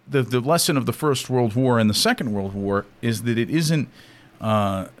 But the lesson of the First World War and the Second World War is that it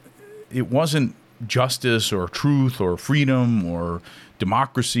wasn't justice or truth or freedom or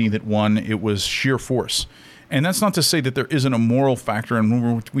democracy that won. It was sheer force. And that's not to say that there isn't a moral factor. And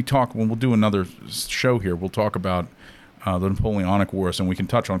when we'll do another show here, we'll talk about the Napoleonic Wars, and we can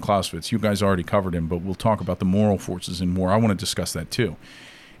touch on Clausewitz. You guys already covered him, but we'll talk about the moral forces in war. I want to discuss that too.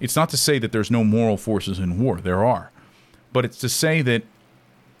 It's not to say that there's no moral forces in war. There are. But it's to say that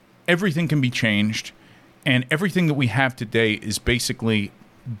everything can be changed, and everything that we have today is basically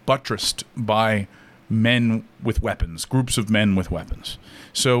buttressed by men with weapons, groups of men with weapons.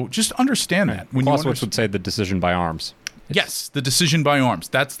 So just understand that. Clausewitz would say the decision by arms. Yes, the decision by arms.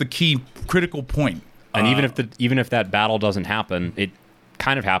 That's the key critical point. And even if that battle doesn't happen, it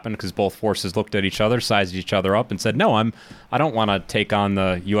kind of happened because both forces looked at each other, sized each other up, and said, "No, I don't want to take on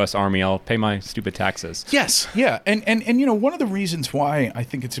the U.S. Army. I'll pay my stupid taxes." Yes, yeah, and you know, one of the reasons why I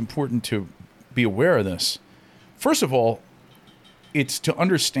think it's important to be aware of this, first of all, it's to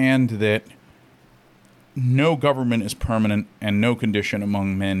understand that no government is permanent and no condition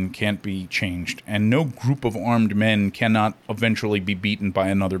among men can't be changed, and no group of armed men cannot eventually be beaten by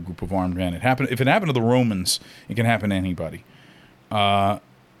another group of armed men. If it happened to the Romans, it can happen to anybody. But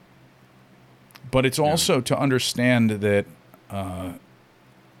it's also to understand that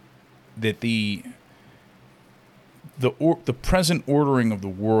that the present ordering of the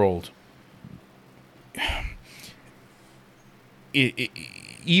world,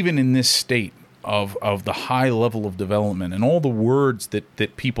 even in this state of the high level of development and all the words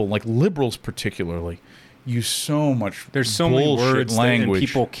that people, like liberals particularly, use so much. There's so many words language. And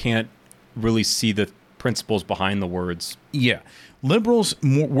people can't really see the principles behind the words. Yeah. Liberals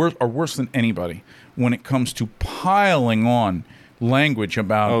are worse than anybody when it comes to piling on language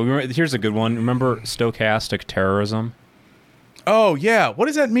about... Oh, here's a good one. Remember stochastic terrorism? Oh, yeah. What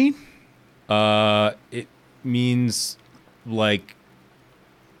does that mean? It means, like...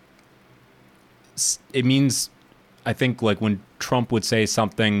 It means, I think, like when Trump would say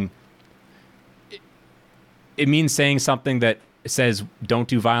something... It means saying something that says don't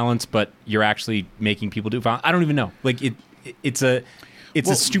do violence, but you're actually making people do violence. I don't even know. Like it's a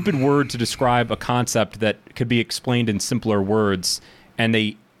stupid word to describe a concept that could be explained in simpler words,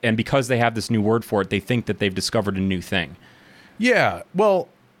 and because they have this new word for it, they think that they've discovered a new thing. Yeah, well,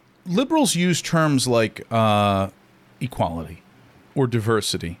 liberals use terms like equality or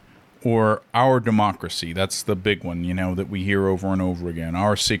diversity or our democracy. That's the big one, that we hear over and over again,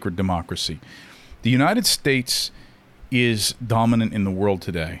 our sacred democracy. The United States is dominant in the world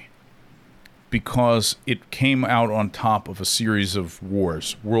today because it came out on top of a series of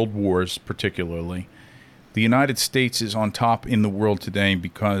wars, world wars particularly. The United States is on top in the world today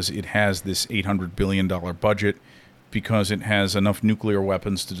because it has this $800 billion budget, because it has enough nuclear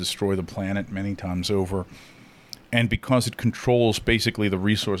weapons to destroy the planet many times over, and because it controls basically the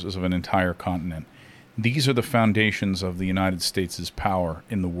resources of an entire continent. These are the foundations of the United States' power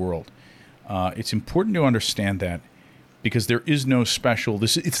in the world. It's important to understand that, because there is no special...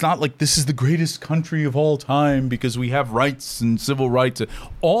 It's not like this is the greatest country of all time because we have rights and civil rights.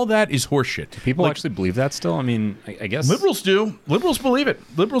 All that is horseshit. Do people actually believe that still? I mean, I guess... Liberals do. Liberals believe it.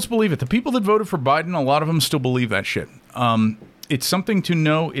 The people that voted for Biden, a lot of them still believe that shit. It's something to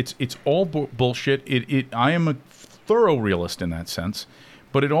know. It's all bullshit. I am a thorough realist in that sense.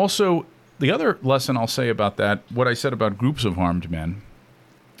 But it also... The other lesson I'll say about that, what I said about groups of armed men,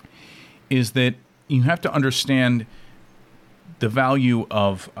 is that you have to understand the value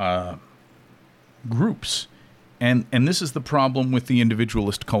of groups. And this is the problem with the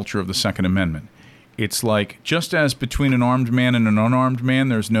individualist culture of the Second Amendment. It's like, just as between an armed man and an unarmed man,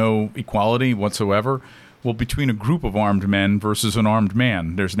 there's no equality whatsoever, well, between a group of armed men versus an armed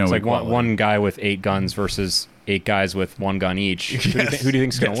man, there's no equality. It's like one guy with 8 guns versus 8 guys with 1 gun each. Yes. Who do you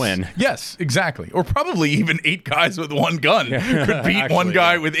think's going to win? Yes, exactly. Or probably even 8 guys with 1 gun could beat actually, 1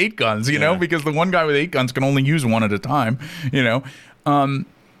 guy with 8 guns, because the 1 guy with 8 guns can only use 1 at a time,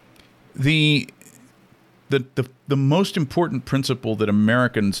 The most important principle that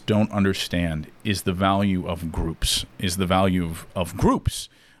Americans don't understand is the value of groups,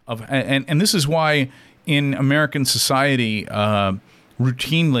 and this is why in American society,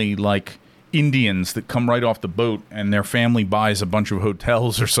 routinely, like Indians that come right off the boat and their family buys a bunch of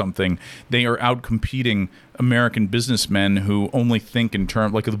hotels or something, they are out competing American businessmen who only think in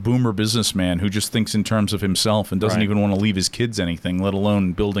terms, like the boomer businessman who just thinks in terms of himself and doesn't even want to leave his kids anything, let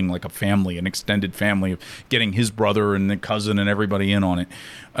alone building like a family, an extended family of getting his brother and the cousin and everybody in on it.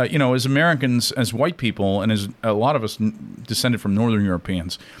 As Americans, as white people, and as a lot of us descended from Northern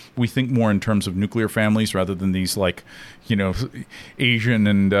Europeans, we think more in terms of nuclear families rather than these Asian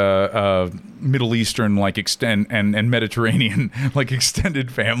and Middle Eastern and Mediterranean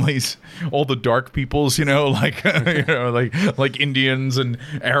extended families. All the dark peoples, like Indians and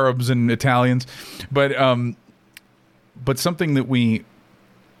Arabs and Italians, but something that we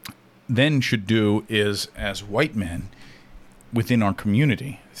then should do is, as white men within our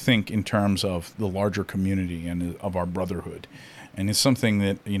community, think in terms of the larger community and of our brotherhood. And it's something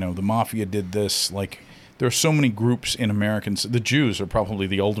that, the mafia did this. There are so many groups in Americans. The Jews are probably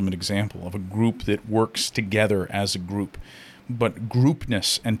the ultimate example of a group that works together as a group. But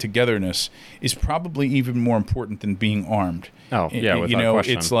groupness and togetherness is probably even more important than being armed. Oh, yeah, without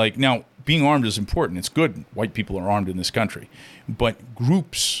question. It's like, now, being armed is important. It's good. White people are armed in this country. But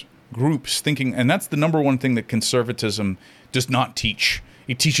groups thinking, and that's the number one thing that conservatism does not teach.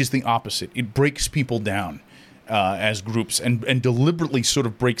 It teaches the opposite. It breaks people down as groups and deliberately sort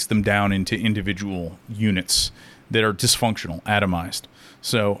of breaks them down into individual units that are dysfunctional, atomized.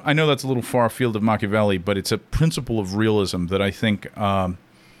 So I know that's a little far afield of Machiavelli, but it's a principle of realism that I think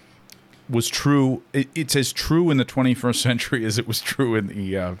was true. It's as true in the 21st century as it was true in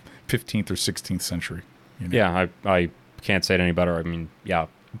the 15th or 16th century. Yeah, I can't say it any better. I mean, yeah,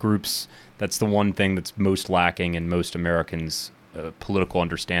 groups, that's the one thing that's most lacking in most Americans' political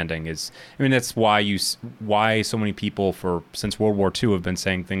understanding is, that's why so many people since World War II have been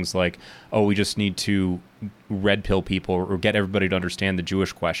saying things like, oh, we just need to red pill people or get everybody to understand the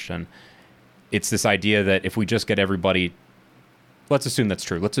Jewish question. It's this idea that if we just get everybody, let's assume that's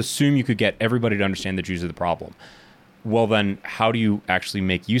true. Let's assume you could get everybody to understand the Jews are the problem. Well, then how do you actually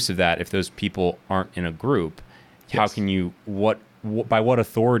make use of that if those people aren't in a group? Yes. How can you, by what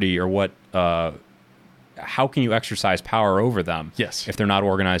authority or how can you exercise power over them if they're not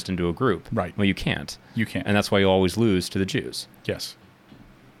organized into a group? Right. Well, you can't. You can't. And that's why you always lose to the Jews. Yes.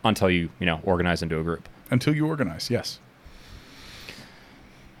 Until you organize into a group. Until you organize, yes.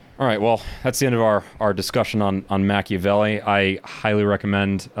 All right, well, that's the end of our discussion on Machiavelli. I highly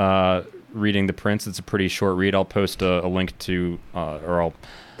recommend reading The Prince. It's a pretty short read. I'll post a link to, a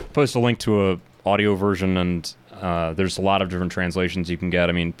audio version and There's a lot of different translations you can get.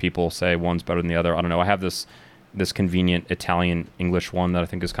 I mean, people say one's better than the other. I don't know. I have this convenient Italian English one that I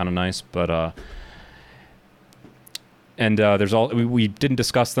think is kind of nice, but there's we didn't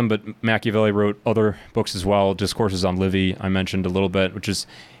discuss them, but Machiavelli wrote other books as well. Discourses on Livy I mentioned a little bit, which is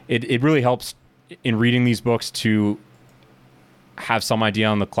it really helps in reading these books to have some idea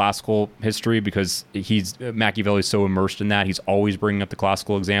on the classical history, because Machiavelli's so immersed in that. He's always bringing up the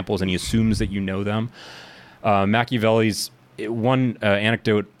classical examples, and he assumes that you know them. Machiavelli's one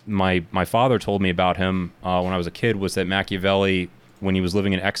anecdote my father told me about him when I was a kid was that Machiavelli, when he was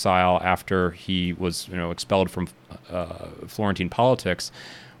living in exile after he was expelled from Florentine politics,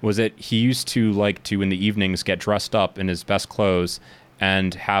 was that he used to like to in the evenings get dressed up in his best clothes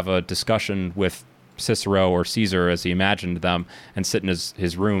and have a discussion with Cicero or Caesar, as he imagined them, and sit in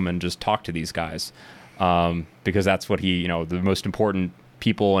his room and just talk to these guys, because that's what the most important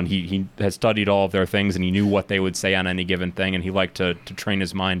people, and he had studied all of their things, and he knew what they would say on any given thing, and he liked to train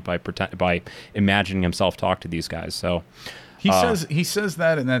his mind by imagining himself talk to these guys. So he says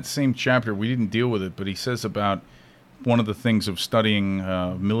that in that same chapter. We didn't deal with it, but he says about one of the things of studying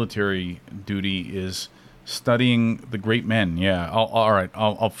military duty is studying the great men. Yeah. All right.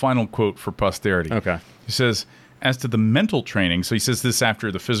 I'll final quote for posterity. Okay. He says, as to the mental training, so he says this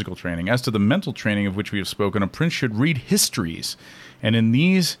after the physical training, as to the mental training of which we have spoken, a prince should read histories, and in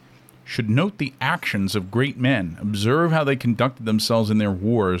these should note the actions of great men, observe how they conducted themselves in their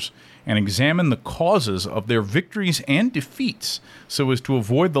wars, and examine the causes of their victories and defeats, so as to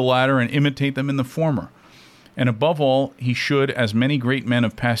avoid the latter and imitate them in the former. And above all, he should, as many great men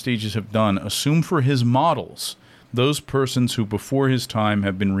of past ages have done, assume for his models those persons who before his time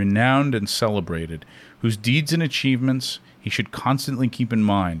have been renowned and celebrated, whose deeds and achievements he should constantly keep in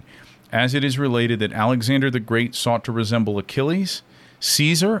mind, as it is related that Alexander the Great sought to resemble Achilles,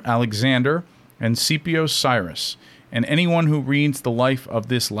 Caesar, Alexander, and Scipio Cyrus. And anyone who reads the life of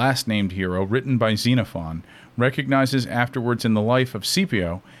this last-named hero, written by Xenophon, recognizes afterwards in the life of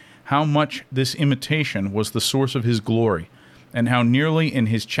Scipio how much this imitation was the source of his glory, and how nearly in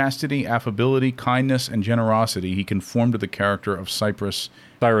his chastity, affability, kindness, and generosity he conformed to the character of Cyrus.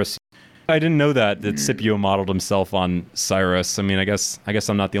 I didn't know that Scipio modeled himself on Cyrus. I mean, I guess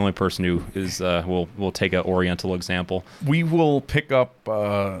I'm not the only person who is will take an Oriental example. We will pick up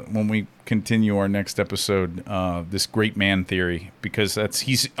when we continue our next episode this great man theory, because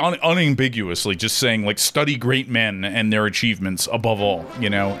he's unambiguously just saying, like, study great men and their achievements above all,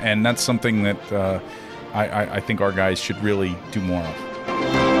 and that's something that I think our guys should really do more of.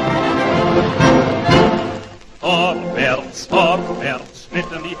 Vorwärts, vorwärts,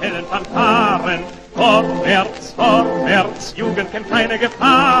 schnitten die hellen Fanfaren. Vorwärts, vorwärts, Jugend kennt keine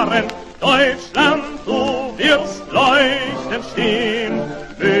Gefahren. Deutschland, du wirst leuchtend stehen,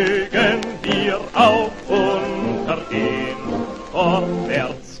 mögen wir auch untergehen.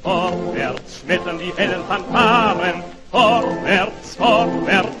 Vorwärts, vorwärts, schmettern die hellen Fanfaren. Vorwärts,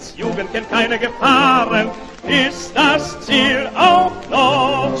 vorwärts, Jugend kennt keine Gefahren. Ist das Ziel auch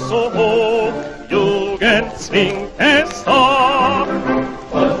noch so hoch? Jugend zwingt es doch.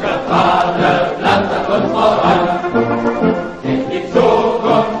 Unser Vaterland hat uns voran, in die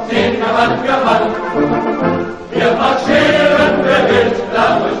Zukunft sehen wir Hand für Hand. Wir marschieren für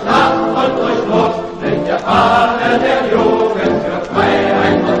Hitler durch Nacht und durch Not, mit der Fahne der Jugend für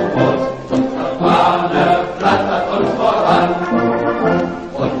Freiheit und Mut. Unsere Fahne flattert uns voran.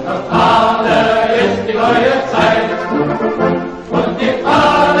 Unsere Fahne ist die neue Zeit. Und die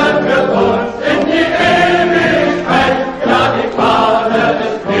Fahne führt uns in die Ewigkeit. Ja, die Fahne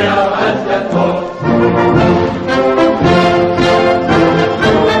ist mehr als der Tod.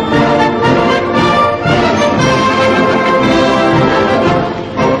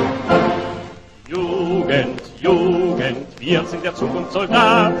 Jugend, Jugend, wir sind der Zukunft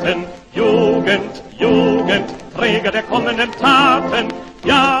Soldaten. Jugend, Jugend, Träger der kommenden Taten.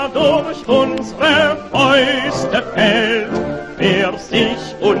 Ja, durch unsere Fäuste fällt, wer sich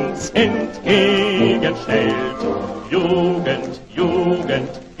uns entgegenstellt. Jugend, Jugend,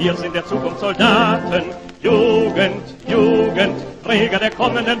 wir sind der Zukunft Soldaten. Jugend, Jugend, Träger der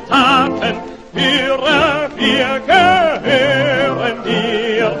kommenden Taten. Führer, wir gehören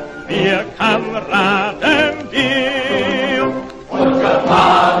dir, wir Kameraden.